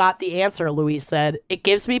finally got the answer, Louise said. It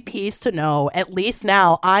gives me peace to know, at least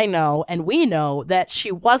now I know and we know that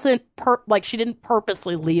she wasn't she didn't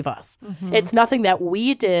purposely leave us. It's nothing that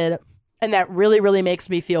we did, and that really, really makes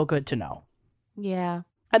me feel good to know. Yeah.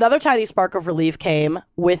 Another tiny spark of relief came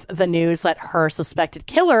with the news that her suspected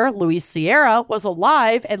killer, Luis Sierra, was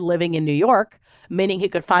alive and living in New York, meaning he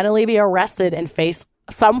could finally be arrested and face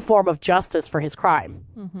some form of justice for his crime.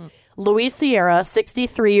 Luis Sierra,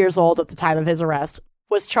 63 years old at the time of his arrest,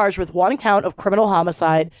 was charged with one count of criminal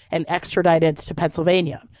homicide and extradited to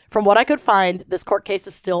Pennsylvania. From what I could find, this court case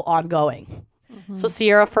is still ongoing. So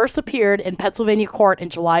Sierra first appeared in Pennsylvania court in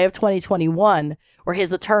July of 2021, where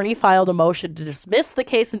his attorney filed a motion to dismiss the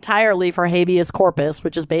case entirely for habeas corpus,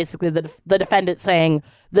 which is basically the defendant saying,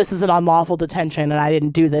 this is an unlawful detention and I didn't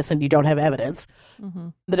do this and you don't have evidence.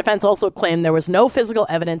 The defense also claimed there was no physical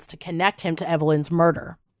evidence to connect him to Evelyn's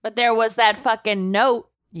murder. But there was that fucking note.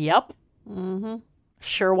 Yep.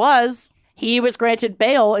 Sure was. He was granted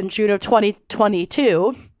bail in June of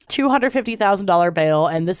 2022, $250,000 bail.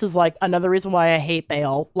 And this is like another reason why I hate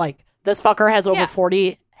bail. Like, this fucker has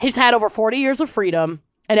he's had over 40 years of freedom.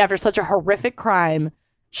 And after such a horrific crime,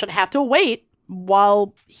 should have to wait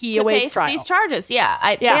while he awaits trial. These charges.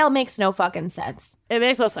 Bail makes no fucking sense. It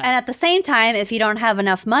makes no sense. And at the same time, if you don't have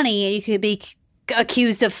enough money, you could be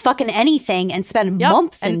accused of fucking anything and spend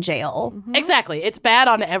months in jail. Mm-hmm. Exactly. It's bad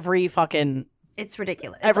on every fucking... It's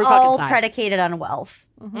ridiculous. Every it's fucking all side. predicated on wealth.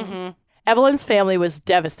 Mm-hmm. Mm-hmm. Evelyn's family was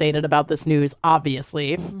devastated about this news,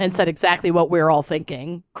 obviously, and said exactly what we're all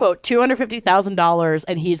thinking. Quote, $250,000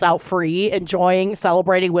 and he's out free, enjoying,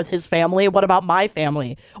 celebrating with his family. What about my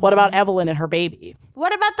family? What about Evelyn and her baby?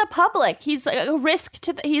 What about the public? He's a risk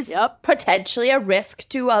to he's potentially a risk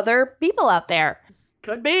to other people out there.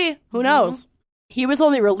 Could be. Who knows? He was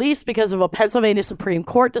only released because of a Pennsylvania Supreme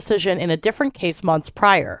Court decision in a different case months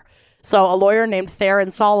prior. So a lawyer named Theron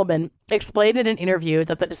Solomon explained in an interview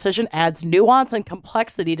that the decision adds nuance and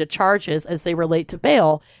complexity to charges as they relate to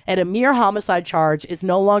bail, and a mere homicide charge is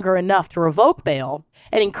no longer enough to revoke bail,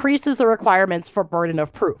 and increases the requirements for burden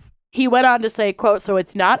of proof. He went on to say, quote, so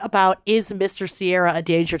it's not about is Mr. Sierra a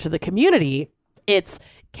danger to the community, it's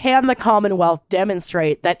can the Commonwealth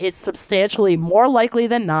demonstrate that it's substantially more likely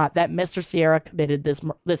than not that Mr. Sierra committed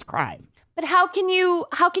this crime. But how can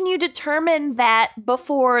you determine that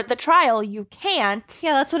before the trial? You can't.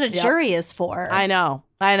 Yeah, that's what a jury is for. I know.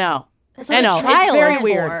 That's what a trial it's very is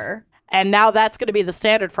weird. for. And now that's going to be the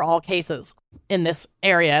standard for all cases in this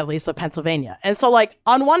area, at least of Pennsylvania. And so, like,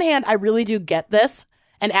 on one hand, I really do get this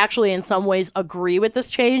and actually in some ways agree with this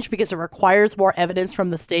change because it requires more evidence from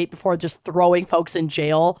the state before just throwing folks in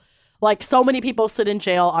jail. Like, so many people sit in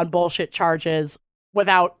jail on bullshit charges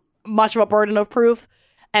without much of a burden of proof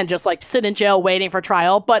and just, like, sit in jail waiting for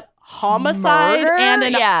trial. But homicide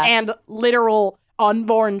and literal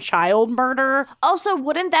unborn child murder. Also,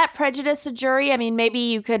 wouldn't that prejudice a jury? I mean, maybe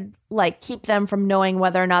you could, like, keep them from knowing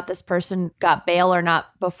whether or not this person got bail or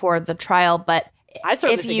not before the trial, but I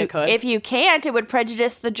certainly think it could. If you can't, it would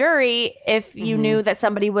prejudice the jury if you knew that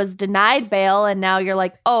somebody was denied bail and now you're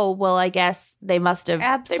like, oh, well, I guess they must have.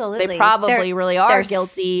 Absolutely. They probably really are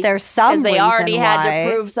guilty. There's some they already had why. to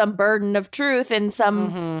prove some burden of truth in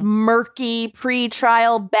some murky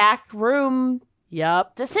pre-trial backroom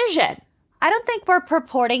decision. I don't think we're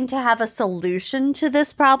purporting to have a solution to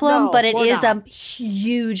this problem, but it is a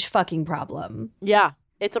huge fucking problem. Yeah.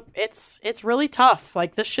 It's really tough.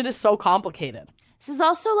 Like, this shit is so complicated. This is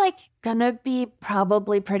also, like, gonna be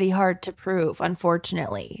probably pretty hard to prove,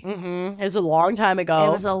 unfortunately. It was a long time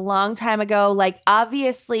ago. Like,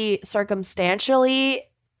 obviously, circumstantially,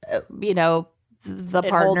 the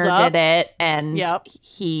partner did it and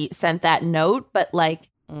he sent that note, but, like,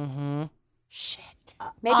 shit.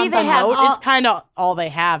 Maybe the note is kind of all they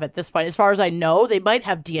have at this point. As far as I know, they might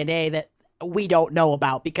have DNA that we don't know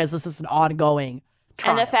about because this is an ongoing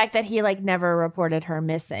trial. And the fact that he, like, never reported her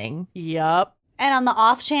missing. Yep. And on the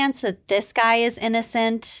off chance that this guy is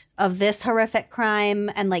innocent of this horrific crime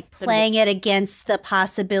and, like, playing it against the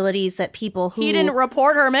possibilities that people who... He didn't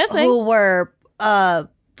report her missing. Who were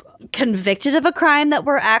convicted of a crime that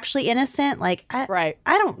were actually innocent. Like, I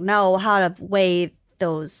don't know how to weigh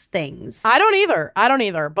those things. I don't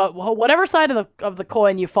either. But whatever side of the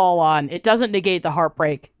coin you fall on, it doesn't negate the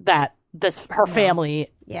heartbreak that her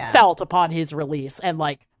family felt upon his release. And,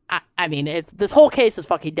 like, I mean, this whole case is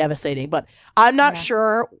fucking devastating, but I'm not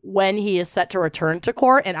sure when he is set to return to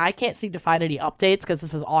court, and I can't seem to find any updates because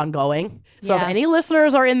this is ongoing. So if any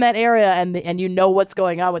listeners are in that area and you know what's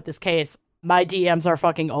going on with this case, my DMs are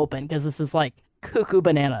fucking open because this is, like, cuckoo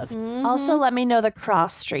bananas. Also, let me know the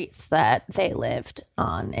cross streets that they lived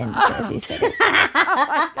on in Jersey City.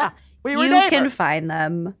 We were you neighbors. can find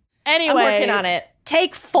them. Anyway. I'm working on it.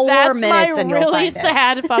 Take 4 minutes and you'll That's my really find it.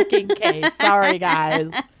 sad fucking case. Sorry,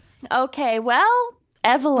 guys. Okay, well,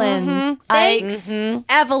 Evelyn. Thanks,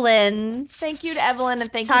 Evelyn. Thank you to Evelyn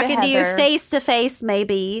and thank Talking you to to you Heather. face to face,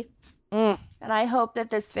 maybe. And I hope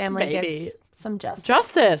that this family gets some justice.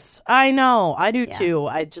 Justice. I know. I do too.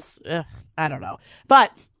 I just, I don't know.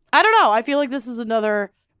 But I don't know. I feel like this is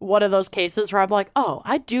another one of those cases where I'm like, oh,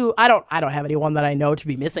 I don't have anyone that I know to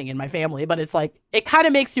be missing in my family, but it's like, it kind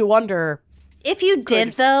of makes you wonder. If you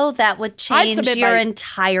did, though, that would change your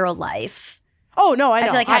entire life. Oh, no, I know.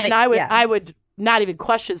 feel like I would not even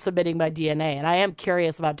question submitting my DNA, and I am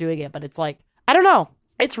curious about doing it, but it's like, I don't know.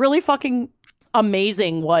 It's really fucking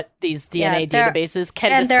amazing what these DNA databases can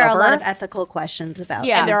discover. And there are a lot of ethical questions about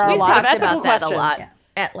and there are a lot of ethical questions. A lot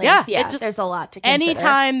at length. There's a lot to consider.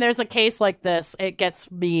 Anytime there's a case like this, it gets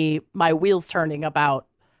my wheels turning about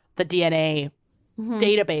the DNA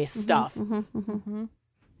database stuff.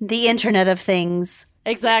 The Internet of Things.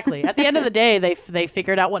 Exactly. At the end of the day, they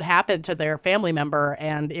figured out what happened to their family member,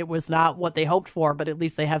 and it was not what they hoped for, but at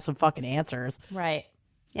least they have some fucking answers. Right.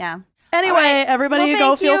 Yeah. Anyway, everybody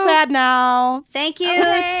go feel sad now. Thank you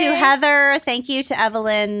to Heather. Thank you to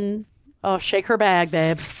Evelyn. Oh, shake her bag,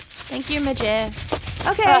 babe. Thank you, Majid.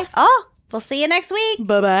 Okay. We'll see you next week.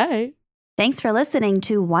 Bye-bye. Thanks for listening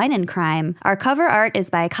to Wine and Crime. Our cover art is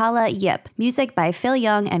by Kala Yip, music by Phil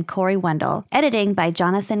Young and Corey Wendell, editing by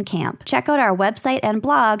Jonathan Camp. Check out our website and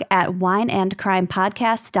blog at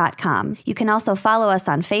wineandcrimepodcast.com. You can also follow us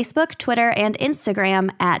on Facebook, Twitter, and Instagram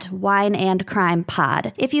at Wine and Crime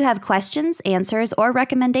Pod. If you have questions, answers, or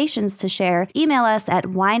recommendations to share, email us at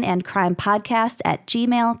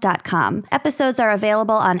wineandcrimepodcast@gmail.com. Episodes are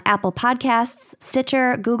available on Apple Podcasts,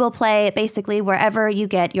 Stitcher, Google Play, basically wherever you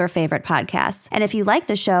get your favorite podcasts. And if you like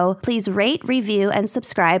the show, please rate, review, and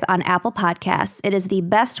subscribe on Apple Podcasts. It is the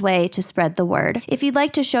best way to spread the word. If you'd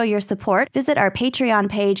like to show your support, visit our Patreon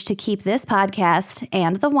page to keep this podcast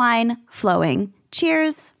and the wine flowing.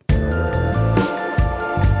 Cheers!